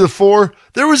see 3 of the 4,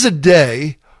 there was a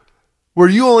day where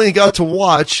you only got to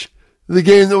watch the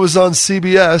game that was on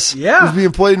CBS. Yeah. Was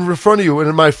being played in front of you.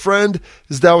 And my friend,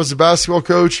 his dad was a basketball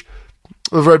coach,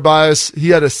 live right by us. He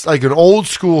had an old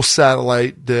school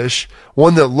satellite dish,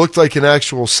 one that looked like an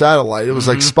actual satellite. It was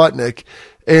like Sputnik,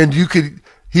 and he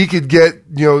could get,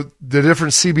 you know, the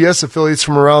different CBS affiliates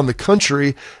from around the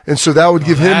country, and so that would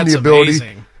give him the ability.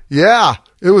 Amazing. Yeah,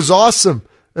 It was awesome.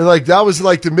 And like that was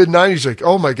like the mid-90s, like,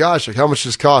 oh my gosh, like how much does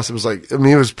this cost? It was like, I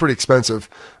mean, it was pretty expensive.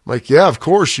 I'm like, yeah, of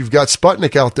course, you've got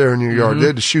Sputnik out there in your yard. They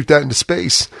had to shoot that into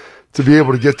space to be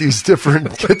able to get these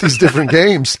different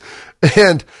games.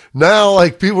 And now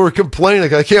like people are complaining,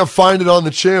 like I can't find it on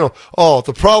the channel. Oh,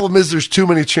 the problem is there's too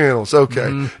many channels. Okay.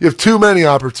 You have too many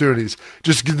opportunities.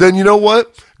 Just then, you know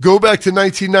what? Go back to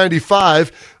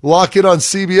 1995, lock it on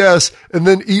CBS, and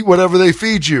then eat whatever they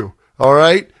feed you. All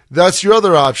right? That's your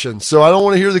other option. So I don't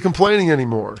want to hear the complaining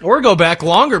anymore. Or go back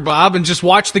longer, Bob, and just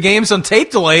watch the games on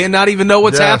tape delay and not even know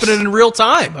what's happening in real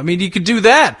time. I mean, you could do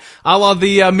that, a la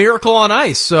the Miracle on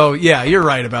Ice. So, yeah, you're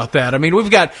right about that. I mean,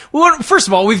 first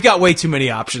of all, we've got way too many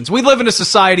options. We live in a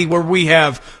society where we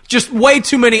have just way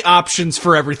too many options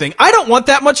for everything. I don't want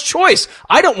that much choice.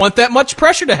 I don't want that much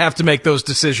pressure to have to make those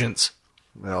decisions.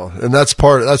 Well, and that's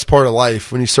part of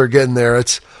life. When you start getting there,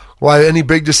 it's why any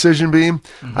big decision, Beam,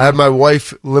 I had my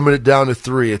wife limit it down to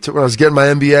 3. It took when I was getting my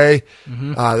MBA,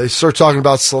 they start talking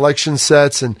about selection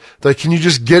sets, and they're like, can you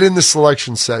just get in the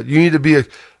selection set? You need to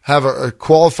have a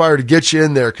qualifier to get you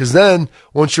in there, because then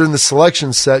once you're in the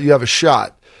selection set, you have a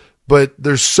shot. But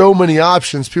there's so many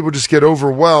options, people just get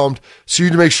overwhelmed. So you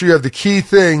need to make sure you have the key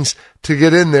things to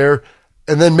get in there,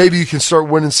 and then maybe you can start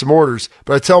winning some orders.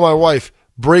 But I tell my wife,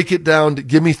 break it down to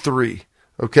give me 3.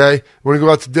 Okay? Want to go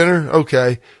out to dinner?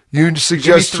 Okay. You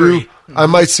suggest 2. I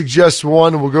might suggest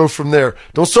 1, and we'll go from there.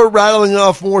 Don't start rattling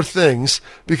off more things,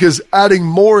 because adding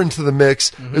more into the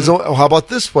mix is, oh, how about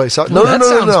this place? No. That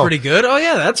sounds pretty good. Oh,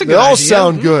 yeah, that's a good idea. They all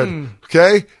sound good.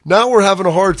 Okay? Now we're having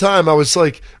a hard time. I was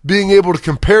like being able to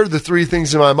compare the 3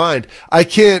 things in my mind. I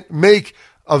can't make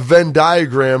a Venn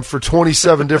diagram for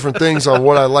 27 different things on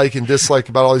what I like and dislike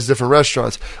about all these different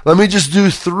restaurants. Let me just do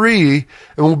 3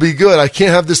 and we'll be good. I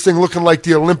can't have this thing looking like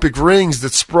the Olympic rings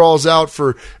that sprawls out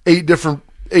for 80 different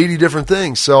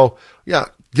things. So yeah,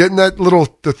 getting the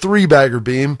 3-bagger,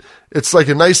 Beam. It's like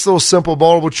a nice little simple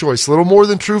multiple choice. A little more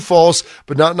than true false,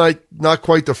 but not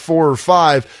quite the 4 or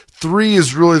 5. 3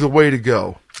 is really the way to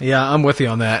go. Yeah, I'm with you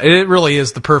on that. It really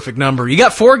is the perfect number. You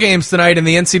got 4 games tonight in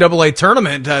the NCAA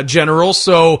tournament, General.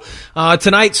 So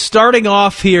tonight, starting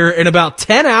off here in about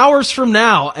 10 hours from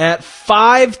now at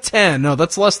 5:10. No,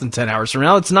 that's less than 10 hours from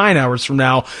now. It's 9 hours from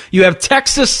now. You have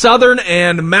Texas Southern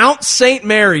and Mount St.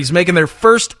 Mary's making their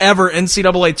first ever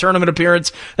NCAA tournament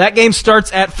appearance. That game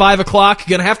starts at 5 o'clock.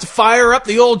 You're going to have to fire up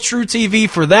the old True TV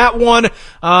for that one.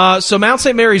 So Mount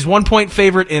St. Mary's 1-point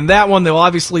favorite in that one. They'll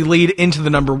obviously lead into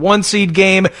the number 1 seed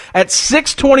game. At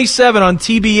 6:27 on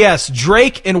TBS,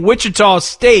 Drake and Wichita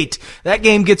State. That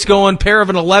game gets going. Pair of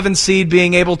an 11 seed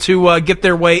being able to get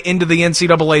their way into the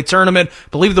NCAA tournament. I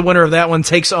believe the winner of that one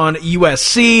takes on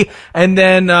USC. And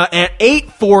then at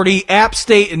 8:40, App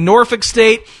State and Norfolk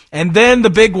State. And then the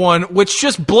big one, which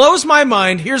just blows my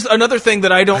mind. Here's another thing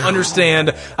that I don't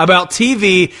understand about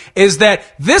TV, is that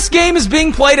this game is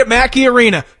being played at Mackey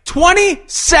Arena.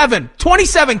 27,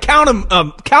 count them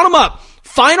up.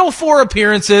 Final 4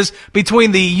 appearances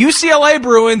between the UCLA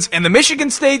Bruins and the Michigan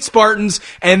State Spartans,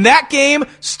 and that game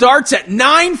starts at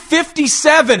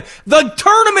 9:57. The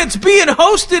tournament's being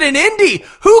hosted in Indy.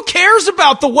 Who cares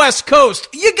about the West Coast?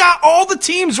 You got all the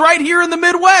teams right here in the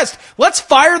Midwest. Let's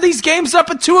fire these games up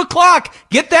at 2 o'clock.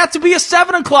 Get that to be a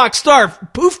 7 o'clock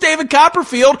start. Poof, David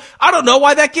Copperfield. I don't know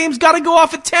why that game's got to go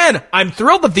off at 10. I'm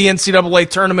thrilled that the NCAA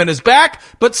tournament is back,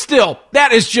 but still,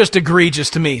 that is just egregious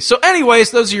to me. So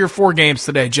anyways, those are your 4 games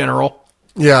today, General.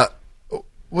 Yeah.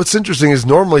 What's interesting is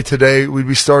normally today we'd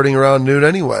be starting around noon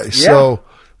anyway. Yeah. So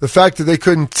the fact that they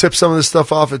couldn't tip some of this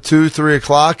stuff off at 2, 3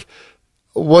 o'clock,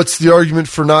 what's the argument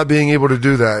for not being able to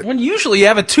do that? Well, usually you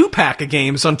have a 2-pack of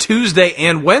games on Tuesday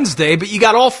and Wednesday, but you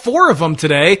got all 4 of them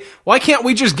today. Why can't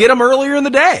we just get them earlier in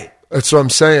the day? That's what I'm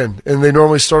saying. And they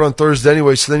normally start on Thursday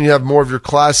anyway, so then you have more of your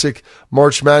classic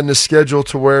March Madness schedule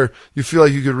to where you feel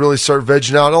like you could really start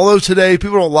vegging out. Although today,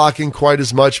 people don't lock in quite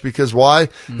as much because why?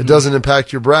 It doesn't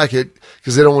impact your bracket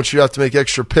because they don't want you to have to make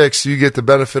extra picks, so you get the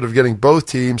benefit of getting both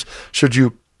teams should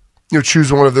you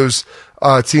choose one of those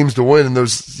teams to win in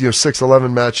those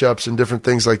 6-11 matchups and different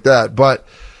things like that. But,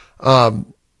 yeah,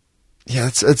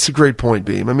 it's a great point,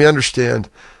 Beam. I mean, I understand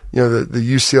the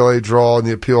UCLA draw and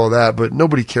the appeal of that, but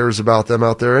nobody cares about them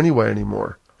out there anyway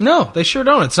anymore. No, they sure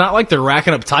don't. It's not like they're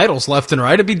racking up titles left and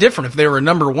right. It'd be different if they were a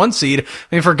number 1 seed.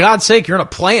 I mean, for God's sake, you're in a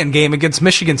play-in game against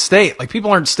Michigan State. Like, people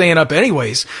aren't staying up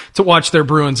anyways to watch their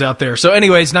Bruins out there. So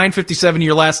anyways, 9:57,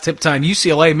 your last tip time.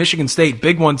 UCLA, Michigan State,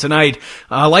 big one tonight.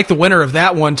 I like the winner of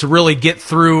that one to really get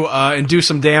through and do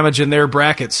some damage in their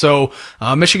bracket. So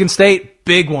Michigan State,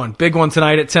 Big one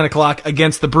tonight at 10 o'clock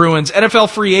against the Bruins. NFL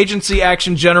free agency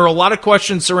action, General. A lot of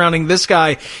questions surrounding this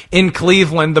guy in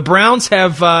Cleveland. The Browns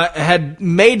have had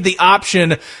made the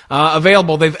option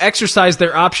available. They've exercised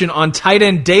their option on tight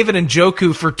end David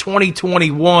Njoku for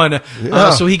 2021.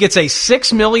 So he gets a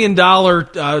 $6 million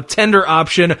tender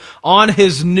option on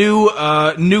his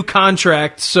new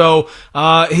contract. So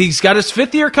he's got his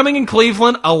 5th year coming in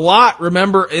Cleveland. A lot,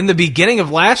 remember, in the beginning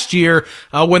of last year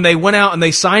when they went out and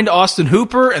they signed Austin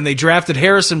Hooper and they drafted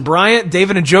Harrison Bryant.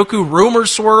 David Njoku,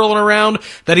 rumors swirling around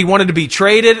that he wanted to be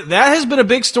traded. That has been a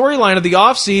big storyline of the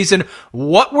offseason.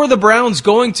 What were the Browns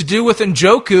going to do with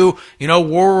Njoku?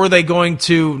 Were they going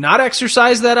to not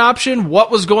exercise that option?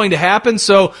 What was going to happen?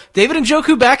 So David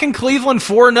Njoku back in Cleveland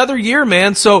for another year,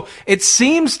 man. So it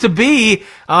seems to be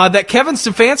that Kevin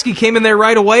Stefanski came in there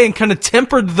right away and kind of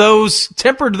tempered those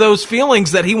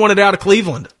feelings that he wanted out of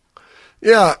Cleveland.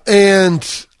 Yeah,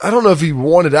 and I don't know if he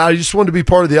wanted out. He just wanted to be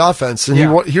part of the offense. And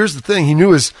here's the thing. He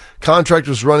knew his contract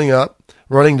was running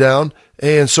down,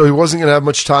 and so he wasn't going to have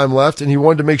much time left, and he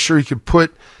wanted to make sure he could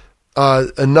put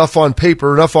enough on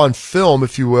paper, enough on film,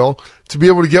 if you will, to be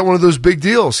able to get one of those big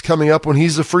deals coming up when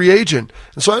he's a free agent.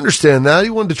 And so I understand that.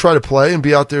 He wanted to try to play and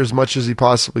be out there as much as he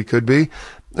possibly could be.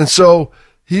 And so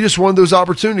he just wanted those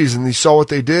opportunities, and he saw what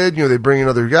they did. They bring in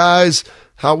other guys.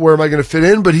 Where am I going to fit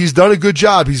in? But he's done a good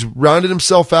job. He's rounded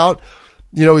himself out.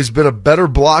 He's been a better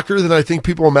blocker than I think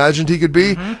people imagined he could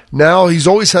be. Mm-hmm. Now, he's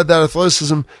always had that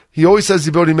athleticism. He always has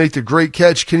the ability to make the great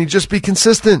catch. Can he just be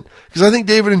consistent? Because I think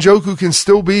David Njoku can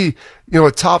still be,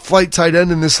 a top flight tight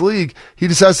end in this league. He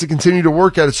just has to continue to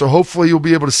work at it. So hopefully you'll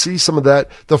be able to see some of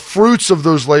the fruits of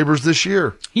those labors this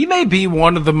year. He may be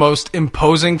one of the most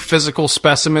imposing physical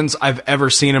specimens I've ever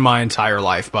seen in my entire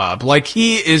life, Bob. Like,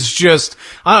 he is just,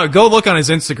 go look on his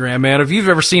Instagram, man. If you've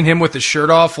ever seen him with his shirt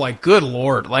off, good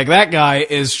Lord. That guy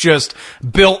is just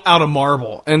built out of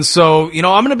marble. And so, I'm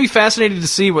going to be fascinated to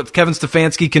see what Kevin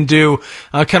Stefanski can do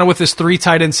kind of with this 3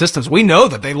 tight end systems. We know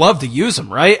that they love to use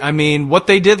them, right? I mean, what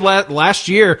they did last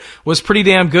year was pretty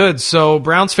damn good. So,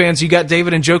 Browns fans, you got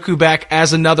David Njoku back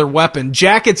as another weapon.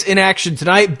 Jackets in action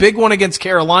tonight. Big one against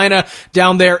Carolina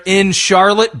down there in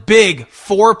Charlotte. Big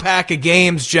 4-pack of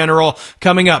games, General,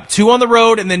 coming up. 2 on the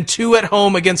road and then 2 at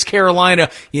home against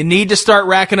Carolina. You need to start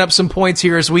racking up some points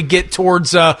here as we get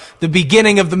towards the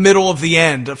beginning of the middle of the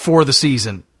end for the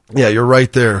season. Yeah, you're right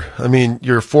there. I mean,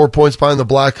 you're 4 points behind the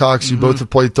Blackhawks. You both have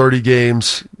played 30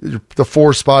 games. The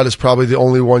 4 spot is probably the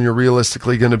only one you're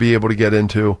realistically going to be able to get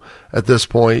into at this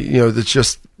point. It's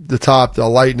just the top, the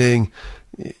Lightning,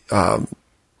 the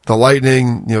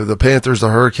Panthers, the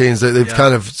Hurricanes. They've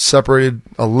kind of separated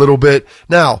a little bit.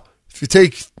 Now, if you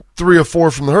take 3 or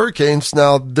 4 from the Hurricanes,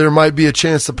 now there might be a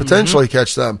chance to potentially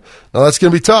catch them. Now, that's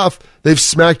going to be tough. They've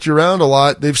smacked you around a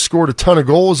lot. They've scored a ton of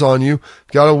goals on you.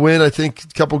 Got a win, I think, a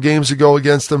couple games ago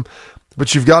against them.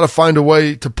 But you've got to find a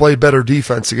way to play better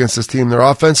defense against this team. They're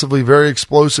offensively very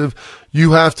explosive.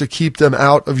 You have to keep them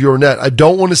out of your net. I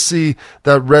don't want to see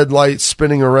that red light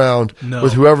spinning around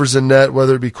with whoever's in net,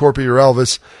 whether it be Corpy or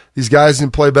Elvis. These guys can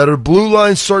play better. Blue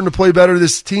line's starting to play better.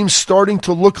 This team's starting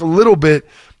to look a little bit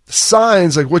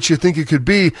signs like what you think it could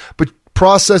be, but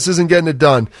process isn't getting it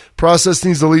done. Process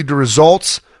needs to lead to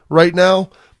results right now,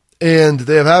 and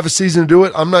they have half a season to do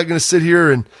it. I'm not going to sit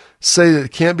here and say that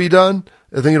it can't be done.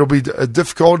 I think it'll be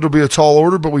difficult. It'll be a tall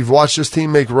order, but we've watched this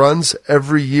team make runs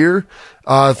every year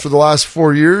for the last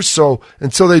 4 years. So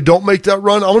until they don't make that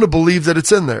run, I'm going to believe that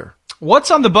it's in there.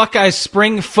 What's on the Buckeyes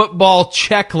spring football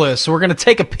checklist? We're going to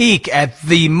take a peek at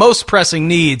the most pressing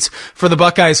needs for the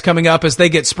Buckeyes coming up as they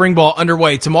get spring ball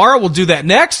underway tomorrow. We'll do that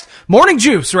next. Morning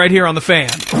Juice right here on The Fan.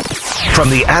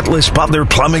 From the Atlas Butler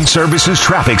Plumbing Services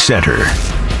Traffic Center.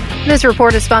 This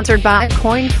report is sponsored by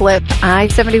Coin Flip.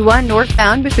 I-71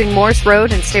 northbound between Morse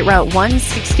Road and State Route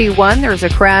 161. There's a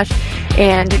crash,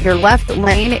 and your left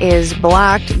lane is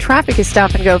blocked. Traffic is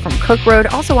stop and go from Cook Road.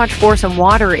 Also watch for some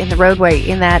water in the roadway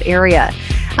in that area.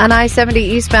 On I-70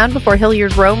 eastbound before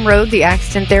Hilliard-Rome Road, the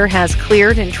accident there has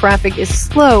cleared and traffic is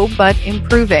slow but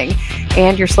improving.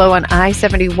 And you're slow on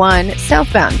I-71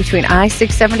 southbound between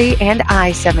I-670 and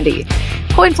I-70.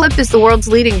 CoinFlip is the world's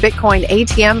leading Bitcoin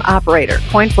ATM operator.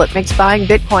 CoinFlip makes buying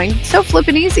Bitcoin so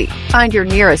flippin' easy. Find your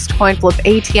nearest CoinFlip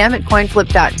ATM at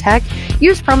coinflip.tech.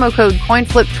 Use promo code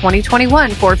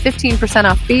CoinFlip2021 for 15%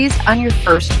 off fees on your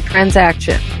first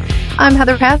transaction. I'm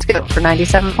Heather Pasco for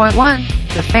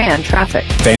 97.1, The Fan Traffic.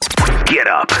 Get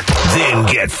up, then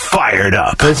get fired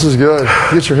up. This is good.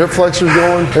 Get your hip flexors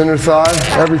going, inner thigh,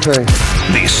 everything.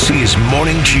 This is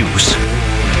Morning Juice.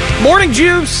 Morning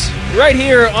Juice, right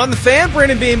here on The Fan.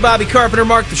 Brandon Beam, Bobby Carpenter,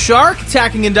 Mark the Shark,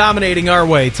 attacking and dominating our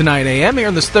way to 9 a.m. here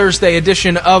on this Thursday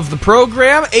edition of the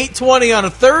program. 8:20 on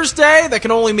a Thursday. That can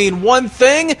only mean one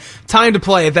thing. Time to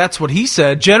play That's What He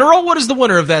Said. General, what is the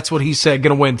winner of That's What He Said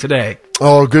going to win today?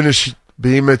 Oh, goodness,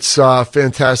 Beam. It's a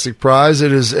fantastic prize.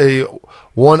 It is a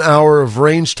 1 hour of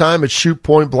range time at Shoot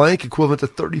Point Blank, equivalent to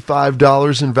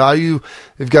 $35 in value.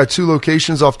 They've got 2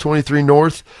 locations off 23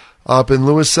 North. Up in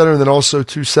Lewis Center, and then also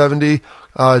 270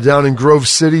 down in Grove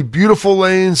City. Beautiful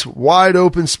lanes, wide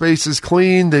open spaces,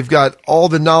 clean. They've got all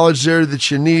the knowledge there that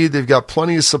you need. They've got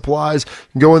plenty of supplies.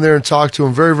 You can go in there and talk to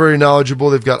them. Very, very knowledgeable.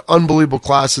 They've got unbelievable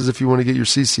classes if you want to get your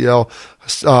CCL,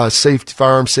 safety,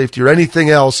 firearm safety, or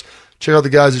anything else. Check out the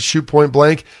guys at Shoot Point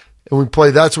Blank. And we play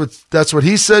That's What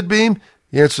He Said, Beam.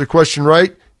 You answer the question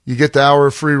right, you get the hour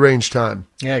of free range time.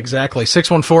 Yeah, exactly.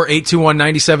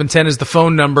 614-821-9710 is the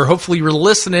phone number. Hopefully you're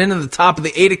listening at the top of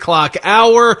the 8 o'clock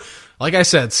hour. Like I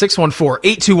said,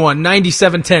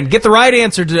 614-821-9710. Get the right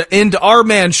answer into our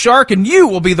man Shark, and you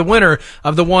will be the winner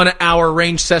of the 1 hour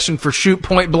range session for Shoot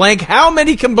Point Blank. How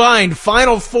many combined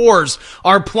Final Fours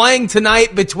are playing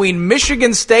tonight between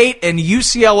Michigan State and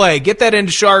UCLA? Get that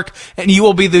into Shark, and you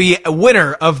will be the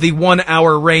winner of the 1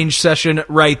 hour range session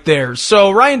right there.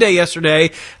 So Ryan Day yesterday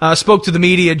spoke to the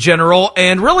media, General,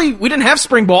 and really we didn't have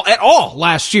spring ball at all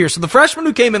last year. So the freshmen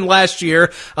who came in last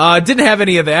year didn't have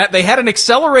any of that. They had an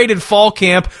accelerated fall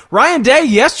camp. Ryan Day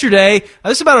yesterday,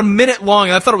 this is about a minute long,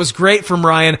 and I thought it was great from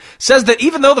Ryan, says that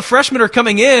even though the freshmen are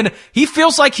coming in, he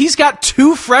feels like he's got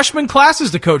 2 freshman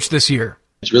classes to coach this year.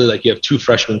 It's really like you have 2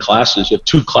 freshman classes. You have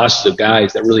 2 classes of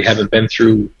guys that really haven't been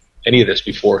through any of this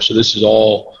before. So this is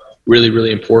all really,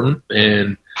 really important.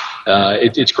 And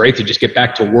it's great to just get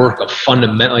back to work of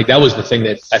fundamental. Like that was the thing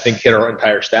that I think hit our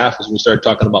entire staff as we started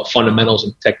talking about fundamentals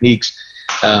and techniques.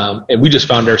 And we just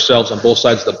found ourselves on both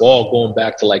sides of the ball going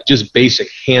back to like just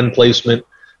basic hand placement,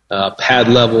 pad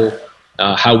level,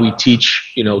 how we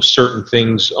teach, certain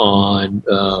things on,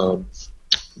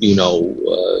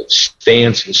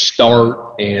 stance and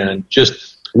start, and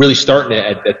just really starting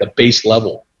at the base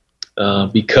level.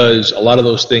 Because a lot of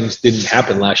those things didn't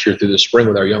happen last year through the spring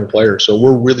with our young players. So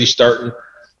we're really starting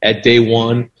at day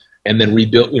one and then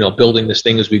building this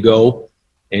thing as we go.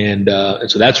 And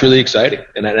so that's really exciting.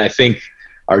 And I think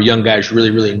our young guys really,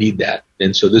 really need that.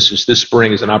 And so this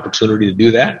spring is an opportunity to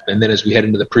do that. And then as we head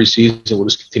into the preseason, we'll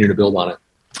just continue to build on it.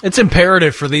 It's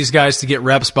imperative for these guys to get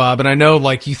reps, Bob. And I know,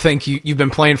 like, you think you've been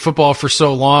playing football for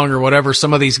so long or whatever.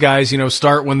 Some of these guys,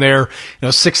 start when they're,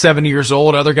 6, 7 years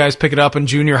old. Other guys pick it up in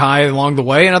junior high along the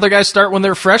way. And other guys start when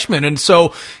they're freshmen. And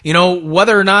so,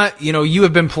 whether or not, you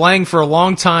have been playing for a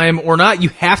long time or not, you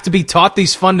have to be taught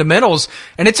these fundamentals.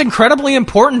 And it's incredibly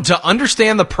important to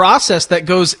understand the process that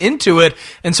goes into it.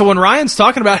 And so when Ryan's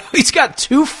talking about he's got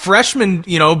 2 freshmen,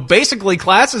 basically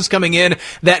classes coming in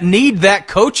that need that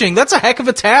coaching, that's a heck of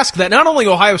a task that not only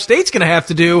Ohio State's going to have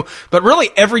to do, but really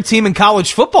every team in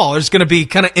college football is going to be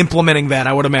kind of implementing that,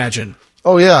 I would imagine.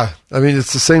 Oh, yeah. I mean,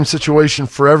 it's the same situation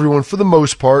for everyone for the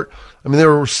most part. I mean,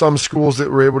 there were some schools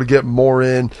that were able to get more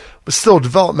in, but still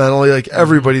developmentally, like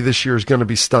everybody this year is going to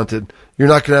be stunted. You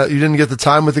didn't get the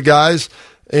time with the guys,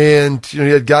 and you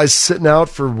had guys sitting out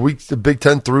for weeks, the Big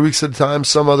Ten 3 weeks at a time,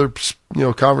 some other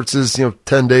conferences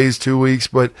 10 days, 2 weeks,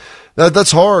 but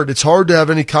that's hard. It's hard to have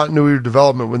any continuity of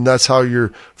development when that's how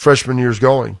your freshman year's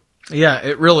going. Yeah,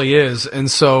 it really is. And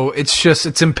so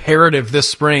it's imperative this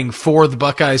spring for the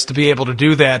Buckeyes to be able to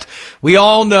do that. We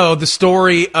all know the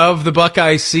story of the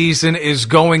Buckeye season is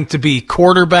going to be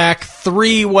quarterback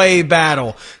 3-way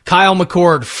battle. Kyle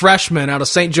McCord, freshman out of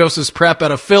St. Joseph's Prep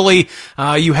out of Philly.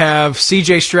 You have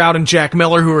CJ Stroud and Jack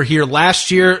Miller who were here last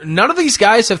year. None of these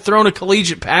guys have thrown a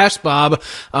collegiate pass, Bob.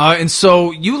 And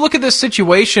so you look at this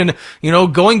situation,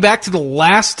 going back to the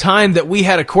last time that we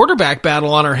had a quarterback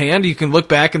battle on our hand, you can look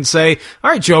back and say, all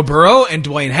right, Joe Burrow and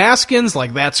Dwayne Haskins,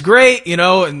 like that's great,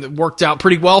 and it worked out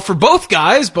pretty well for both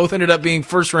guys. Both ended up being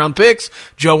first-round picks.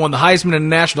 Joe won the Heisman and a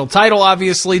national title,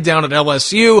 obviously, down at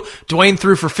LSU. Dwayne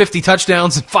threw for 50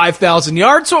 touchdowns and 5,000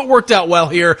 yards, so it worked out well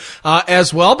here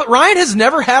as well. But Ryan has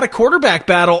never had a quarterback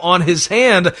battle on his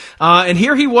hand, and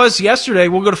here he was yesterday.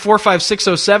 We'll go to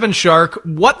 45607, Shark,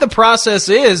 what the process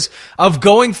is of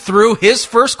going through his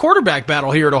first quarterback battle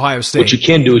here at Ohio State. What you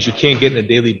can do is you can't get in a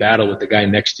daily battle with the guy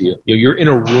next to you. You're in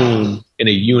a room, in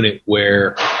a unit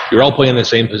where you're all playing the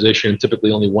same position,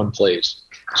 typically only one plays.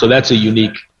 So that's a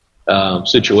unique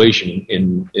situation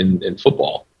in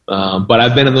football. But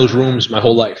I've been in those rooms my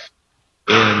whole life.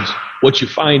 And what you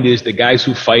find is the guys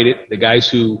who fight it, the guys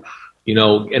who,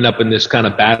 end up in this kind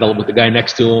of battle with the guy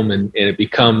next to them, and it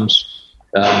becomes,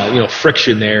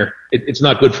 friction there. It's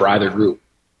not good for either group.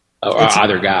 or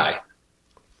either guy.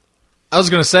 I was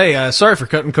going to say, sorry for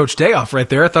cutting Coach Day off right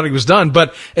there. I thought he was done.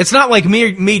 But it's not like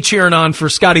me cheering on for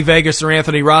Scotty Vegas or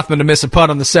Anthony Rothman to miss a putt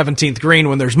on the 17th green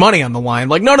when there's money on the line.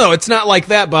 Like, no, it's not like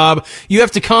that, Bob. You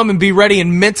have to come and be ready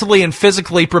and mentally and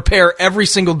physically prepare every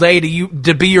single day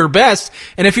to be your best.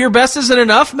 And if your best isn't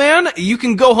enough, man, you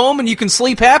can go home and you can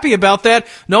sleep happy about that,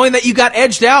 knowing that you got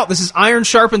edged out. This is iron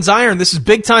sharpens iron. This is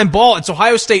big-time ball. It's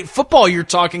Ohio State football you're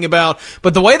talking about.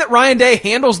 But the way that Ryan Day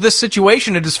handles this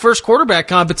situation at his first quarterback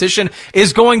competition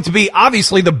is going to be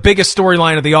obviously the biggest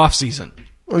storyline of the offseason.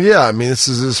 Well, yeah, I mean, this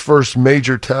is his first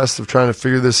major test of trying to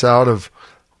figure this out of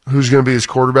who's going to be his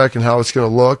quarterback and how it's going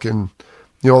to look and,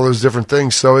 all those different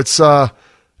things. So it's an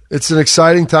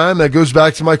exciting time. That goes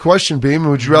back to my question, Beam.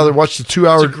 Would you rather watch the 2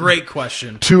 hour? It's a great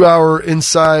question. 2 hour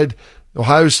inside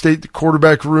Ohio State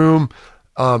quarterback room,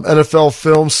 NFL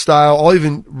film style? I'll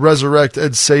even resurrect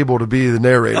Ed Sable to be the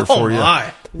narrator for you.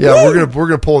 My. Yeah, we're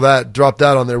gonna pull that, drop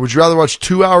that on there. Would you rather watch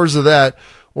 2 hours of that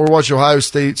or watch Ohio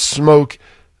State smoke,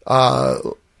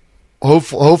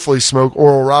 hopefully smoke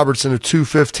Oral Roberts in a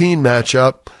 2:15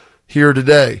 matchup here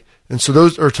today? And so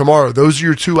tomorrow. Those are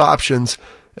your two options.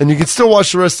 And you can still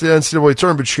watch the rest of the NCAA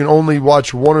tournament, but you can only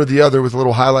watch one or the other with a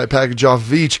little highlight package off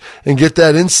of each and get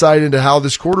that insight into how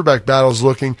this quarterback battle is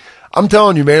looking. I'm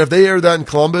telling you, man, if they aired that in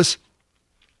Columbus,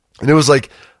 and it was like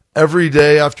every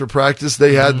day after practice,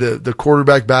 they had the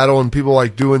quarterback battle and people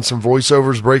like doing some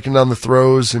voiceovers, breaking down the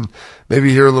throws, and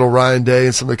maybe hear a little Ryan Day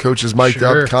and some of the coaches mic'd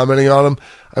up commenting on them.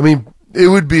 I mean, it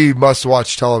would be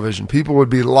must-watch television. People would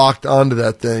be locked onto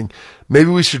that thing. Maybe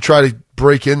we should try to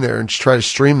break in there and try to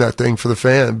stream that thing for the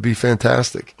fan. It'd be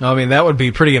fantastic. I mean, that would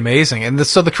be pretty amazing. And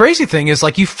so the crazy thing is,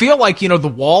 like, you feel like, the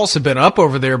walls have been up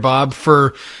over there, Bob,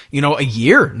 for, a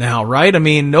year now, right? I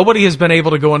mean, nobody has been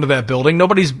able to go into that building.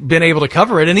 Nobody's been able to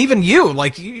cover it. And even you,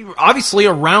 obviously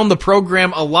around the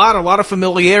program, a lot of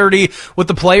familiarity with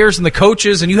the players and the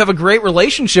coaches, and you have a great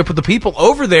relationship with the people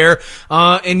over there,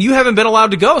 and you haven't been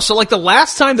allowed to go. So, the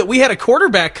last time that we had a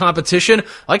quarterback competition,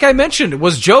 like I mentioned,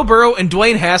 was Joe Burrow and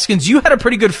Dwayne Haskins. You had a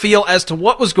pretty good feel as to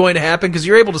what was going to happen because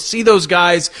you're able to see those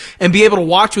guys and be able to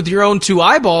watch with your own two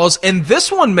eyeballs. And this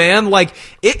one, man,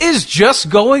 it is just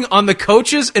going on the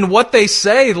coaches and what they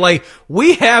say.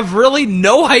 We have really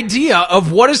no idea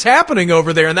of what is happening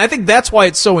over there. And I think that's why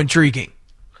it's so intriguing.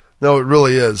 No, it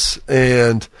really is.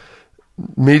 And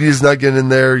media's not getting in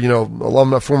there,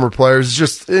 alumni, former players.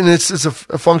 It's a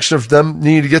function of them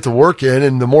needing to get the work in.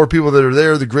 And the more people that are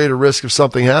there, the greater risk of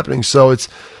something happening. So it's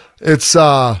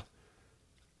a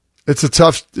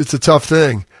tough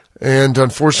thing. And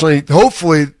unfortunately,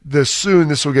 hopefully this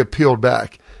will get peeled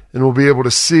back and we'll be able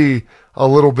to see a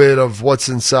little bit of what's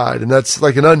inside. And that's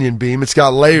like an onion beam. It's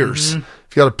got layers. You've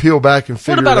got to peel back and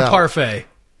figure it out. What about a parfait,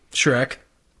 Shrek?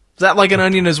 Is that like an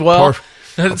onion as well?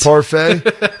 A parfait?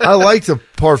 I like the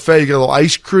parfait. You got a little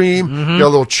ice cream, you got a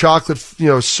little chocolate,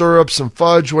 syrup, some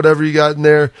fudge, whatever you got in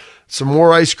there. Some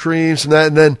more ice cream, some that,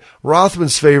 and then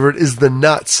Rothman's favorite is the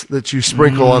nuts that you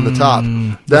sprinkle on the top.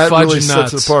 That really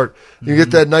sets it apart. You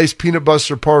get that nice peanut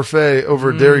butter parfait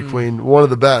over at Dairy Queen, one of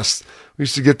the best. We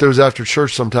used to get those after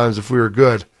church sometimes if we were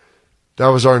good. That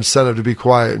was our incentive to be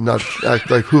quiet and not act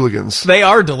like hooligans. They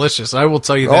are delicious, I will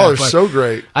tell you that. Oh, they're so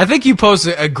great. I think you posed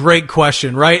a great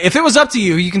question, right? If it was up to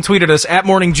you, you can tweet at us at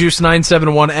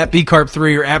MorningJuice971, at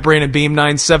BCarp3, or at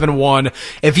BrandonBeam971.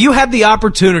 If you had the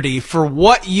opportunity for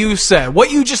what you said, what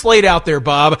you just laid out there,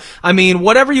 Bob, I mean,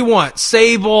 whatever you want,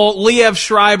 Sable, Liev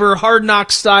Schreiber, Hard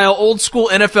Knock style, old school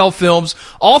NFL films,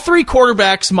 all three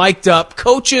quarterbacks mic'd up,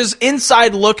 coaches,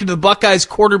 inside look into the Buckeyes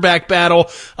quarterback battle,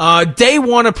 day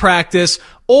one of practice,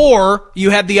 or you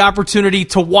had the opportunity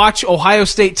to watch Ohio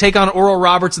State take on Oral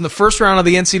Roberts in the first round of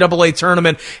the NCAA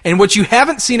tournament, in which you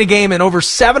haven't seen a game in over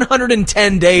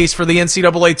 710 days for the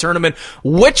NCAA tournament.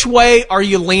 Which way are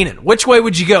you leaning? Which way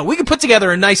would you go? We could put together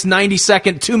a nice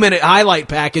 90-second, 2-minute highlight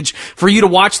package for you to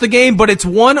watch the game, but it's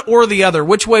one or the other.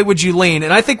 Which way would you lean?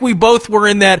 And I think we both were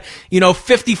in that,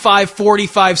 55-45,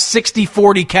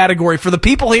 60-40 category. For the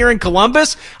people here in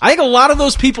Columbus, I think a lot of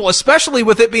those people, especially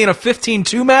with it being a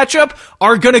 15-2 matchup,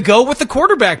 are going to go with the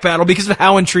quarterback battle because of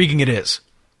how intriguing it is.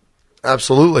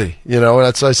 Absolutely. And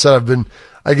that's what I said.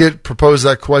 I get proposed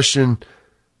that question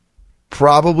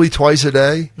probably twice a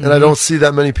day, and I don't see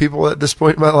that many people at this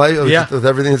point in my life with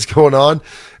everything that's going on.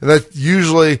 And that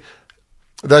usually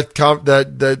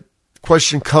that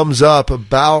question comes up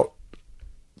about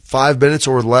 5 minutes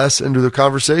or less into the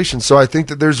conversation. So I think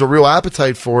that there's a real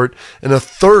appetite for it and a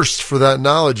thirst for that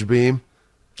knowledge, Beam.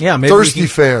 Yeah, maybe thirsty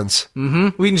fans.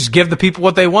 Mm-hmm. We can just give the people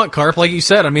what they want, Carp, like you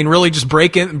said. I mean, really just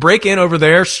break in over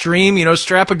there, stream,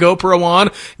 strap a GoPro on,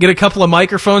 get a couple of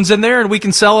microphones in there, and we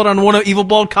can sell it on one of Evil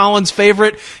Bald Collins'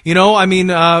 favorite,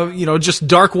 just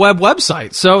dark web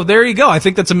websites. So there you go. I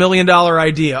think that's $1 million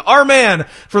idea. Our man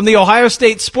from the Ohio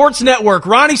State Sports Network,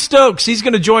 Ron Stokes, he's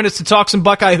going to join us to talk some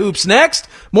Buckeye hoops next.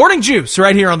 Morning Juice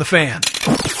right here on The Fan.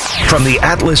 From the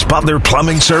Atlas Butler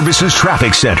Plumbing Services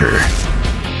Traffic Center.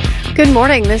 Good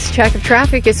morning. This check of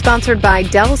traffic is sponsored by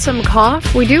Delsum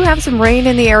Cough. We do have some rain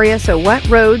in the area, so wet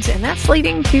roads, and that's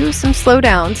leading to some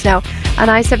slowdowns. Now, on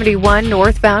I-71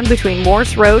 northbound between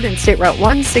Morse Road and State Route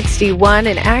 161,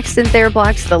 an accident there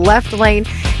blocks the left lane,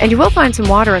 and you will find some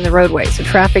water in the roadway, so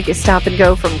traffic is stop and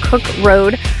go from Cook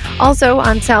Road. Also,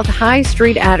 on South High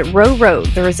Street at Row Road,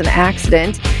 there is an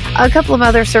accident. A couple of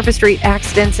other surface street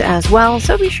accidents as well,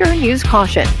 so be sure and use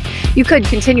caution. You could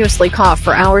continuously cough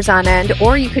for hours on end,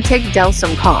 or you could take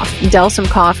Delsum Cough. Delsum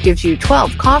Cough gives you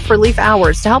 12 cough relief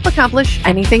hours to help accomplish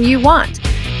anything you want.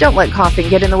 Don't let coughing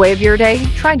get in the way of your day.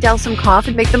 Try Delsum Cough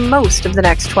and make the most of the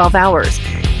next 12 hours.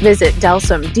 Visit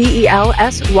Delsum,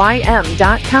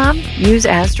 DELSYM.com. Use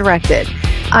as directed.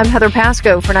 I'm Heather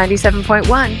Pasco for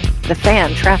 97.1, The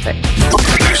Fan Traffic.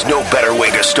 There's no better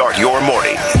way to start your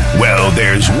morning. Well,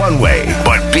 there's one way,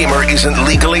 but Beamer isn't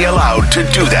legally allowed to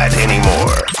do that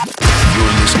anymore.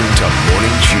 You're listening to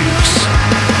Morning Juice.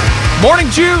 Morning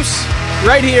Juice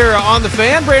right here on The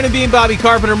Fan. Brandon Beam, Bobby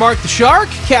Carpenter, Mark the Shark,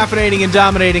 caffeinating and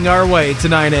dominating our way to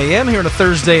 9 a.m. here on a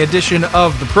Thursday edition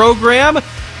of the program.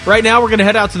 Right now, we're going to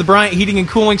head out to the Bryant Heating and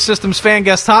Cooling Systems Fan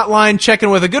Guest Hotline, checking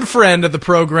with a good friend of the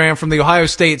program from the Ohio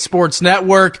State Sports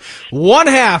Network, one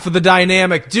half of the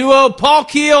dynamic duo, Paul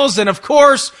Keels, and of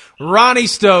course, Ronnie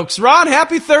Stokes. Ron,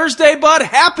 happy Thursday, bud.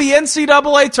 Happy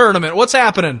NCAA tournament. What's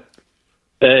happening?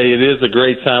 Hey, it is a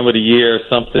great time of the year,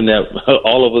 something that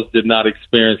all of us did not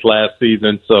experience last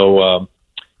season. So,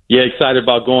 excited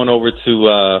about going over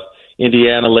to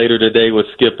Indiana later today with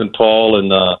Skip and Paul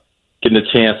and getting a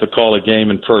chance to call a game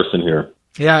in person here.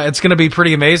 Yeah, it's going to be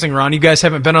pretty amazing, Ron. You guys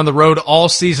haven't been on the road all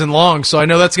season long, so I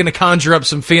know that's going to conjure up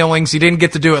some feelings. You didn't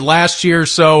get to do it last year,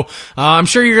 so I'm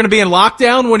sure you're going to be in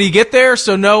lockdown when you get there,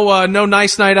 so no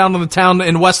nice night out on the town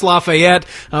in West Lafayette,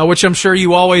 which I'm sure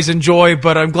you always enjoy,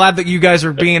 but I'm glad that you guys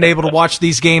are being able to watch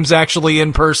these games actually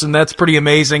in person. That's pretty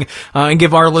amazing, and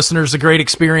give our listeners a great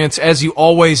experience, as you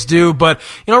always do. But,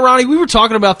 Ronnie, we were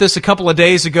talking about this a couple of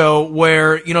days ago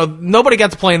where, nobody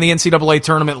got to play in the NCAA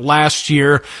tournament last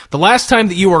year. The last time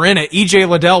that you were in it, EJ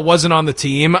Liddell wasn't on the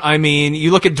team. I mean,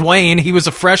 you look at Dwayne, he was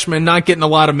a freshman, not getting a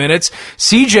lot of minutes.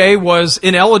 CJ was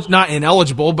not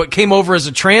ineligible, but came over as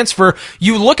a transfer.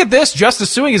 You look at this,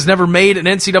 Justice Suing has never made an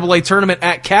NCAA tournament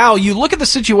at Cal. You look at the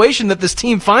situation that this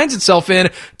team finds itself in,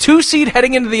 2 seed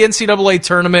heading into the NCAA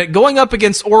tournament, going up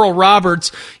against Oral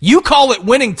Roberts. You call it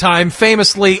winning time,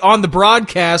 famously, on the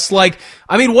broadcast.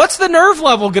 What's the nerve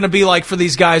level going to be like for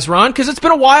these guys, Ron? Because it's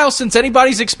been a while since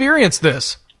anybody's experienced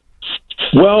this.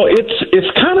 Well, it's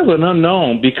kind of an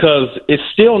unknown because it's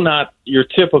still not your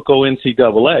typical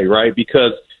NCAA, right?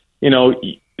 Because,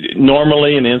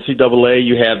 normally in NCAA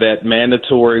you have that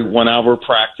mandatory 1 hour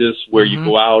practice where you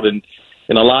go out and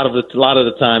a lot of the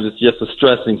times it's just a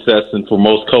stressing session for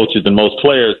most coaches and most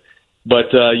players.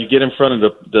 But you get in front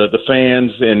of the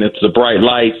fans and it's the bright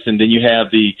lights, and then you have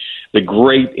the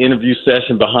great interview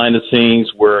session behind the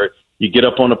scenes where you get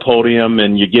up on the podium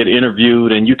and you get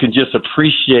interviewed and you can just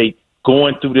appreciate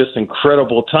going through this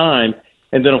incredible time.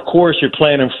 And then, of course, you're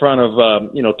playing in front of,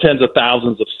 tens of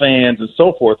thousands of fans and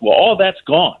so forth. Well, all that's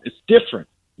gone. It's different.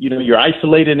 You're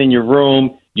isolated in your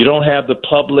room. You don't have the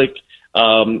public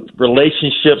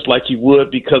relationships like you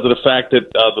would because of the fact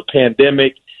that the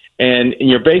pandemic. And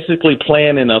you're basically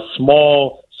playing in a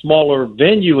smaller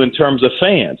venue in terms of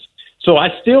fans. So I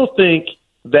still think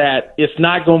that it's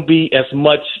not going to be as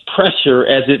much pressure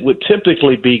as it would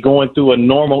typically be going through a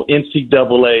normal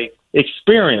NCAA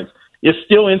experience. It's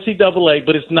still NCAA,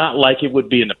 but it's not like it would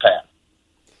be in the past.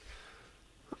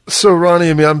 So, Ronnie,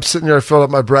 I'm sitting here, I filled up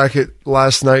my bracket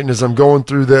last night, and as I'm going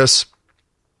through this,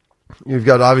 you've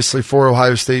got obviously 4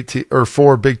 Ohio State or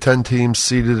 4 Big Ten teams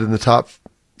seated in the top,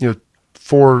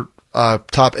 4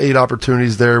 top 8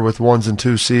 opportunities there with 1s and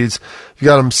 2 seeds. You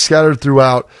got them scattered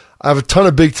throughout. I have a ton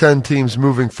of Big Ten teams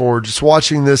moving forward. Just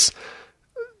watching this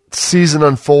season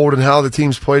unfold and how the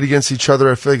teams played against each other,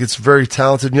 I feel like it's very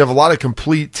talented. And you have a lot of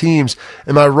complete teams.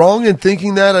 Am I wrong in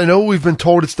thinking that? I know we've been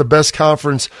told it's the best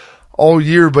conference all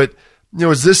year, but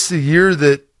is this the year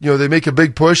that they make a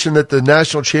big push and that the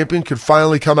national champion could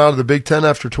finally come out of the Big Ten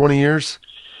after 20 years?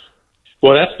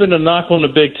 Well, that's been a knock on the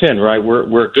Big Ten, right?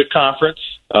 We're a good conference.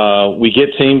 We get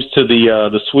teams to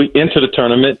into the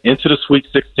tournament, into the Sweet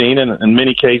 16, and in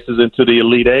many cases into the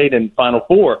Elite Eight and Final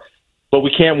Four. But we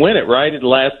can't win it, right? The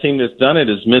last team that's done it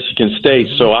is Michigan State.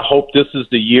 So I hope this is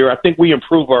the year. I think we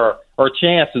improve our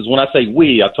chances. When I say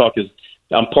we,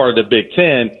 I'm part of the Big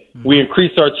Ten. We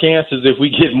increase our chances if we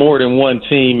get more than one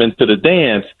team into the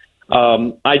dance.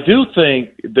 I do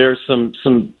think there's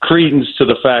some credence to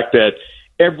the fact that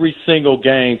every single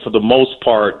game, for the most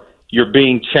part, you're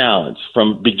being challenged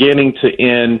from beginning to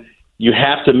end. You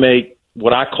have to make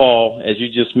what I call, as you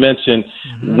just mentioned,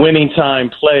 winning time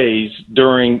plays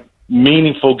during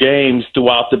meaningful games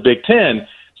throughout the Big Ten.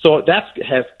 So that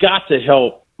has got to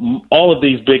help all of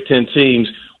these Big Ten teams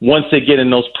once they get in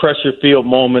those pressure-filled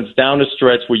moments down the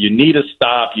stretch where you need a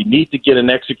stop, you need to get an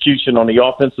execution on the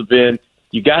offensive end.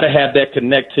 You got to have that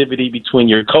connectivity between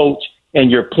your coach and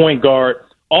your point guard.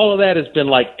 All of that has been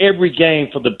like every game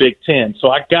for the Big Ten. So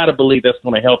I got to believe that's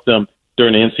going to help them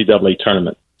during the NCAA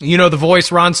tournament. You know the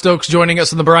voice, Ron Stokes, joining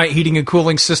us on the Bryant Heating and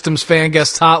Cooling Systems fan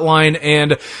guest hotline.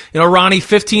 And, Ronnie,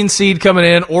 15 seed coming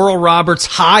in, Oral Roberts,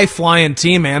 high-flying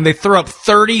team, man. They throw up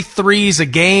 33s a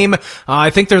game. I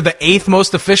think they're the 8th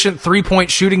most efficient three-point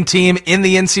shooting team in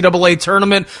the NCAA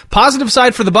tournament. Positive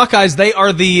side for the Buckeyes, they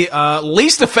are the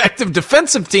least effective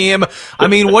defensive team. I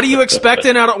mean, what are you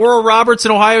expecting out of Oral Roberts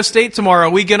and Ohio State tomorrow?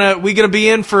 We gonna be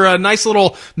in for a nice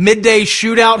little midday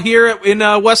shootout here in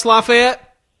West Lafayette?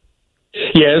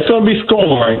 Yeah, it's going to be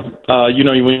scoring. When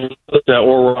you look at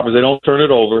Oral Roberts, they don't turn it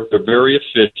over. They're very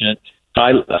efficient,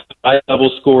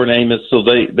 high-level scoring Amos, so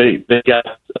they got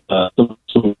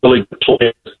some really good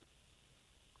players.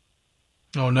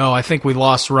 Oh, no, I think we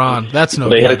lost Ron. That's no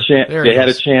good. They had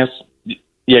a chance.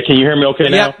 Yeah, can you hear me okay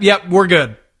now? Yep, we're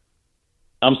good.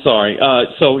 I'm sorry.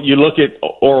 So you look at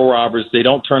Oral Roberts, they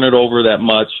don't turn it over that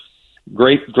much.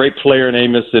 Great player in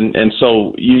Amos, and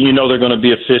so you know they're going to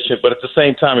be efficient. But at the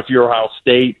same time, if you're Ohio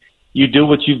State, you do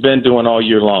what you've been doing all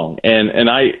year long. And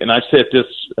I said this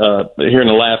here in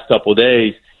the last couple of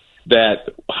days that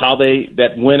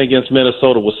that win against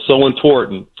Minnesota was so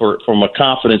important from a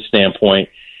confidence standpoint.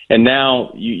 And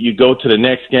now you go to the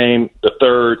next game, the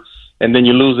third, and then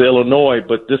you lose to Illinois.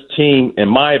 But this team, in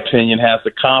my opinion, has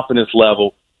the confidence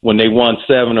level when they won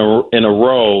 7 in a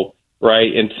row,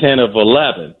 right, and 10 of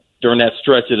 11. During that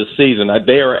stretch of the season.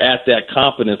 They are at that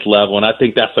confidence level, and I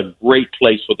think that's a great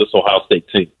place for this Ohio State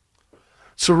team.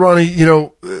 So, Ronnie,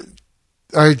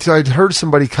 I'd heard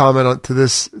somebody comment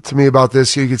to me about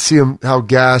this. You could see how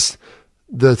gassed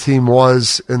the team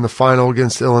was in the final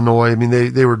against Illinois. I mean,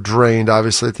 they were drained,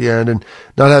 obviously, at the end, and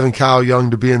not having Kyle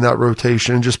Young to be in that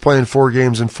rotation and just playing 4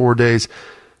 games in 4 days.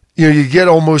 You get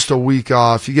almost a week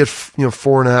off. You get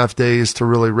 4.5 days to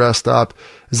really rest up.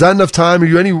 Is that enough time?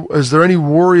 Is there any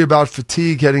worry about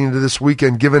fatigue heading into this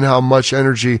weekend, given how much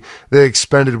energy they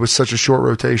expended with such a short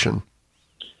rotation?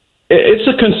 It's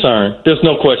a concern. There's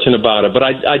no question about it. But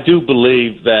I do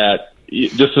believe that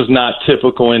this is not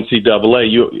typical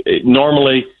NCAA.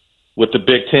 Normally, with the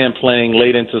Big Ten playing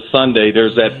late into Sunday,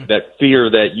 there's that fear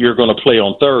that you're going to play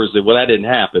on Thursday. Well, that didn't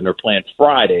happen. They're playing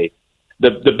Friday.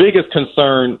 The biggest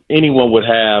concern anyone would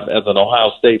have as an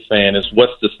Ohio State fan is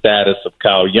what's the status of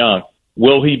Kyle Young?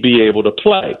 Will he be able to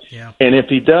play? Yeah. And if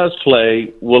he does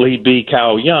play, will he be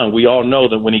Kyle Young? We all know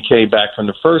that when he came back from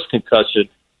the first concussion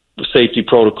safety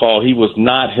protocol, he was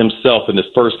not himself in his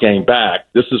first game back.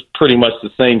 This is pretty much the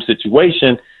same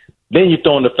situation. Then you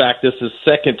throw in the fact this is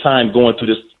second time going through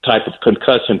this type of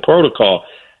concussion protocol.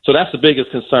 So that's the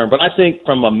biggest concern. But I think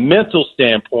from a mental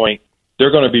standpoint,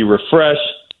 they're going to be refreshed,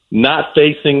 not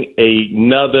facing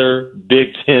another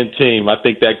Big Ten team. I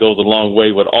think that goes a long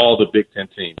way with all the Big Ten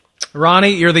teams.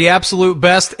 Ronnie, you're the absolute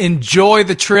best. Enjoy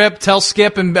the trip. Tell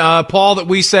Skip and Paul that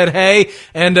we said hey.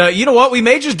 And you know what? We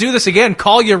may just do this again.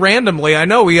 Call you randomly. I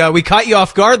know we caught you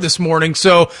off guard this morning.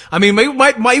 So, I mean, we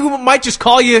might just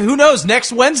call you, who knows,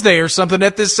 next Wednesday or something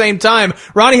at this same time.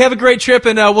 Ronnie, have a great trip,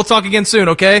 and we'll talk again soon,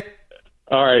 okay?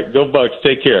 All right, go Bucks.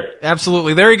 Take care.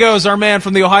 Absolutely. There he goes, our man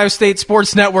from the Ohio State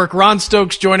Sports Network, Ron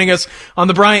Stokes, joining us on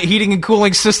the Bryant Heating and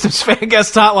Cooling Systems fan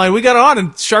guest hotline. We got on,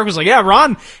 and Shark was like, yeah,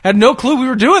 Ron had no clue we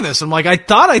were doing this. I'm like, I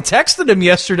thought I texted him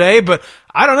yesterday, but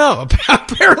I don't know.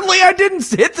 Apparently I didn't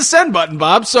hit the send button,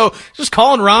 Bob. So just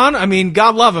calling Ron. I mean,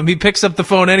 God love him. He picks up the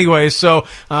phone anyway. So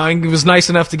he was nice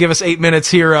enough to give us 8 minutes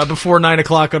here before 9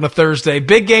 o'clock on a Thursday.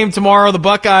 Big game tomorrow. The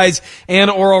Buckeyes and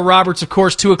Oral Roberts. Of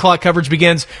course, 2 o'clock coverage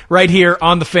begins right here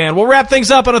on The Fan. We'll wrap things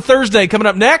up on a Thursday. Coming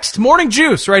up next, Morning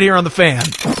Juice right here on The Fan.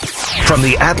 From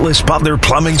the Atlas Butler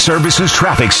Plumbing Services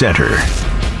Traffic Center.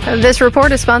 This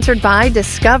report is sponsored by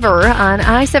Discover on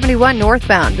I-71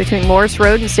 northbound between Morris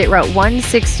Road and State Route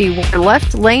 160.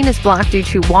 Left lane is blocked due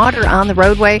to water on the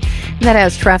roadway, and that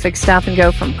has traffic stop and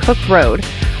go from Cook Road.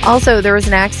 Also, there was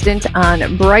an accident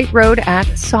on Bright Road at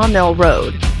Sawmill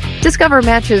Road. Discover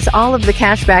matches all of the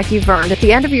cash back you've earned at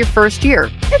the end of your first year.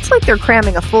 It's like they're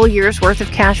cramming a full year's worth of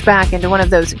cash back into one of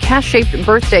those cash-shaped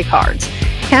birthday cards.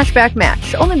 Cashback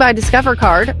match, only by Discover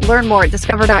Card. Learn more at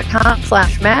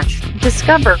discover.com/match.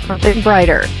 Discover something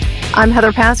brighter. I'm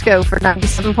Heather Pasco for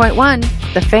 97.1,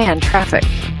 The Fan Traffic.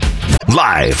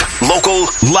 Live, local,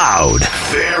 loud,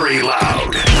 very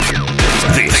loud.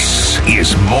 This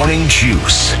is Morning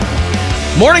Juice.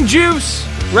 Morning Juice,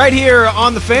 right here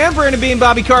on The Fan. Brandon B. and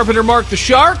Bobby Carpenter, Mark the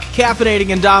Shark,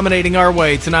 caffeinating and dominating our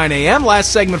way to 9 a.m.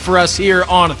 Last segment for us here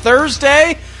on a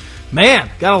Thursday. Man,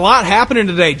 got a lot happening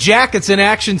today. Jackets in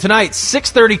action tonight.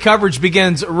 6:30 coverage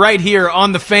begins right here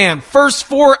on The Fan. First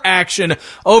four action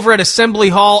over at Assembly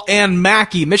Hall and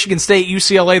Mackey. Michigan State,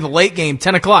 UCLA, the late game,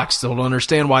 10 o'clock. Still don't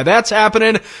understand why that's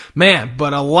happening. Man,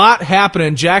 but a lot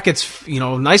happening. Jackets,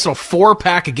 nice little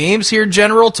four-pack of games here,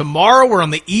 General. Tomorrow, we're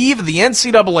on the eve of the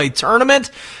NCAA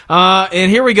tournament.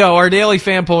 And here we go. Our daily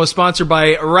fan poll is sponsored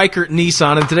by Ricart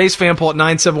Nissan. And today's fan poll at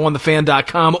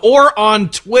 971thefan.com or on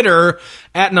Twitter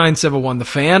at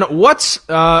 971thefan.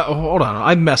 Hold on,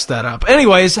 I messed that up.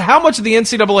 Anyways, how much of the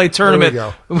NCAA tournament?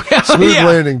 There we go. Smooth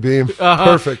landing, Beam.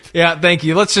 Perfect. Yeah, thank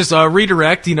you. Let's just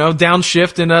redirect,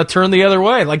 downshift and turn the other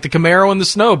way, like the Camaro in the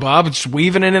snow, Bob. Just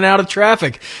weaving in and out of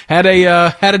traffic. Had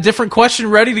a different question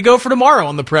ready to go for tomorrow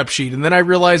on the prep sheet, and then I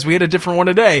realized we had a different one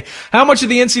today. How much of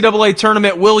the NCAA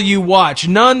tournament will you watch?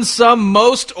 None, some,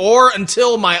 most, or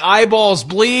until my eyeballs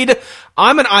bleed?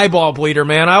 I'm an eyeball bleeder,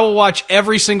 man. I will watch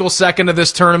every single second of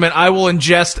this tournament. I will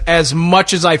ingest as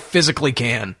much as I physically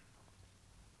can.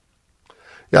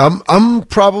 Yeah, I'm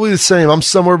probably the same. I'm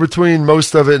somewhere between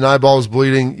most of it and eyeballs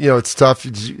bleeding. It's tough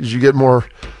as you get more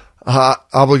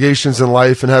obligations in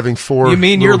life and having four. You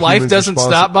mean your life doesn't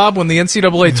stop, Bob, when the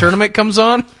NCAA tournament comes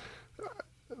on?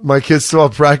 My kids still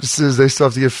have practices. They still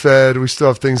have to get fed. We still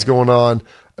have things going on.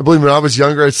 I believe when I was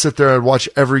younger, I'd sit there and I'd watch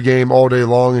every game all day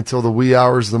long until the wee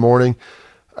hours of the morning.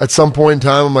 At some point in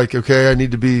time, I'm like, okay, I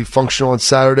need to be functional on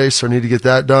Saturday, so I need to get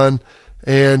that done.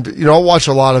 And, I'll watch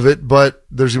a lot of it, but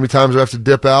there's going to be times I have to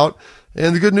dip out.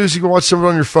 And the good news, you can watch some of it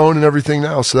on your phone and everything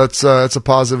now, so that's a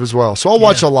positive as well. So I'll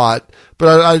watch a lot,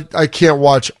 but I can't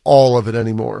watch all of it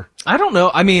anymore. I don't know.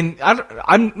 I mean,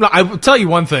 I will tell you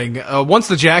one thing. Once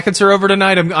the Jackets are over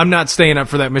tonight, I'm not staying up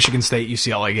for that Michigan State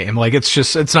UCLA game. Like,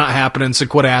 it's not happening. So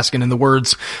quit asking, in the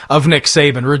words of Nick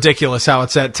Saban. Ridiculous how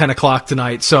it's at 10 o'clock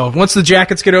tonight. So once the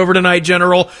Jackets get over tonight,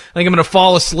 General, I think I'm going to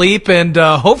fall asleep and,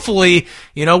 hopefully,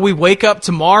 we wake up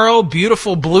tomorrow,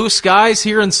 beautiful blue skies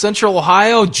here in Central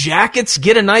Ohio. Jackets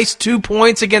get a nice 2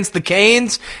 points against the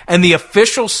Canes and the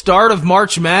official start of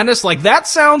March Madness. Like, that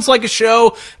sounds like a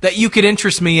show that you could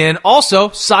interest me in. Also,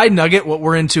 side nugget, what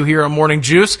we're into here on Morning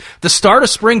Juice, the start of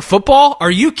spring football. Are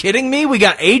you kidding me? We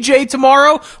got AJ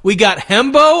tomorrow. We got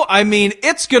Hembo. I mean,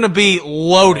 it's going to be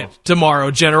loaded tomorrow,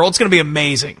 General. It's going to be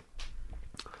amazing.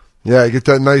 Yeah, get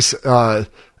that nice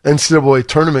NCAA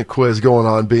tournament quiz going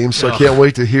on, Beam. So I can't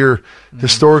wait to hear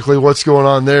historically what's going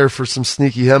on there for some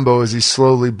sneaky Hembo as he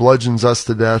slowly bludgeons us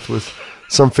to death with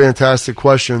some fantastic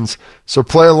questions. So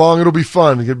play along. It'll be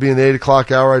fun. It's going to be in the 8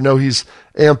 o'clock hour. I know he's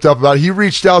amped up about it. He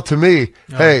reached out to me.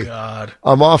 Hey, God.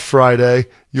 I'm off Friday.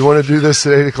 You want to do this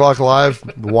at 8 o'clock live?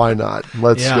 Why not?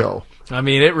 Let's go. I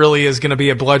mean, it really is going to be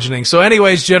a bludgeoning. So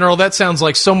anyways, General, that sounds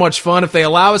like so much fun. If they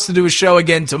allow us to do a show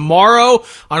again tomorrow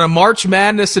on a March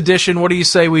Madness edition, what do you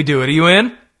say we do it? Are you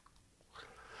in?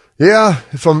 Yeah,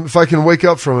 if I can wake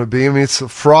up from it, Beam. I mean, it's a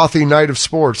frothy night of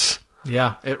sports.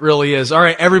 Yeah, it really is. All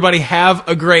right, everybody have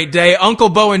a great day. Uncle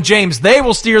Bo and James, they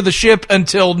will steer the ship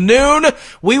until noon.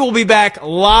 We will be back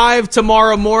live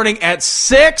tomorrow morning at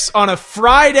 6 on a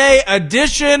Friday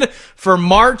edition for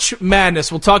March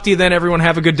Madness. We'll talk to you then, everyone.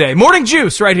 Have a good day. Morning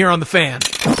Juice right here on The Fan.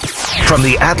 From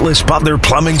the Atlas Butler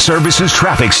Plumbing Services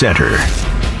Traffic Center.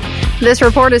 This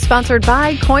report is sponsored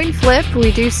by Coin Flip.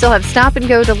 We do still have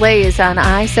stop-and-go delays on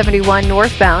I-71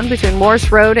 northbound between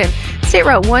Morse Road and State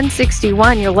Route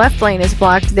 161. Your left lane is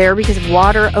blocked there because of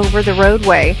water over the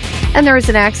roadway. And there is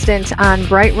an accident on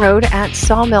Bright Road at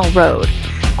Sawmill Road.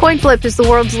 CoinFlip is the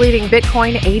world's leading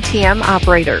Bitcoin ATM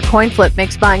operator. CoinFlip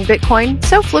makes buying Bitcoin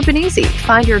so flippin' easy.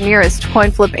 Find your nearest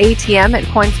CoinFlip ATM at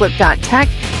coinflip.tech.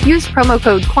 Use promo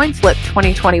code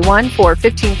CoinFlip2021 for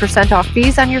 15% off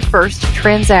fees on your first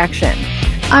transaction.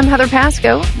 I'm Heather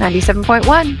Pasco,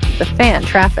 97.1, The Fan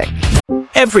Traffic.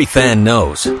 Every fan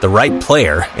knows the right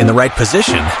player in the right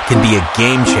position can be a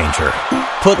game changer.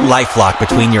 Put LifeLock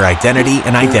between your identity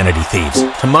and identity thieves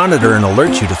to monitor and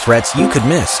alert you to threats you could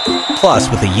miss.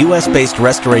 Plus, with a U.S.-based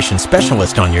restoration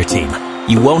specialist on your team,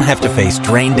 you won't have to face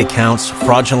drained accounts,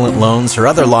 fraudulent loans, or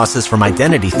other losses from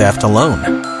identity theft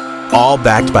alone. All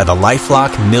backed by the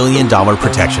LifeLock $1 Million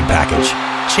Protection Package.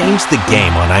 Change the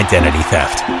game on identity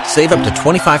theft. Save up to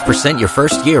 25% your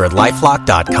first year at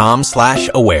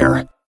LifeLock.com/aware.